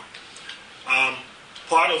benchmark.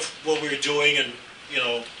 Part of what we're doing, and it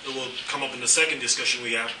will come up in the second discussion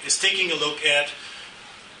we have, is taking a look at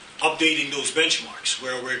updating those benchmarks,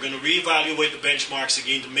 where we're going to reevaluate the benchmarks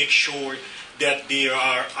again to make sure that they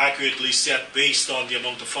are accurately set based on the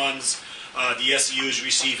amount of funds the SEU is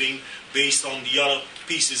receiving, based on the other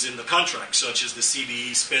pieces in the contract, such as the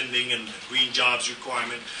CBE spending and the green jobs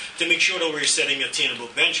requirement, to make sure that we're setting attainable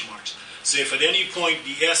benchmarks. So if at any point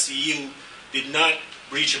the SEU did not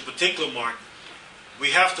reach a particular mark,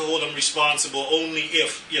 we have to hold them responsible only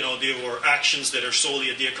if there were actions that are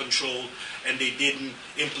solely at their control and they didn't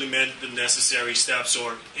implement the necessary steps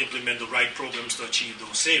or implement the right programs to achieve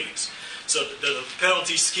those savings. So the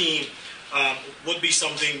penalty scheme would be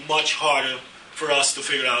something much harder for us to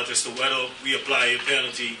figure out as to whether we apply a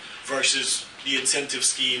penalty versus the incentive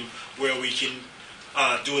scheme where we can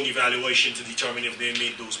do an evaluation to determine if they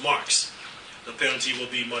made those marks. The penalty will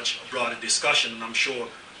be much broader discussion, and I'm sure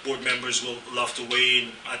board members will love to weigh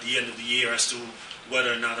in at the end of the year as to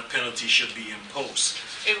whether or not a penalty should be imposed.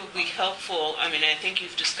 It would be helpful, I think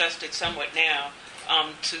you've discussed it somewhat now,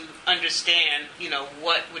 to understand,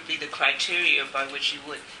 what would be the criteria by which you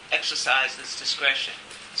would exercise this discretion,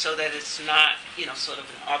 so that it's not, sort of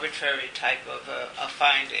an arbitrary type of a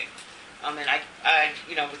finding. I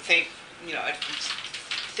would think, I'm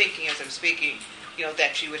thinking as I'm speaking,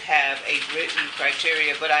 that you would have a written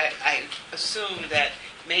criteria, but I assume that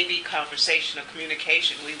maybe conversation or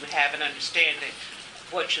communication, we would have an understanding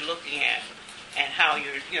of what you're looking at and how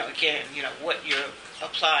you're, what you're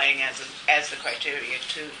applying as the criteria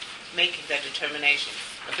to making that determination.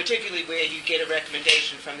 And particularly where you get a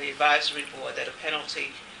recommendation from the advisory board that a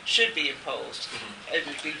penalty should be imposed, it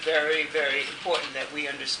would be very, very important that we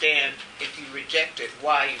understand if you reject it,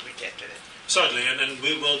 why you rejected it. Certainly, and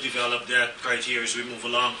we will develop that criteria as we move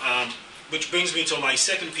along. Which brings me to my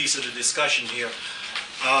second piece of the discussion here.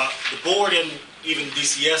 The board and even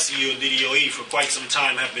DCSEU and DDOE for quite some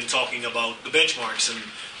time have been talking about the benchmarks and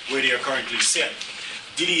where they are currently set.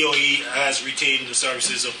 DDOE has retained the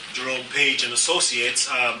services of Jerome Page and Associates,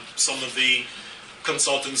 some of the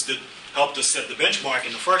consultants that helped us set the benchmark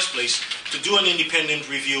in the first place, to do an independent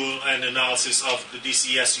review and analysis of the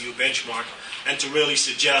DCSEU benchmark and to really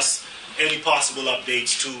suggest any possible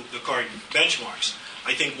updates to the current benchmarks.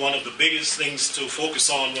 I think one of the biggest things to focus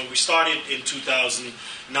on when we started in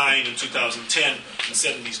 2009 and 2010 in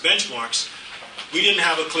setting these benchmarks, we didn't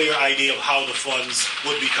have a clear idea of how the funds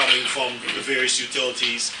would be coming from the various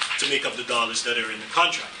utilities to make up the dollars that are in the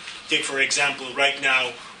contract. Take, for example, right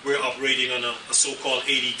now we're operating on a so-called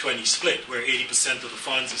 80-20 split, where 80% of the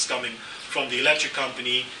funds is coming from the electric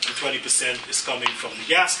company and 20% is coming from the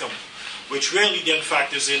gas company, which really then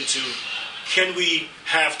factors into can we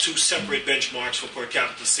have two separate benchmarks for per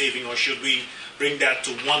capita saving, or should we bring that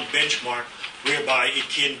to one benchmark whereby it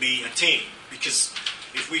can be attained? Because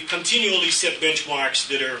if we continually set benchmarks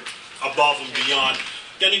that are above and beyond,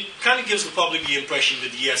 then it kind of gives the public the impression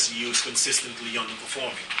that the SEU is consistently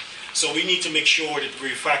underperforming. So we need to make sure that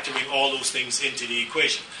we're factoring all those things into the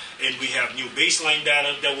equation. And we have new baseline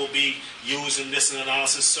data that will be used in this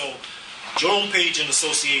analysis. So Jerome Page and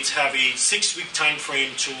Associates have a 6-week time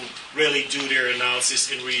frame to really do their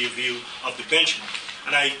analysis and review of the benchmark.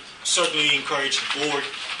 And I certainly encourage the board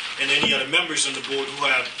and any other members on the board who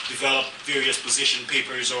have developed various position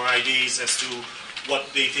papers or ideas as to what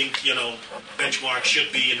they think, benchmark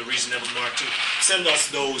should be in a reasonable mark, to send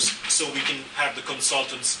us those so we can have the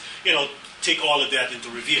consultants, take all of that into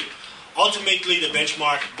review. Ultimately, the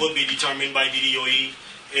benchmark will be determined by DDOE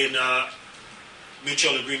in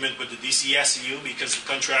mutual agreement with the DCSEU, because the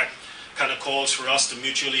contract kind of calls for us to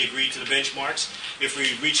mutually agree to the benchmarks. If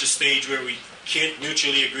we reach a stage where we can't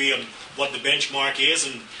mutually agree on what the benchmark is,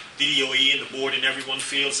 and DDOE and the board and everyone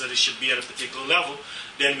feels that it should be at a particular level,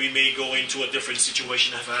 then we may go into a different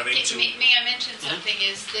situation of having to... May I mention something?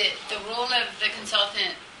 Is that the role of the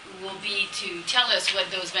consultant will be to tell us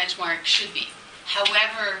what those benchmarks should be.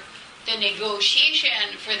 However, the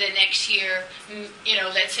negotiation for the next year,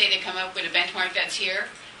 let's say they come up with a benchmark that's here,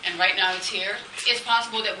 and right now it's here, it's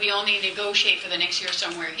possible that we only negotiate for the next year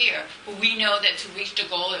somewhere here, but we know that to reach the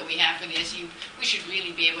goal that we have for the SU, we should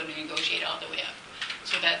really be able to negotiate all the way up.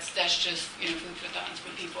 So that's just food for thought for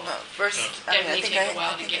people. Well, first, definitely take a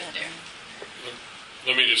while to get there.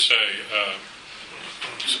 Let me just say,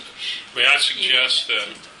 may I suggest that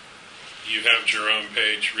you have Jerome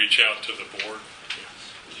Page reach out to the board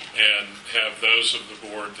and have those of the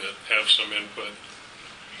board that have some input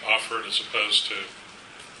offer it, as opposed to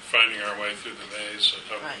finding our way through the maze and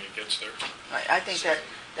hoping it gets there. Right. I think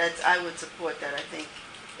that's I would support that. I think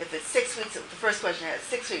if it's 6 weeks, the first question is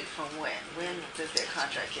 6 weeks from when? When does their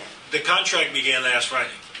contract end? The contract began last Friday.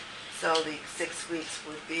 So the 6 weeks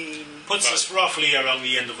would be... Puts us roughly around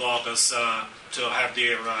the end of August to have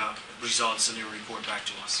their results and their report back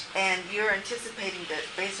to us. And you're anticipating that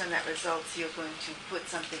based on that results, you're going to put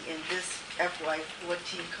something in this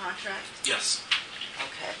FY14 contract? Yes.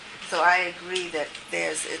 Okay. So I agree that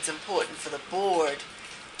it's important for the board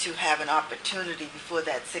to have an opportunity before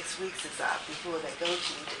that 6 weeks is up, before they go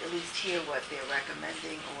to at least hear what they're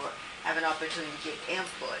recommending or have an opportunity to give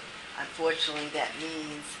input. Unfortunately, that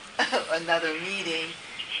means another meeting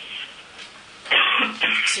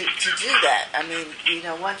to do that. I mean,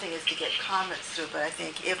 one thing is to get comments through, but I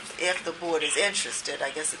think if the board is interested, I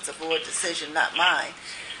guess it's a board decision, not mine,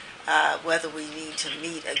 whether we need to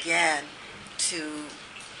meet again to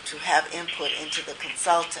have input into the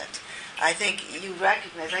consultant. I think you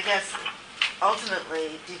recognize, I guess,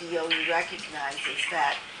 ultimately, DDOE recognizes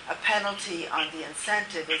that a penalty on the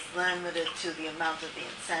incentive is limited to the amount of the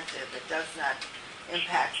incentive. It does not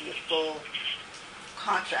impact the full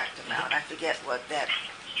contract amount. I forget what that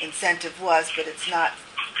incentive was, but it's not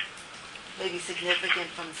maybe significant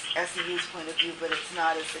from SEU's point of view, but it's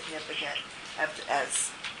not as significant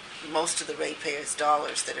as most of the ratepayers'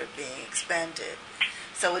 dollars that are being expended.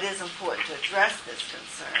 So it is important to address this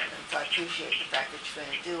concern, and so I appreciate the fact that you're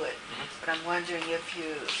going to do it. But I'm wondering if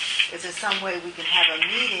there's some way we can have a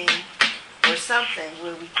meeting or something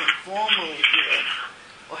where we can formally give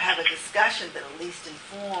or have a discussion that at least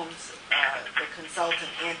informs the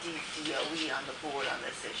consultant and DOE on the board on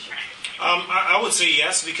this issue. I would say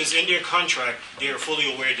yes, because in their contract, they're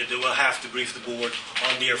fully aware that they will have to brief the board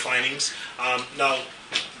on their findings. Now,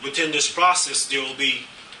 within this process, there will be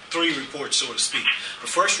 3 reports, so to speak. The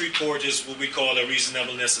first report is what we call a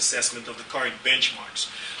reasonableness assessment of the current benchmarks,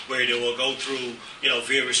 where they will go through,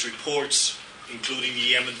 various reports, including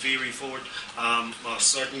the M&V report,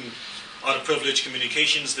 certain other privileged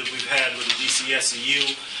communications that we've had with the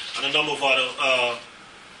DCSEU, and a number of other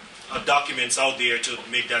documents out there to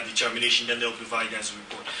make that determination. Then they'll provide that as a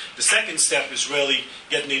report. The second step is really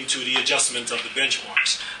getting into the adjustment of the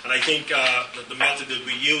benchmarks. And I think the method that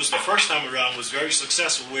we used the first time around was very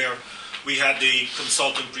successful, where we had the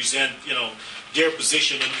consultant present, their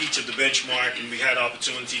position on each of the benchmark, and we had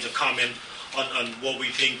opportunity to comment on what we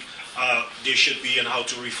think there should be and how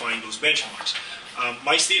to refine those benchmarks.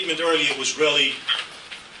 My statement earlier was really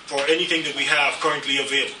for anything that we have currently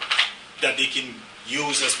available that they can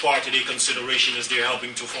use as part of their consideration as they're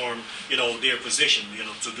helping to form, their position,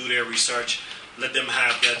 to do their research. Let them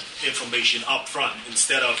have that information up front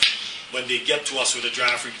instead of when they get to us with a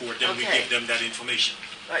draft report, then we give them that information.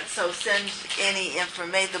 Right, so send any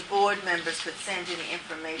information, the board members could send any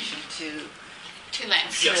information to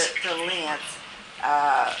Lance. Yes. To Lance.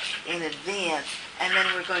 in advance, and then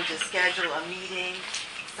we're going to schedule a meeting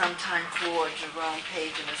sometime for Jerome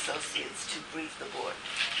Page and Associates to brief the board.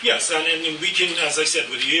 Yes, and we can, as I said,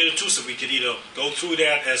 with year two, so we could either go through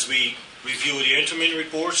that as we review the interim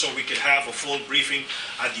report, so we could have a full briefing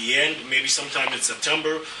at the end, maybe sometime in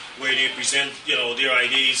September, where they present, their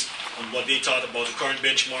ideas on what they thought about the current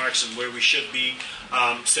benchmarks and where we should be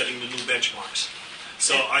setting the new benchmarks.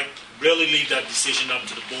 So I really leave that decision up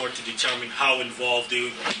to the board to determine how involved they,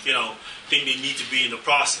 think they need to be in the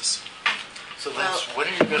process. So Lance, when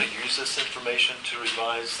are you going to use this information to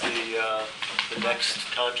revise the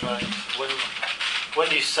next contract? When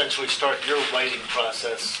do you essentially start your writing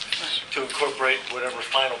process to incorporate whatever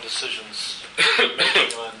final decisions you're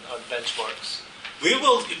making on benchmarks? We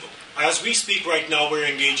will, as we speak right now, we're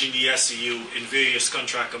engaging the SEU in various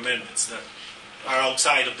contract amendments that are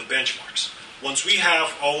outside of the benchmarks. Once we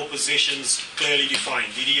have our positions clearly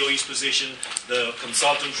defined, DDOE's position, the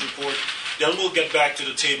consultant's report, then we'll get back to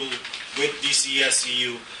the table with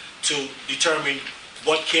DCSEU to determine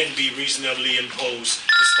what can be reasonably imposed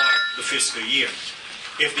to start the fiscal year.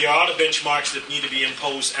 If there are other benchmarks that need to be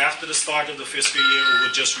imposed after the start of the fiscal year, it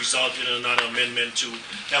would just result in another amendment to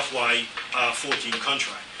FY14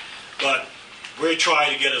 contract. But we're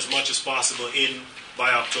trying to get as much as possible in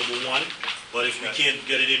by October 1. But if we can't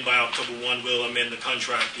get it in by October 1, we'll amend the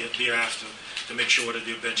contract thereafter to make sure that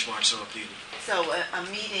their benchmarks are updated. So a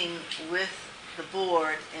meeting with the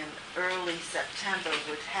board in early September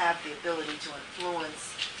would have the ability to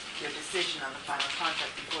influence your decision on the final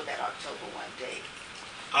contract before that October 1 date.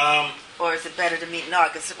 Or is it better to meet in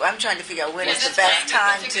August? I'm trying to figure out when is the best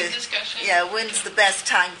time to. Yeah, when's the best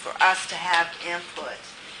time for us to have input?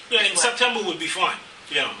 Yeah, in September would be fine.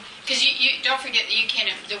 Because you don't forget that you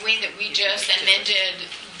can't, the way that we just amended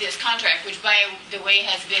this contract, which by the way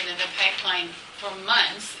has been in the pipeline for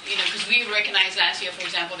months, because we recognized last year, for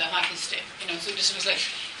example, the hockey stick, so this was like,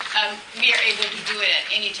 we are able to do it at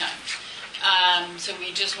any time. So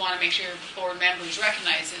we just want to make sure board members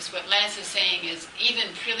recognize this. What Lance is saying is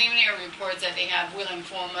even preliminary reports that they have will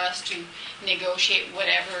inform us to negotiate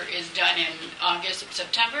whatever is done in August or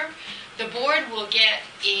September. The board will get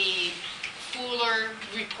a fuller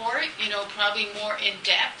report, probably more in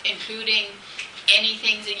depth, including any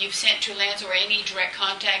things that you've sent to Lance or any direct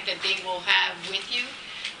contact that they will have with you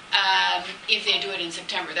if they do it in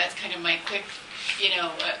September. That's kind of my quick,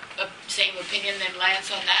 same opinion than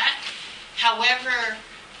Lance on that. However,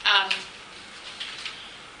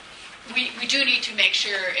 we do need to make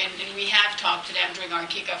sure, and we have talked to them during our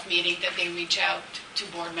kickoff meeting, that they reach out to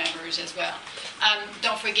board members as well.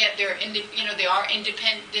 Don't forget, they are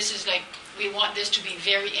independent. This is like, we want this to be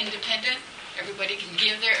very independent. Everybody can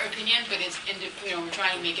give their opinion, but it's we're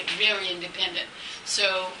trying to make it very independent.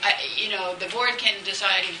 So, the board can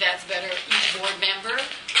decide if that's better each board member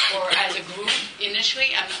or as a group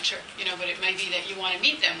initially. I'm not sure, but it might be that you want to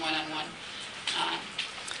meet them one-on-one.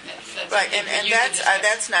 That's right, and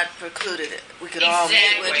that's not precluded. We could all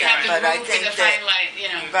meet with them, but I think that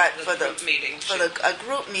for a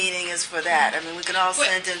group meeting is for that. I mean, we can all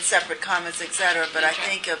send in separate comments, etc. But I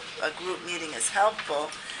think a group meeting is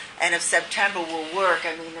helpful. And if September will work,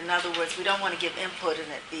 I mean, in other words, we don't want to give input and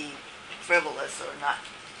it be frivolous or not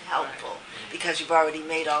helpful because you've already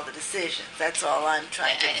made all the decisions. That's all I'm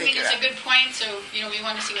trying to figure out. I think it's a good point. So, we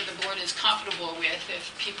want to see what the board is comfortable with.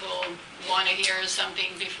 If people want to hear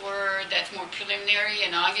something before that's more preliminary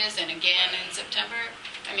in August and again in September,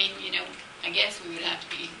 I mean, I guess we would have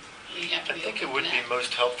to be. I think it would be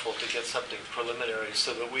most helpful to get something preliminary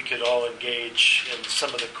so that we could all engage in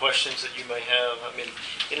some of the questions that you may have. I mean,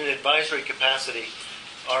 in an advisory capacity,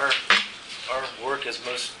 our work is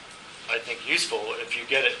most, I think, useful if you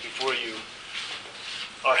get it before you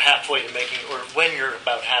are halfway to making, or when you're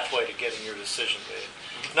about halfway to getting your decision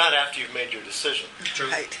made, not after you've made your decision. True.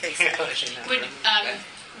 Right, exactly.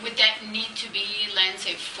 Would that need to be, Lance,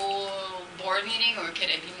 a full board meeting, or could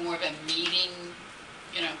it be more of a meeting,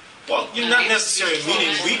 Well, not necessarily a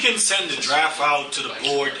meeting. We can send the draft out to the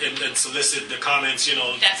board and solicit the comments,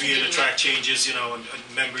 via the track changes, and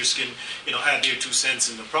members can, add their 2 cents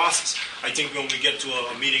in the process. I think when we get to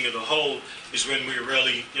a meeting of the whole is when we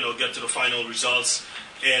really, get to the final results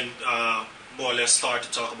and more or less start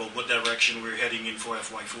to talk about what direction we're heading in for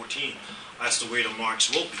FY14 as to where the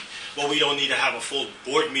marks will be. But we don't need to have a full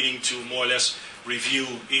board meeting to more or less review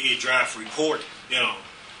a draft report,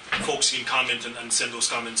 Folks can comment and send those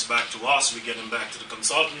comments back to us. We get them back to the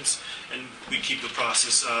consultants, and we keep the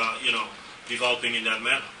process, developing in that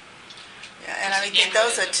manner. Yeah, and I mean,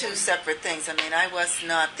 those are two separate things. I mean, I was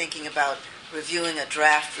not thinking about reviewing a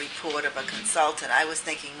draft report of a consultant. I was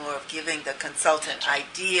thinking more of giving the consultant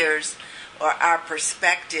ideas or our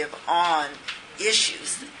perspective on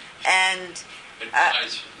issues, and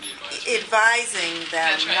advising them,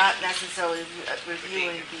 That's right. not necessarily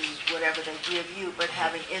reviewing whatever they give you, but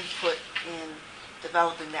having input in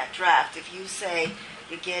developing that draft. If you say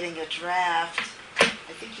you're getting a draft,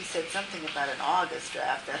 I think you said something about an August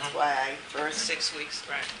draft. That's why I first... 6 weeks,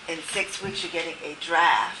 right. In 6 weeks, you're getting a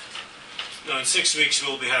draft. No, in 6 weeks,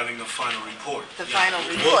 we'll be having the final report. The final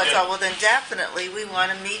report. So, well, then definitely we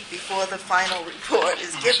want to meet before the final report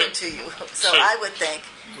is given to you. So I would think...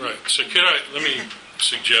 Right. So let me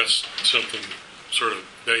suggest something sort of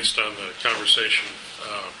based on the conversation,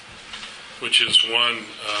 which is one,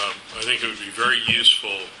 I think it would be very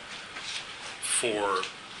useful for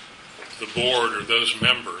the board or those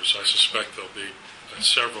members, I suspect there'll be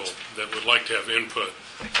several that would like to have input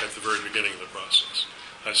at the very beginning of the process.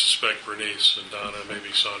 I suspect Bernice and Donna,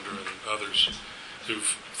 maybe Sandra and others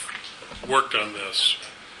who've worked on this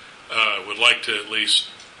would like to at least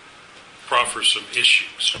proffer some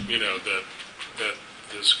issues, that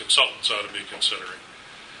as consultants ought to be considering.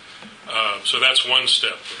 So that's one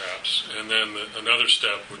step, perhaps. And then another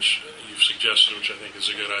step, which you've suggested, which I think is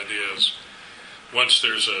a good idea, is once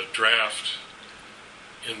there's a draft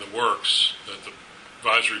in the works, that the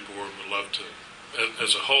advisory board would love to,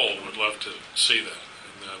 as a whole, would love to see that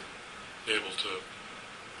and then be able to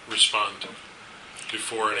respond to it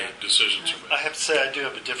before any decisions are made. I have to say I do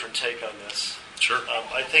have a different take on this. Sure.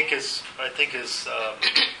 I think as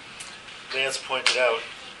Vance pointed out,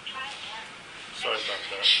 sorry about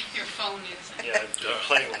that. Your phone is. Yeah, I'm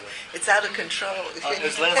playing with it. It's out of control.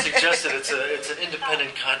 As Lance suggested, it's an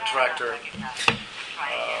independent contractor,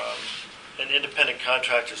 an independent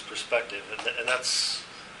contractor's perspective, and that's,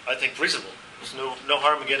 I think, reasonable. There's no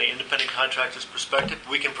harm in getting an independent contractor's perspective.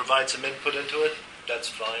 We can provide some input into it. That's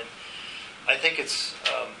fine. I think it's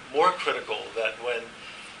more critical that when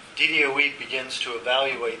DDOE begins to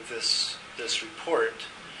evaluate this report,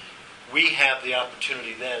 we have the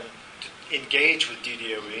opportunity then to engage with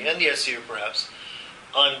DDOE and the SEU perhaps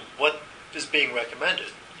on what is being recommended.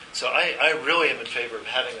 So I really am in favor of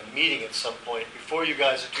having a meeting at some point before you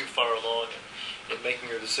guys are too far along in making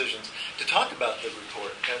your decisions to talk about the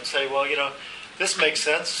report and say, well, this makes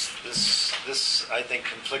sense. This I think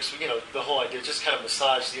conflicts with, the whole idea, just kind of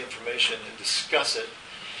massage the information and discuss it.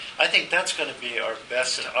 I think that's going to be our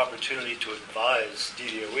best opportunity to advise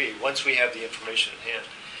DDOE once we have the information in hand.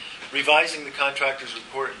 Revising the contractor's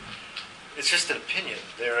report, it's just an opinion.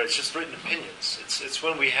 It's just written opinions. It's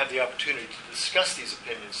when we have the opportunity to discuss these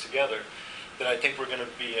opinions together that I think we're going to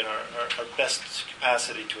be in our best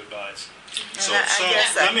capacity to advise. So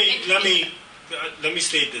let me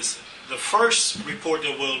state this. The first report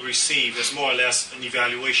that we'll receive is more or less an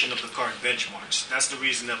evaluation of the current benchmarks. That's the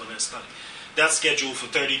reasonableness study. That's scheduled for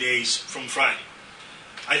 30 days from Friday.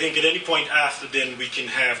 I think at any point after then we can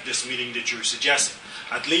have this meeting that you're suggesting.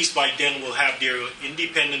 At least by then we'll have their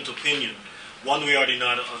independent opinion, one way or the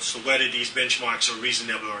other, as to whether these benchmarks are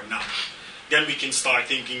reasonable or not. Then we can start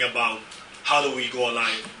thinking about how do we go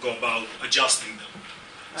about adjusting them.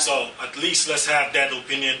 Right. So at least let's have that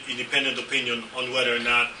opinion, independent opinion, on whether or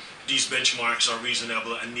not these benchmarks are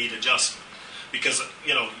reasonable and need adjustment. Because,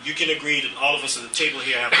 you can agree that all of us at the table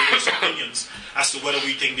here have various opinions as to whether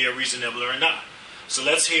we think they are reasonable or not. So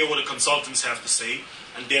let's hear what the consultants have to say,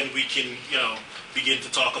 and then we can, begin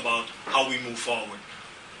to talk about how we move forward.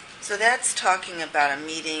 So that's talking about a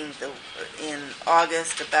meeting in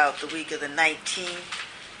August, about the week of the 19th.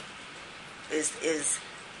 Is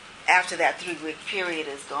after that 3-week period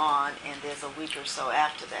is gone, and there's a week or so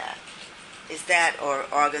after that. Is that, or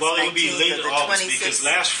August 19th? Well, it will be late or the August 26th? because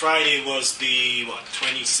last Friday was the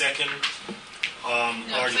 22nd. No,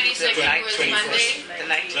 22nd was Monday.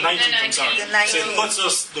 The 19th. I'm sorry. The 19th. So it puts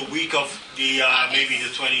us the week of the maybe the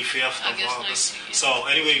 25th of August. 19th, yeah. So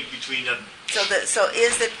anyway, between that. So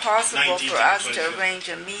is it possible 19th for and us to 25th. arrange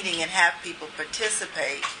a meeting and have people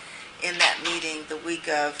participate in that meeting the week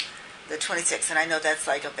of the 26th? And I know that's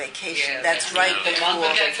like a vacation. Yeah, that's right the month before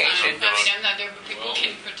of vacation. I'm not there, but people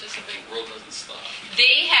can participate. The world doesn't stop.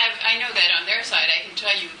 They have, I know that on their side, I can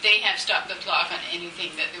tell you, they have stopped the clock on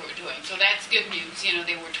anything that they were doing. So that's good news.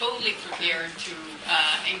 They were totally prepared to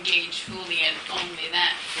engage fully and only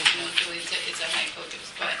that. So it's a high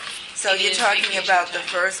focus. But So you're talking about the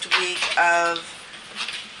first week of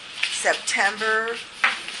September.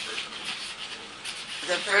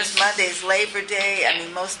 The first Monday is Labor Day. I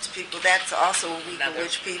mean, most people, that's also a week in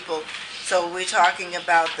which people, so we're talking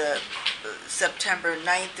about the September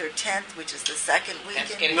 9th or 10th, which is the second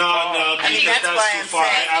weekend. No, I mean, because that's why too I'm far.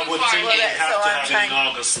 saying. I would think you'd have to have it in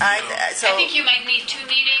August. I think you might need 2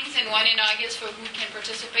 meetings and one in August for who can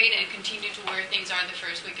participate, and continue to where things are the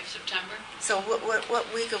first week of September. So what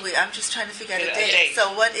week are we? I'm just trying to figure out a A date. date.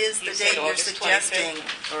 So what is the You said date you're August suggesting,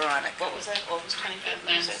 25th? Veronica? What was that, August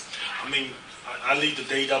 25th? you said? I mean, I leave the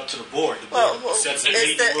date up to the board. The Well, board sets the it's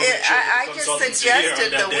date. and we'll make sure I the just consultants are here on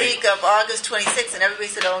suggested that the day. week of August 26th, and everybody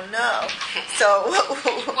said, "Oh no." So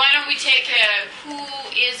Why don't we take who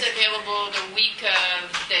is available the week of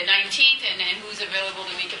the 19th, and then who's available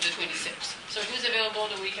the week of the 26th? So who's available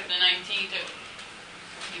the week of the 19th?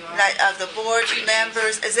 You are. of the board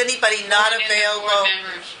members, is anybody not Board and the available? board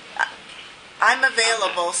members. I'm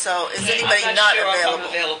available. So is Okay. anybody I'm not sure if available? I'm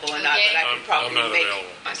available or not, Okay. but I can probably I'm not make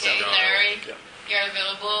available. myself. Okay, Larry, you're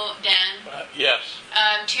available. Dan, Yes.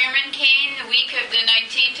 Chairman Kane, the week of the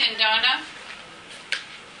 19th, and Donna.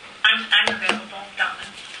 I'm available, Donna.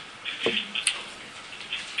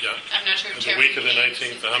 Yeah. I'm not sure if The Chairman week of the Kane is-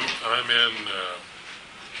 19th, I'm in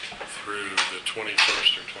through the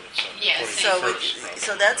 21st or 27th. Yes.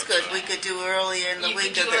 So that's good. We could do early in the You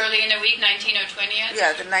week could of do the early in the week, 19th or 20th.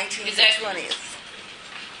 yeah, the 19th Is and that- 20th.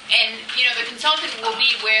 And, the consultant will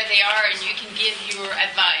be where they are, and you can give your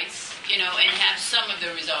advice, and have some of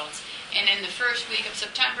the results. And in the first week of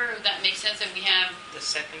September, that makes sense, and we have The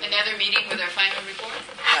second. another meeting with our final report.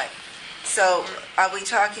 Right. So are we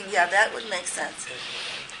talking? Yeah, that would make sense.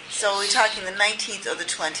 So are we talking the 19th or the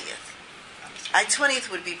 20th? 20th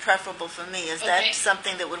would be preferable for me. Is Okay. that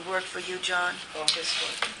something that would work for you, John? August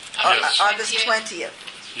what? Yes. August 20th.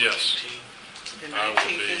 Yes. The I will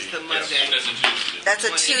 19th is be- the yes. Monday. That's a Tuesday. That's a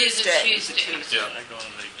It is a Tuesday. Tuesday. Yeah. I go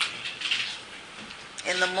on vacation.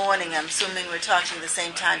 In the morning, I'm assuming we're talking the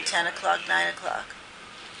same time, 10 o'clock, 9 o'clock.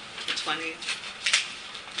 The 20th.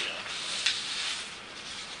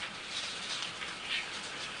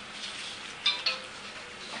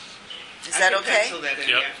 Is that okay? Pencil that in,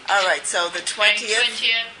 Yep. yeah. All right, so the 20th,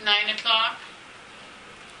 20th, 9 o'clock.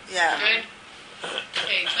 yeah. Good.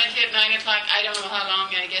 Okay, 20th, 9 o'clock. I don't know how long.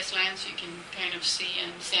 I guess, Lance, you can kind of see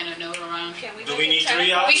and send a note around. Can we Do make we it need 10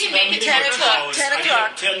 3 o'clock? hours? We can make it 10 Or 2 o'clock, hours? 10 I think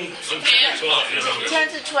o'clock. 10 from 10 to 12. 10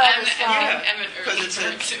 to 12 is I'm, fine. I'm an Because early it's a-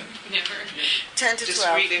 person. Never. 10 to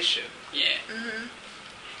 12. Discrete issue. Yeah. Mm-hmm.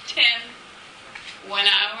 10. 1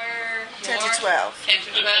 hour. 10 to more? 12. 10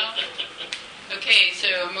 to 12. Okay, so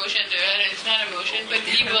a motion to, it's not a motion, but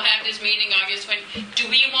we will have this meeting August 20. Do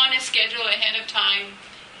we want to schedule ahead of time,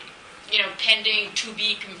 pending to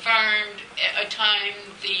be confirmed, a time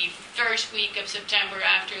the first week of September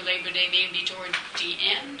after Labor Day, maybe toward the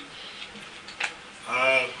end?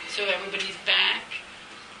 So everybody's back.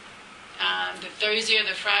 The Thursday or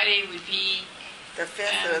the Friday would be The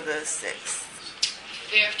 5th or the 6th?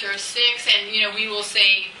 5th or 6th, and we will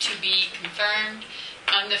say to be confirmed.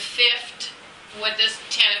 On the 5th, what does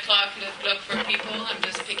 10 o'clock look for people? I'm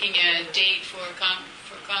just picking a date for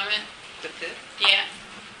comment. The 5th? Yeah,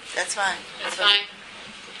 That's fine. that's fine.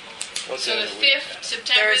 So the 5th,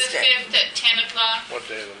 September the Thursday. 5th at 10 o'clock, What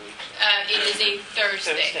day of the week? it is a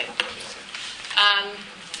Thursday. Thursday.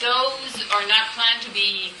 Those are not planned to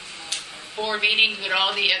be board meetings with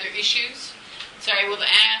all the other issues. So I will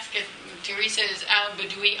ask if Teresa is out, but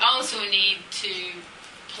do we also need to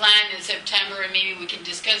plan in September, and maybe we can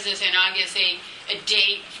discuss this in August, a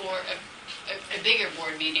date for a bigger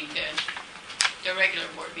board meeting than the regular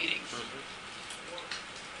board meetings?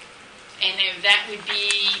 And if that would be,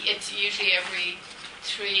 it's usually every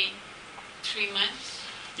three months.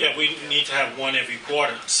 Yeah, we need to have one every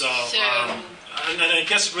quarter. So, and I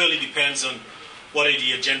guess it really depends on what are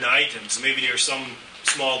the agenda items. Maybe there are some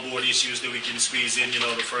small board issues that we can squeeze in,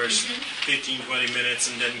 the first 15, 20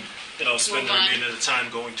 minutes, and then, spend the remainder of the time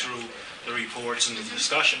going through the reports and the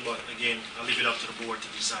discussion. But again, I'll leave it up to the board to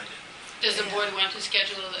decide it. Does the board want to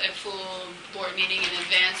schedule a full board meeting in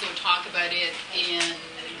advance or talk about it in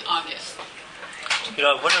August?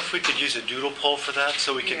 I wonder if we could use a doodle poll for that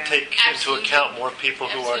so we can take into account more people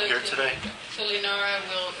who aren't here today. So Lenora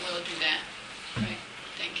will do that. Right.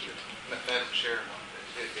 Thank you. Madam Chair,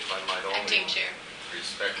 if I might Acting only Chair.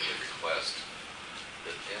 respectfully request,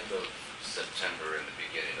 the end of September and the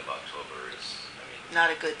beginning of October is,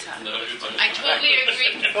 Not a good time. I totally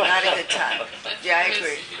agree. Not a good time. Yeah, I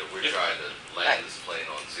agree. we're trying to land this plane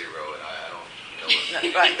on zero, and I don't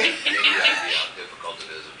know Right. any idea how difficult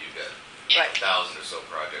it is if you've got Right. 1,000 or so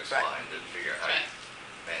projects Right. lined and figure out how to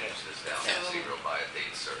manage this down to zero by a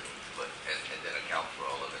date certain, and then account for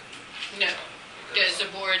all of it. No. Does the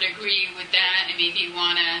board agree with that? And maybe you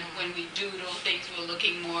want to, when we doodle things, we're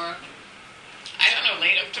looking more, I don't know,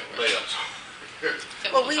 late October. Late October. So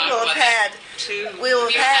Well, we talk will about have that. we will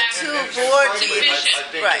have had two board Frankly, meetings. I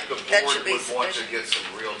think Right. the That board should be would want to sufficient. get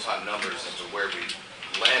some real-time numbers into where we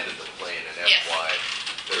landed the plane in Yes. FY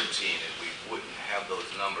 13, and we wouldn't have those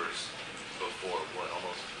numbers before,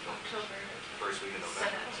 almost first week in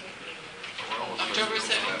November? October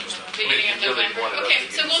 7th, beginning of November.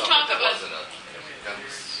 Okay, so we'll talk about.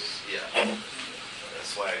 Yeah,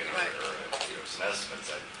 that's why some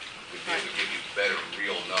estimates. We'd be able to give you better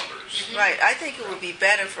real numbers. Right. I think it would be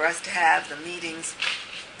better for us to have the meetings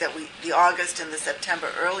the August and the September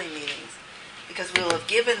early meetings, because we'll have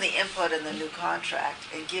given the input in the new contract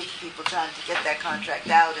and give people time to get that contract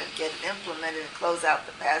out and get it implemented and close out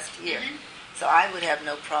the past year. So I would have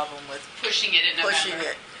no problem with pushing it in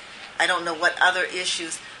November. I don't know what other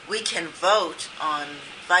issues we can vote on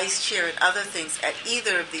vice chair and other things at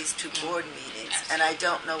either of these two board meetings, and I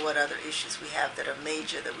don't know what other issues we have that are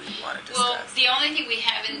major that we want to discuss. Well, the only thing we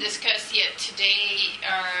haven't discussed yet today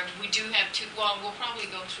are we do have two. Well, we'll probably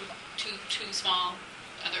go through two small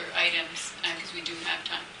other items because we do have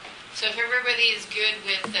time. So if everybody is good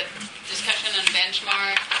with the discussion on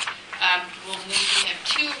benchmark, we'll move. We have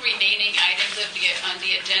two remaining items on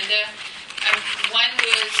the agenda. One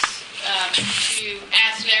was to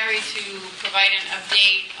ask Larry to provide an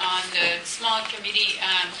update on the small committee.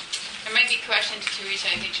 There might be questions to Teresa.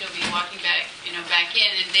 I think she'll be walking back in.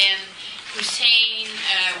 And then Hussein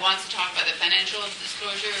wants to talk about the financial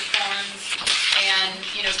disclosure forms and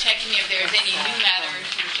checking if there's any new matters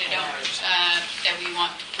which I don't that we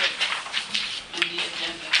want to put on the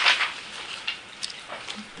agenda.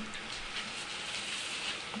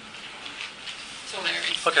 So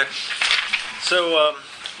Larry. Okay. So,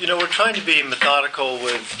 we're trying to be methodical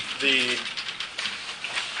with the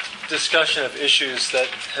discussion of issues that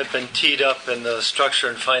have been teed up in the Structure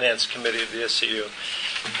and Finance Committee of the SEU.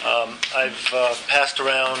 I've passed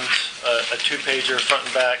around a two-pager front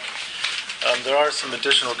and back. There are some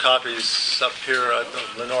additional copies up here.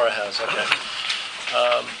 Lenora has, okay.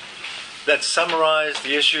 That summarize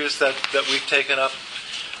the issues that we've taken up.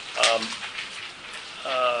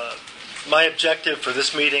 My objective for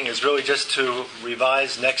this meeting is really just to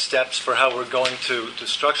revise next steps for how we're going to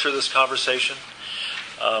structure this conversation.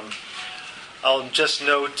 I'll just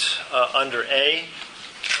note under A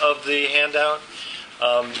of the handout,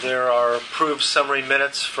 there are approved summary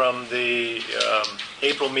minutes from the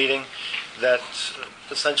April meeting that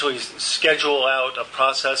essentially schedule out a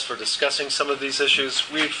process for discussing some of these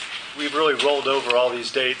issues. We've really rolled over all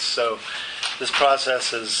these dates, so this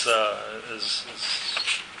process is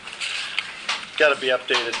got to be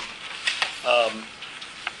updated.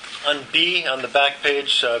 On B, on the back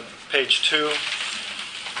page, page 2,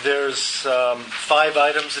 there's 5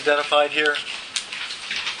 items identified here.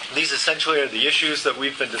 These essentially are the issues that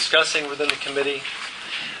we've been discussing within the committee.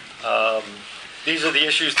 These are the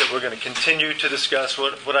issues that we're going to continue to discuss.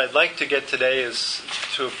 What I'd like to get today is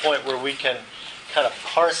to a point where we can kind of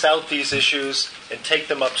parse out these issues and take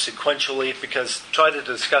them up sequentially, because try to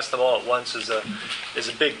discuss them all at once is a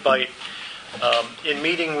big bite. In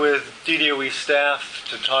meeting with DDOE staff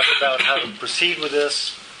to talk about how to proceed with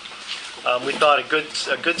this, we thought a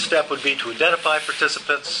good step would be to identify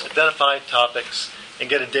participants, identify topics, and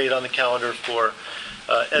get a date on the calendar for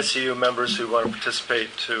SEU members who want to participate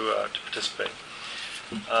to participate.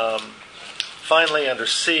 Finally, under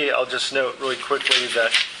C, I'll just note really quickly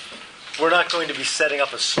that we're not going to be setting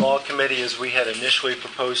up a small committee as we had initially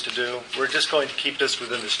proposed to do. We're just going to keep this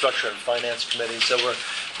within the Structure and Finance Committee, so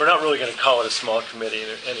we're not really going to call it a small committee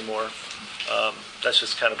anymore. That's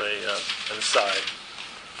just kind of an aside.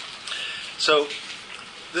 So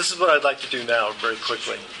this is what I'd like to do now very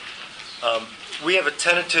quickly. We have a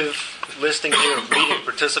tentative listing here of meeting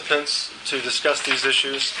participants to discuss these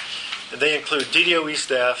issues. They include DDOE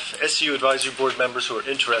staff, SEU Advisory Board members who are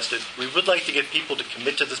interested. We would like to get people to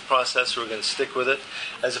commit to this process who are going to stick with it,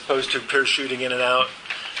 as opposed to parachuting in and out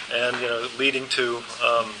and leading to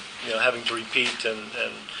having to repeat and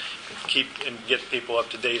get people up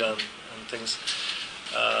to date on things.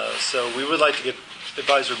 So we would like to get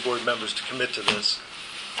Advisory Board members to commit to this.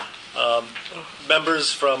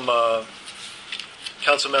 Members from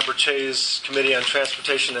Councilmember Che's Committee on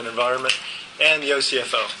Transportation and Environment and the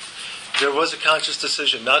OCFO. There was a conscious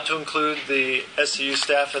decision not to include the SEU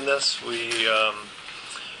staff in this. We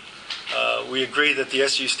agree that the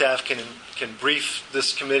SEU staff can brief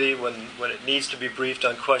this committee when it needs to be briefed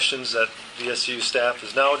on questions that the SEU staff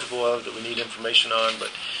is knowledgeable of, that we need information on.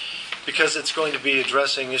 But because it's going to be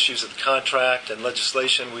addressing issues of the contract and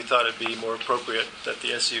legislation, we thought it'd be more appropriate that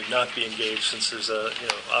the SEU not be engaged, since there's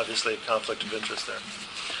obviously a conflict of interest there.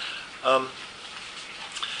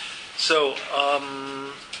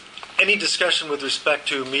 Any discussion with respect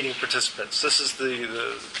to meeting participants? This is the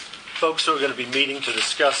folks who are going to be meeting to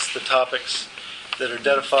discuss the topics that are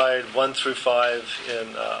identified 1 through 5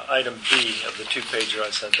 in item B of the two-pager I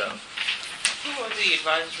sent out. Who are the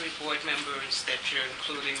advisory board members that you're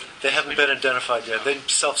including? They haven't been identified yet. They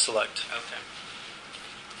self-select. Okay.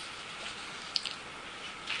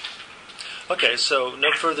 Okay, so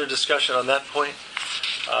no further discussion on that point.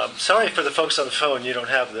 Sorry for the folks on the phone, you don't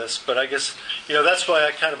have this, but I guess, that's why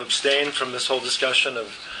I kind of abstained from this whole discussion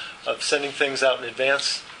of sending things out in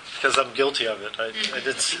advance, because I'm guilty of it. I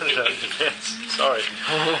did send it out in advance. Sorry.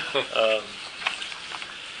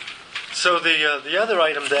 So the other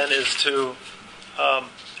item then is to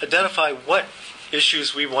identify what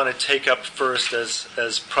issues we want to take up first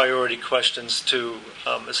as priority questions to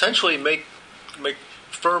essentially make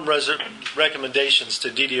firm recommendations to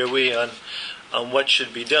DDOE on what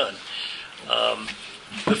should be done.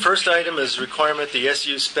 The first item is requirement the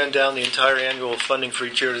SU spend down the entire annual funding for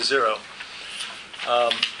each year to zero.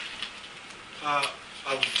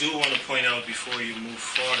 I do want to point out before you move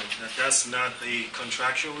forward that that's not a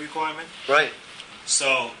contractual requirement. Right.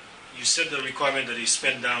 So you said the requirement that they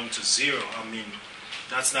spend down to zero. I mean,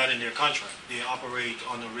 that's not in their contract. They operate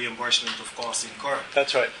on the reimbursement of costs incurred.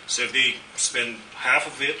 That's right. So if they spend half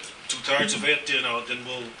of it, 2/3 of it, then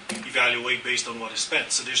we'll evaluate based on what is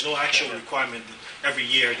spent. So there's no actual requirement that every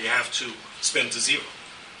year they have to spend to zero.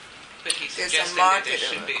 But he's There's a suggesting that market there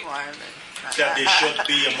should be. requirement. That there should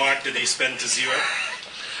be a mark that they spend to zero.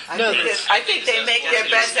 I think they make their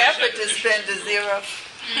best effort to spend to zero.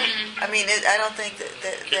 I mean, I don't think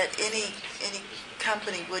that any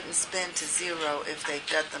company wouldn't spend to zero if they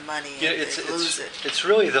got the money and they lose it. It's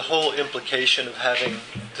really the whole implication of having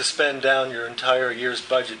to spend down your entire year's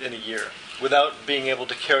budget in a year without being able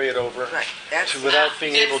to carry it over, without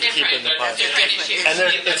being able to keep it in the pocket. And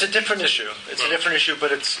it's a different issue. It's a different issue,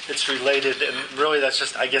 but it's related, and really that's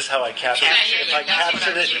just, I guess, how I captured it. If I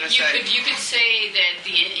captured it, you could say that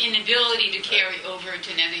the inability to carry over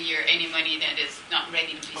to another year any money that is not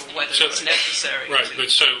ready to be spent. Whether it's necessary. Right, but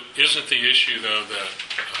so isn't the issue, though, that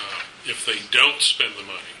if they don't spend the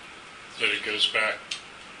money, that it goes back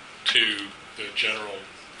to the general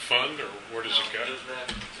fund, or where does it go?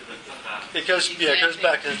 it goes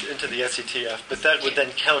back into the SETF, but that would then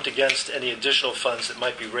count against any additional funds that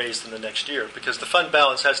might be raised in the next year, because the fund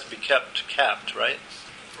balance has to be capped, right?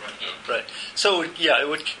 Right. So it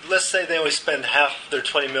would. Let's say they only spend half their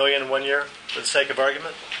 $20 million in 1 year, for the sake of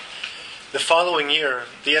argument. The following year,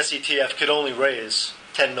 the SETF could only raise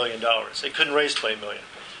 $10 million. It couldn't raise $20 million.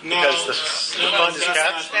 Because the fund is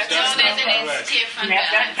capped? That's not the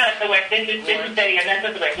way, this is that's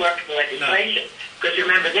not the way it works in legislation. Because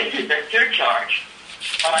remember, this is a surcharge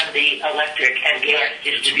on the electric and gas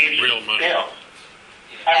distribution bill.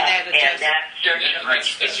 And that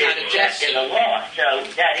surcharge is set in the law. So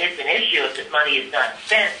that is an issue. If the money is not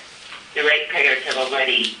spent, the ratepayers have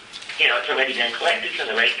already, it's already been collected from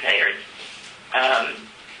the ratepayers.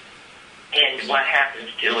 And what happens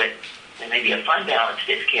to it? There may be a fund balance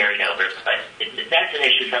gets carried over, but that's an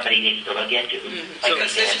issue somebody needs to look into.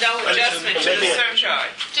 Because there's no adjustment to the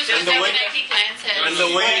surcharge. Just as what I think Lance said. And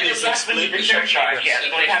the way it is explained, the surcharge, yes,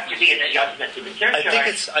 it would have to be an adjustment to the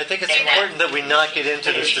surcharge. I think it's important that we not get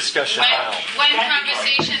into this discussion now. One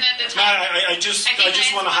conversation at a time. I just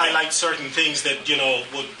want to highlight certain things that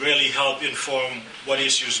would really help inform what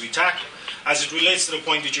issues we tackle. As it relates to the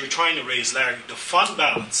point that you're trying to raise, Larry, the fund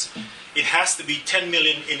balance, it has to be $10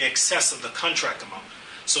 million in excess of the contract amount.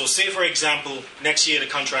 So say, for example, next year the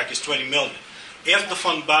contract is $20 million. If the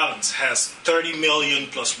fund balance has $30 million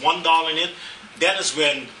plus $1 in it, that is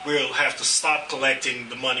when we'll have to stop collecting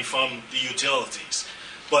the money from the utilities.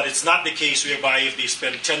 But it's not the case whereby if they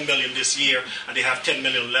spend $10 million this year and they have $10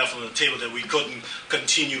 million left on the table that we couldn't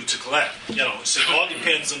continue to collect. So it all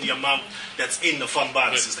depends on the amount that's in the fund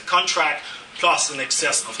balance. It's the contract plus an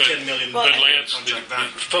excess of $10 million contract value.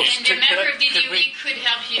 Folks, And the member of DDOE could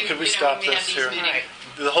help you. Could we stop this here?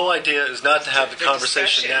 The whole idea is not to have the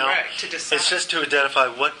conversation now. Right, to decide. It's just to identify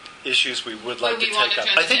what issues we would like to take up.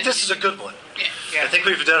 I think this is a good one. Yeah. I think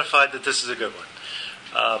we've identified that this is a good one.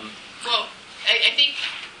 Well, I think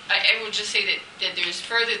I will just say that there's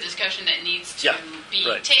further discussion that needs to be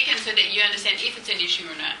taken so that you understand if it's an issue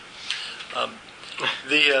or not.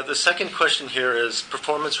 The second question here is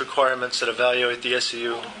performance requirements that evaluate the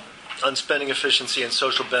SEU on spending efficiency and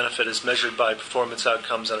social benefit as measured by performance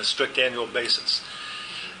outcomes on a strict annual basis.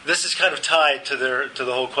 This is kind of tied to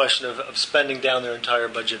the whole question of spending down their entire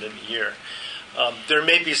budget in a year. There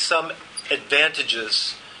may be some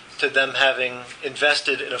advantages to them having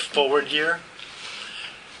invested in a forward year.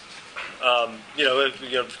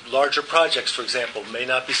 Larger projects, for example, may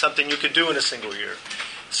not be something you could do in a single year.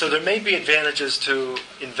 So there may be advantages to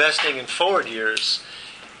investing in forward years.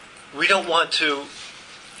 We don't want to,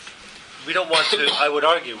 I would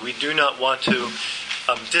argue, we do not want to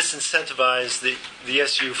disincentivize the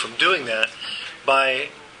SU from doing that by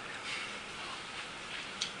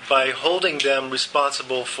holding them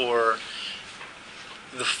responsible for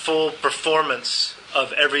the full performance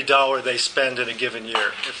of every dollar they spend in a given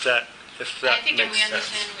year, if that I think makes we sense.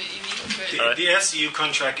 understand what you mean. But The SEU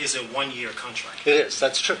contract is a one-year contract. It is,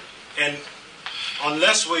 that's true. And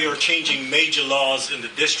unless we are changing major laws in the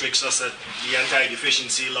districts, such as the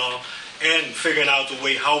anti-deficiency law, and figuring out a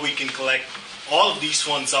way how we can collect all of these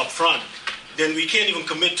funds up front, then we can't even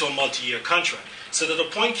commit to a multi-year contract. So to the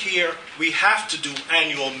point here, we have to do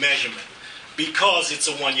annual measurement because it's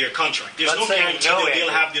a one-year contract. There's no guarantee that they'll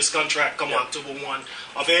have this contract come October 1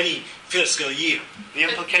 of any fiscal year. The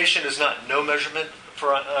implication is not no measurement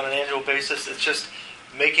on an annual basis. It's just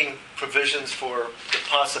making provisions for the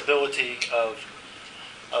possibility of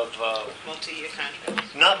multi-year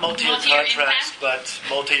contracts. Not multi-year Multi-year contracts, impact? but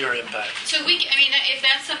multi-year impact. So if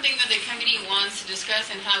that's something that the committee wants to discuss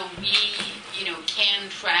and how we, can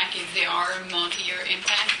track if there are multi-year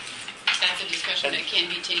impacts, that's a discussion that can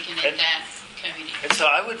be taken at that committee. And so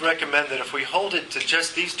I would recommend that if we hold it to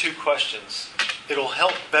just these two questions, it'll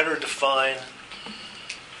help better define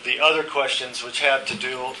the other questions which have to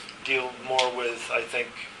deal more with, I think,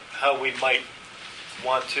 how we might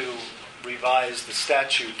want to revise the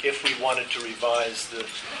statute if we wanted to revise the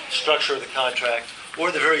structure of the contract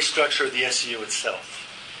or the very structure of the SEU itself.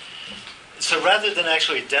 So rather than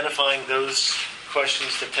actually identifying those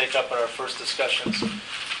questions to take up in our first discussions,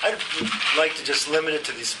 I'd like to just limit it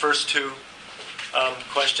to these first two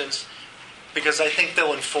questions because I think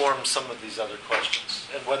they'll inform some of these other questions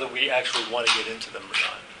and whether we actually want to get into them or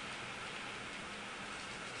not.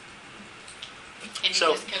 Any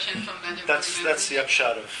So discussion from other that's the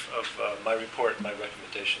upshot of my report and my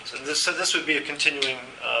recommendations. And so this would be a continuing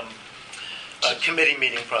committee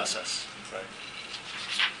meeting process. Right.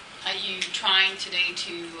 Are you trying today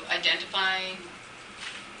to identify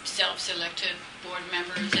self-selected board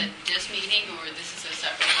members at this meeting, or this is a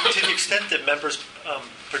separate one? To the extent that members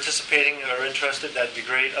participating are interested, that'd be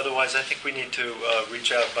great. Otherwise, I think we need to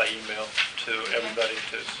reach out by email to everybody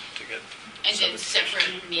to get and some then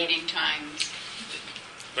separate meeting times.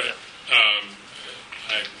 But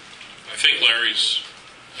I think Larry's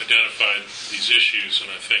identified these issues,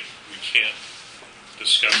 and I think we can't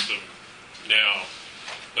discuss them now.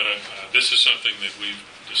 But this is something that we've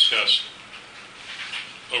discussed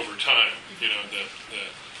over time. That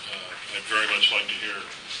I'd very much like to hear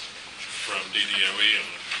from DDOE on,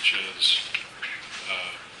 which is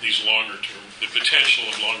these longer-term, the potential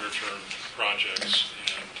of longer-term projects,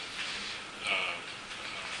 and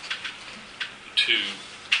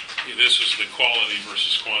this is the quality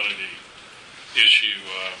versus quantity issue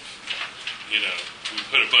of, we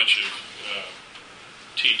put a bunch of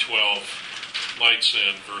T12 lights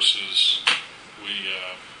in versus we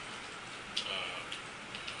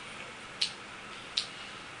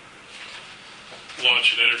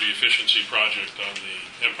launch an energy efficiency project on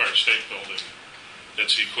the Empire State Building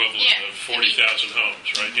that's the equivalent of 40,000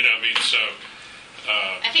 homes, right? So...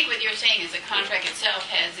 I think what you're saying is the contract itself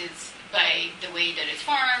has its, by the way that it's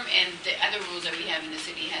formed, and the other rules that we have in the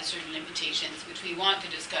city has certain limitations, which we want to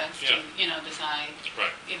discuss to, decide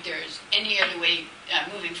if there's any other way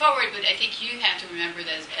moving forward. But I think you have to remember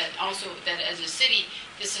that also that as a city,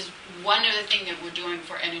 this is one of the things that we're doing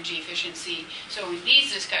for energy efficiency. So in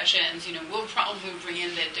these discussions, we'll probably bring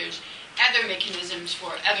in that there's other mechanisms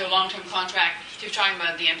for other long-term contracts. If you're talking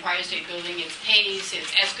about the Empire State Building, it's PACE,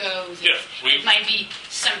 it's ESCOs, it might be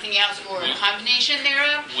something else or a combination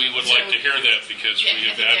thereof. We would like to hear that because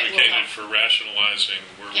we have advocated for rationalizing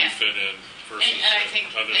where we fit in versus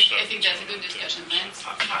other stuff. I think that's a good discussion, Lance.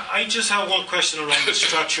 I just have one question around the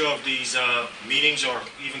structure of these meetings or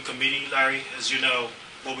even committee, Larry. As you know,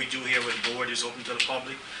 what we do here with the board is open to the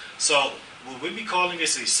public. So will we be calling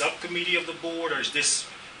this a subcommittee of the board, or is this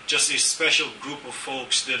just a special group of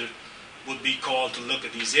folks that would be called to look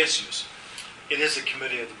at these issues? It is a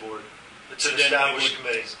committee of the board. It's So an then it established would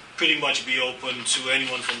committee. pretty much be open to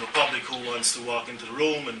anyone from the public who wants to walk into the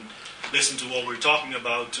room and listen to what we're talking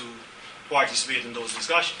about to participate in those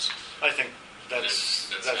discussions. I think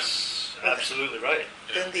that's absolutely right.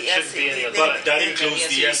 Then the Shouldn't be any SEU, other. But that includes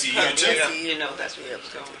the SEU too. SEU, that's where it was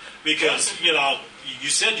going. Because, you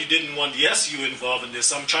said you didn't want the SEU involved in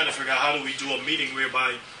this. I'm trying to figure out how do we do a meeting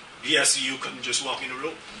whereby the SEU couldn't just walk in the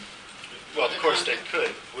room. Well, of course they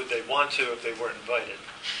could. Would they want to if they weren't invited?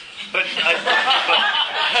 But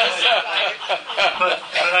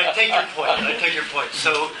I take your point. I take your point.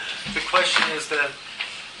 So the question is then,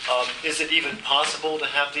 is it even possible to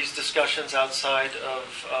have these discussions outside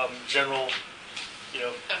of general,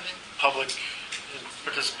 public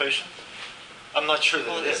participation? I'm not sure that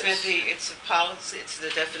Well, it is. it's a policy, it's the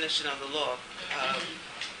definition of the law.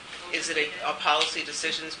 Is it a policy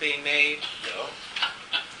decisions being made? No.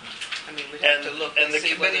 I mean, we'd have to look and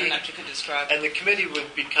see whether or not you could describe it. And the committee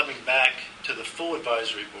would be coming back to the full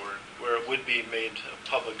advisory board, where it would be made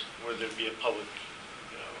public, where there'd be a public,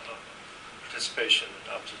 participation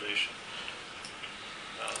and observation.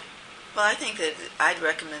 Well, I think that I'd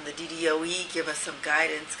recommend the DDOE give us some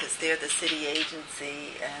guidance because they're the city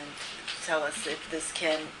agency and tell us if this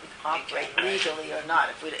can operate legally or not.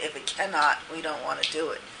 If it cannot, we don't want to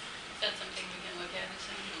do it. That's something we can look at.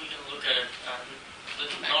 We can look at it.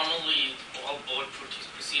 Normally, all board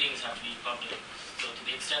proceedings have to be public. So to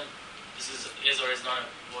the extent this is or is not a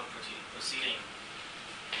board proceeding,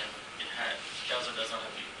 it does or does not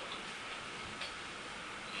have to be public.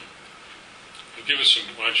 Well,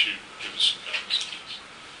 why don't you give us some guidance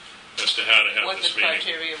as to how to have what this the meeting.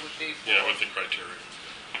 criteria would be for Yeah, what the criteria would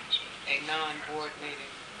be. So. a non-board meeting,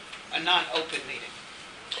 a non-open meeting.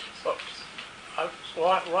 Well,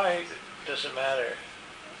 why does it matter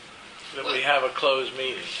that we have a closed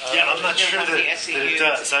meeting? Yeah, I'm not sure that it SEU.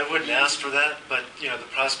 does. I wouldn't ask for that, but the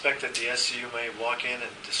prospect that the SEU may walk in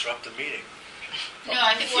and disrupt the meeting. No,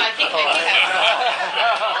 I think we have.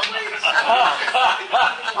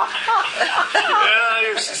 Yeah,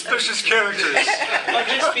 you're suspicious characters. Well,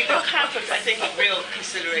 just because conflict, I think the real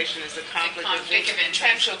consideration is the conflict of interest,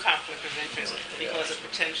 potential conflict of interest, because a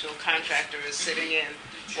potential contractor is sitting in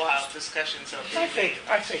while discussions are I being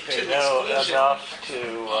think they know enough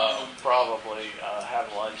to probably have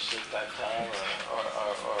lunch at that time, or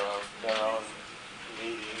their own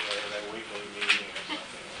meeting, or their weekly meeting, or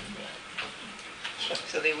something like that.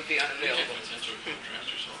 so they would be unavailable.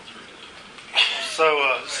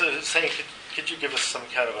 So saying, could you give us some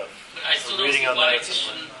kind of a reading on that?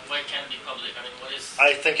 Why it can't be public? I mean, what is?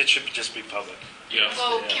 I think it should just be public. Yeah.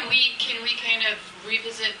 Well, can we kind of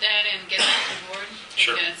revisit that and get back to the board?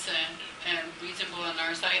 Sure. If that's reasonable on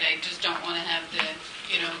our side. I just don't want to have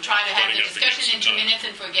try to have the discussion in 2 minutes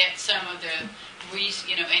and forget some of the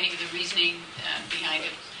any of the reasoning behind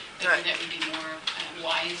it. I think that would be more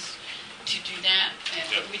wise to do that.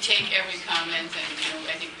 But we take every comment, and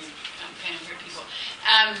I think we kind of hear people.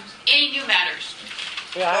 Any new matters?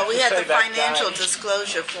 Well, we had the financial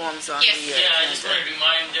disclosure forms on Yes. the Yeah, I just want to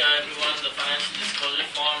remind everyone the financial disclosure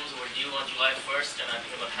forms were due on July 1st, and I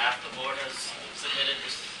think about half the board has submitted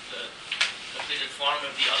the completed form.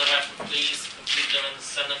 If the other half would please complete them and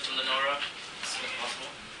send them to Lenora as soon as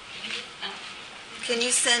possible. Can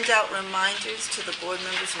you send out reminders to the board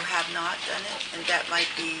members who have not done it? And that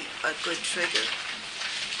might be a good trigger.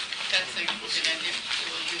 That's a good idea. So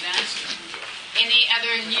we'll do that. Any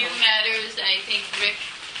other new matters? I think Rick.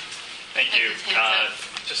 Thank you. His hands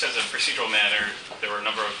up. Just as a procedural matter, there were a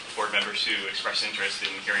number of board members who expressed interest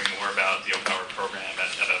in hearing more about the OPower program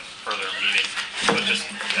at a further meeting. So just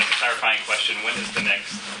as a clarifying question, when is the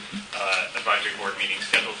next advisory board meeting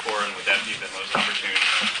scheduled for, and would that be the most opportune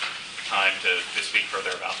time to speak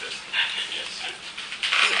further about this? Yes.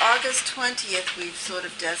 The August 20th, we've sort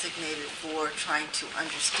of designated for trying to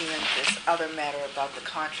understand this other matter about the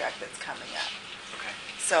contract that's coming up. Okay.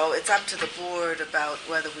 So it's up to the board about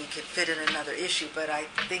whether we could fit in another issue, but I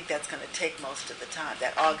think that's going to take most of the time,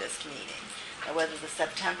 that August meeting. Now, whether the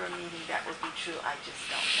September meeting, that would be true, I just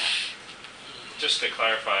don't know. Just to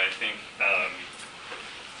clarify, I think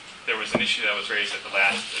there was an issue that was raised at the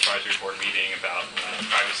last advisory board meeting about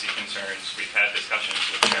privacy concerns. We've had discussions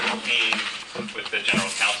with Chairman Payne, with the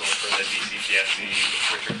general counsel for the DCPSC, with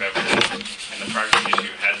Richard Beverly, and the privacy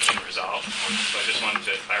issue has been resolved. So I just wanted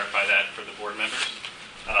to clarify that for the board members.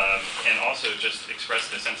 And also just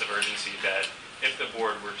express the sense of urgency that if the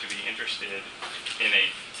board were to be interested in a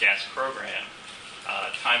gas program,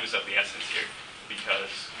 time is of the essence here,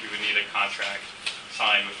 because we would need a contract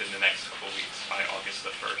signed within the next couple of weeks by August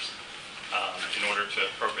the 1st in order to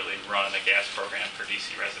appropriately run a gas program for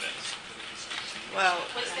DC residents. Well,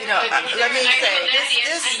 let me say,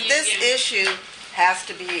 this issue has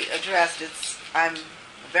to be addressed. I'm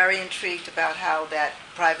very intrigued about how that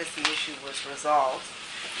privacy issue was resolved,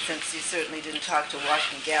 since you certainly didn't talk to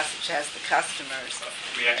Washington Gas, which has the customers.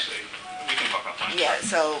 We can talk about that. Yeah,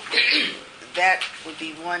 so that would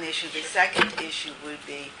be one issue. The second issue would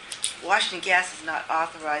be Washington Gas is not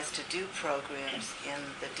authorized to do programs in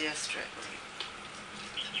the district.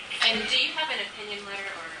 And do you have an opinion letter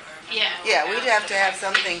or Yeah, we'd have to have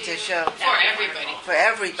something to show. For everybody. For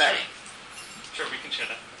everybody. Sure, we can share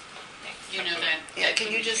that. You know that. Yeah,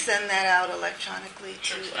 can you just send that out electronically to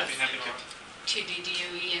Sure, I'd be us? happy to. to the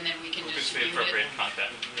DOE, and then we can Who's the distribute appropriate it.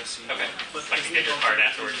 contact? Okay. I can get your card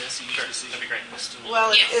afterwards. Sure, that'd be great.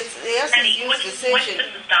 Well, it's the SEU's Which, decision.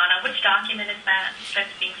 this is Donna. Which document is that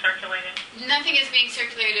that's being circulated? Nothing is being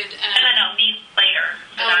circulated. No, meet later.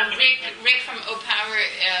 The document. Rick from OPower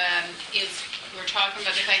we're talking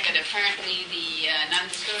about the fact that apparently the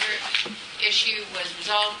non-disclosure issue was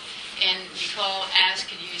resolved, and Nicole asked,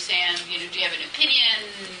 could you, Sam, do you have an opinion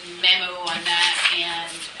memo on that?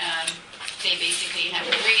 And they basically have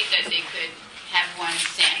agreed that they could have one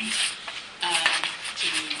sent to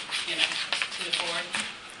the board.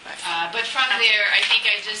 But from there, I think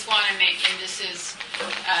I just want to make, and this is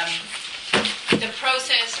the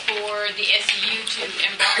process for the SEU to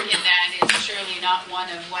embark in that is surely not one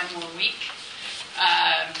more week.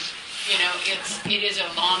 It is a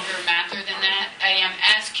longer matter than that. I am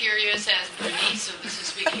as curious as Bernice, so this is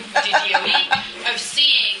speaking for the DOE, of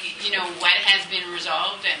seeing, what has been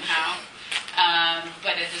resolved and how.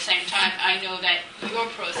 But at the same time, I know that your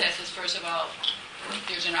process is, first of all,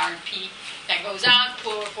 there's an RFP that goes out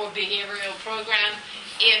for behavioral program.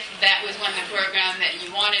 If that was one of the program that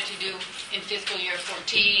you wanted to do in fiscal year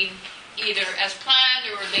 14, either as planned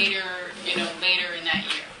or later in that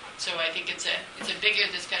year. So I think it's a bigger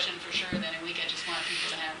discussion for sure than a week. I just want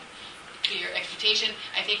people to have clear expectation.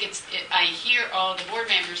 I think I hear all the board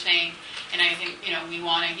members saying, and I think we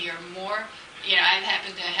want to hear more. I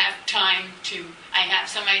happen to have time I have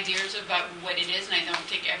some ideas about what it is, and I don't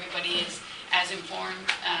think everybody is as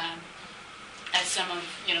informed as some of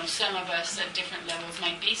us at different levels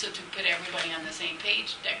might be. So to put everybody on the same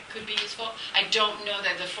page, that could be useful. I don't know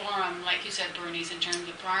that the forum, like you said, Bernice, in terms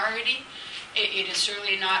of priority, it is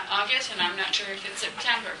certainly not August, and I'm not sure if it's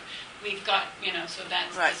September. We've got, so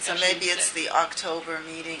that's right. So maybe it's the October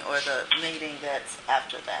meeting or the meeting that's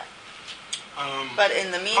after that. But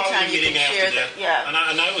in the meantime, you can share that. Yeah.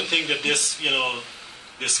 And I would think that this,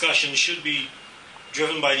 discussion should be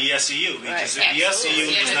driven by the SEU, because if the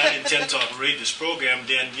SEU does not intend to operate this program,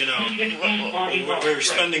 then we're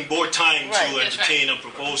spending board time to entertain a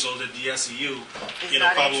proposal that the SEU,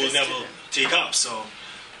 probably will never take up. So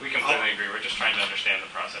we completely agree. We're just trying to understand the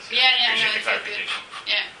process. Appreciate the clarification.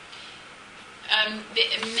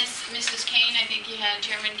 Mrs. Kane, I think you had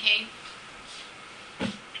Chairman Kane.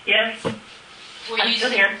 Yes. I'm still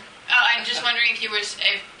here. Oh, I'm just wondering if you were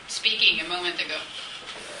speaking a moment ago.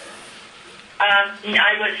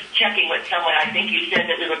 I was checking with someone. I think you said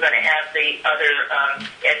that we were going to have the other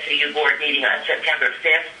SEU board meeting on September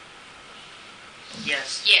 5th.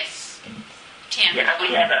 Yes. Yes. 10. Yeah,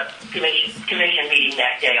 we have a commission meeting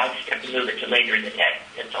that day. I'll just have to move it to later in the day.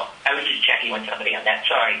 That's all. I was just checking with somebody on that.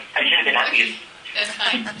 Sorry. I should have been on mute. That's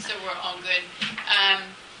fine. So we're all good.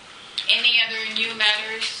 Any other new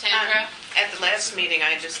matters, Sandra? At the last meeting,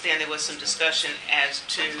 I understand there was some discussion as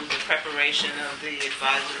to the preparation of the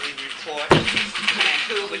advisory report and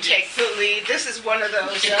who would take the lead. This is one of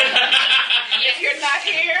those, if you're not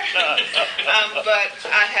here. But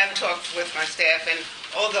I have talked with my staff, and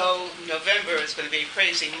although November is going to be a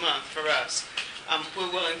crazy month for us, we're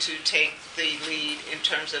willing to take the lead in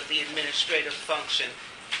terms of the administrative function,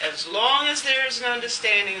 as long as there is an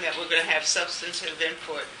understanding that we're going to have substantive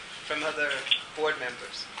input from other board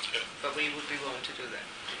members. But we would be willing to do that.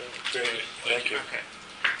 Great. Thank you. Okay.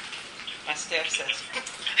 My staff says.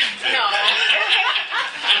 No.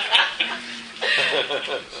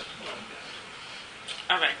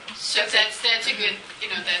 All right. So that's a good,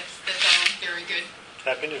 that's all very good.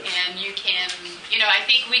 Happy New Year. And you can, I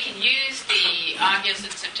think we can use the August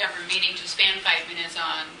and September meeting to spend 5 minutes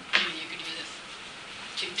on, you could use this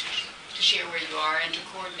to share where you are and to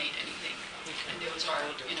coordinate anything. And those are,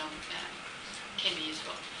 can be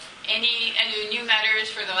useful. Any new matters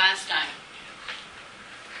for the last time?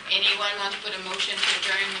 Anyone want to put a motion to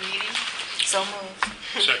adjourn the meeting? So moved.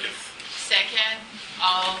 Second. Second.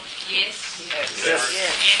 All yes? Yes.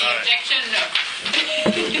 Any objection? No.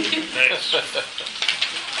 Thanks.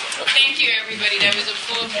 Thank you, everybody. That was a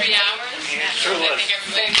full 3 hours. Sure I was. think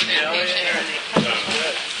everybody was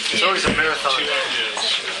It's always a marathon.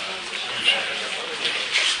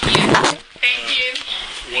 Thank you.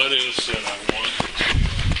 One is that I want to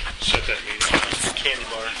set that meeting up. Candy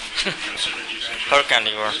bar. Her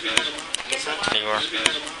candy bar. Candy bar. Candy bar.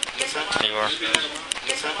 Candy bar.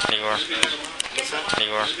 Candy bar. Candy bar.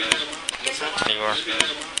 Candy bar. Candy bar. Candy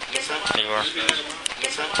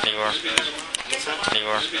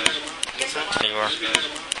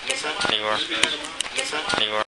bar. Candy bar. Candy bar. Candy bar.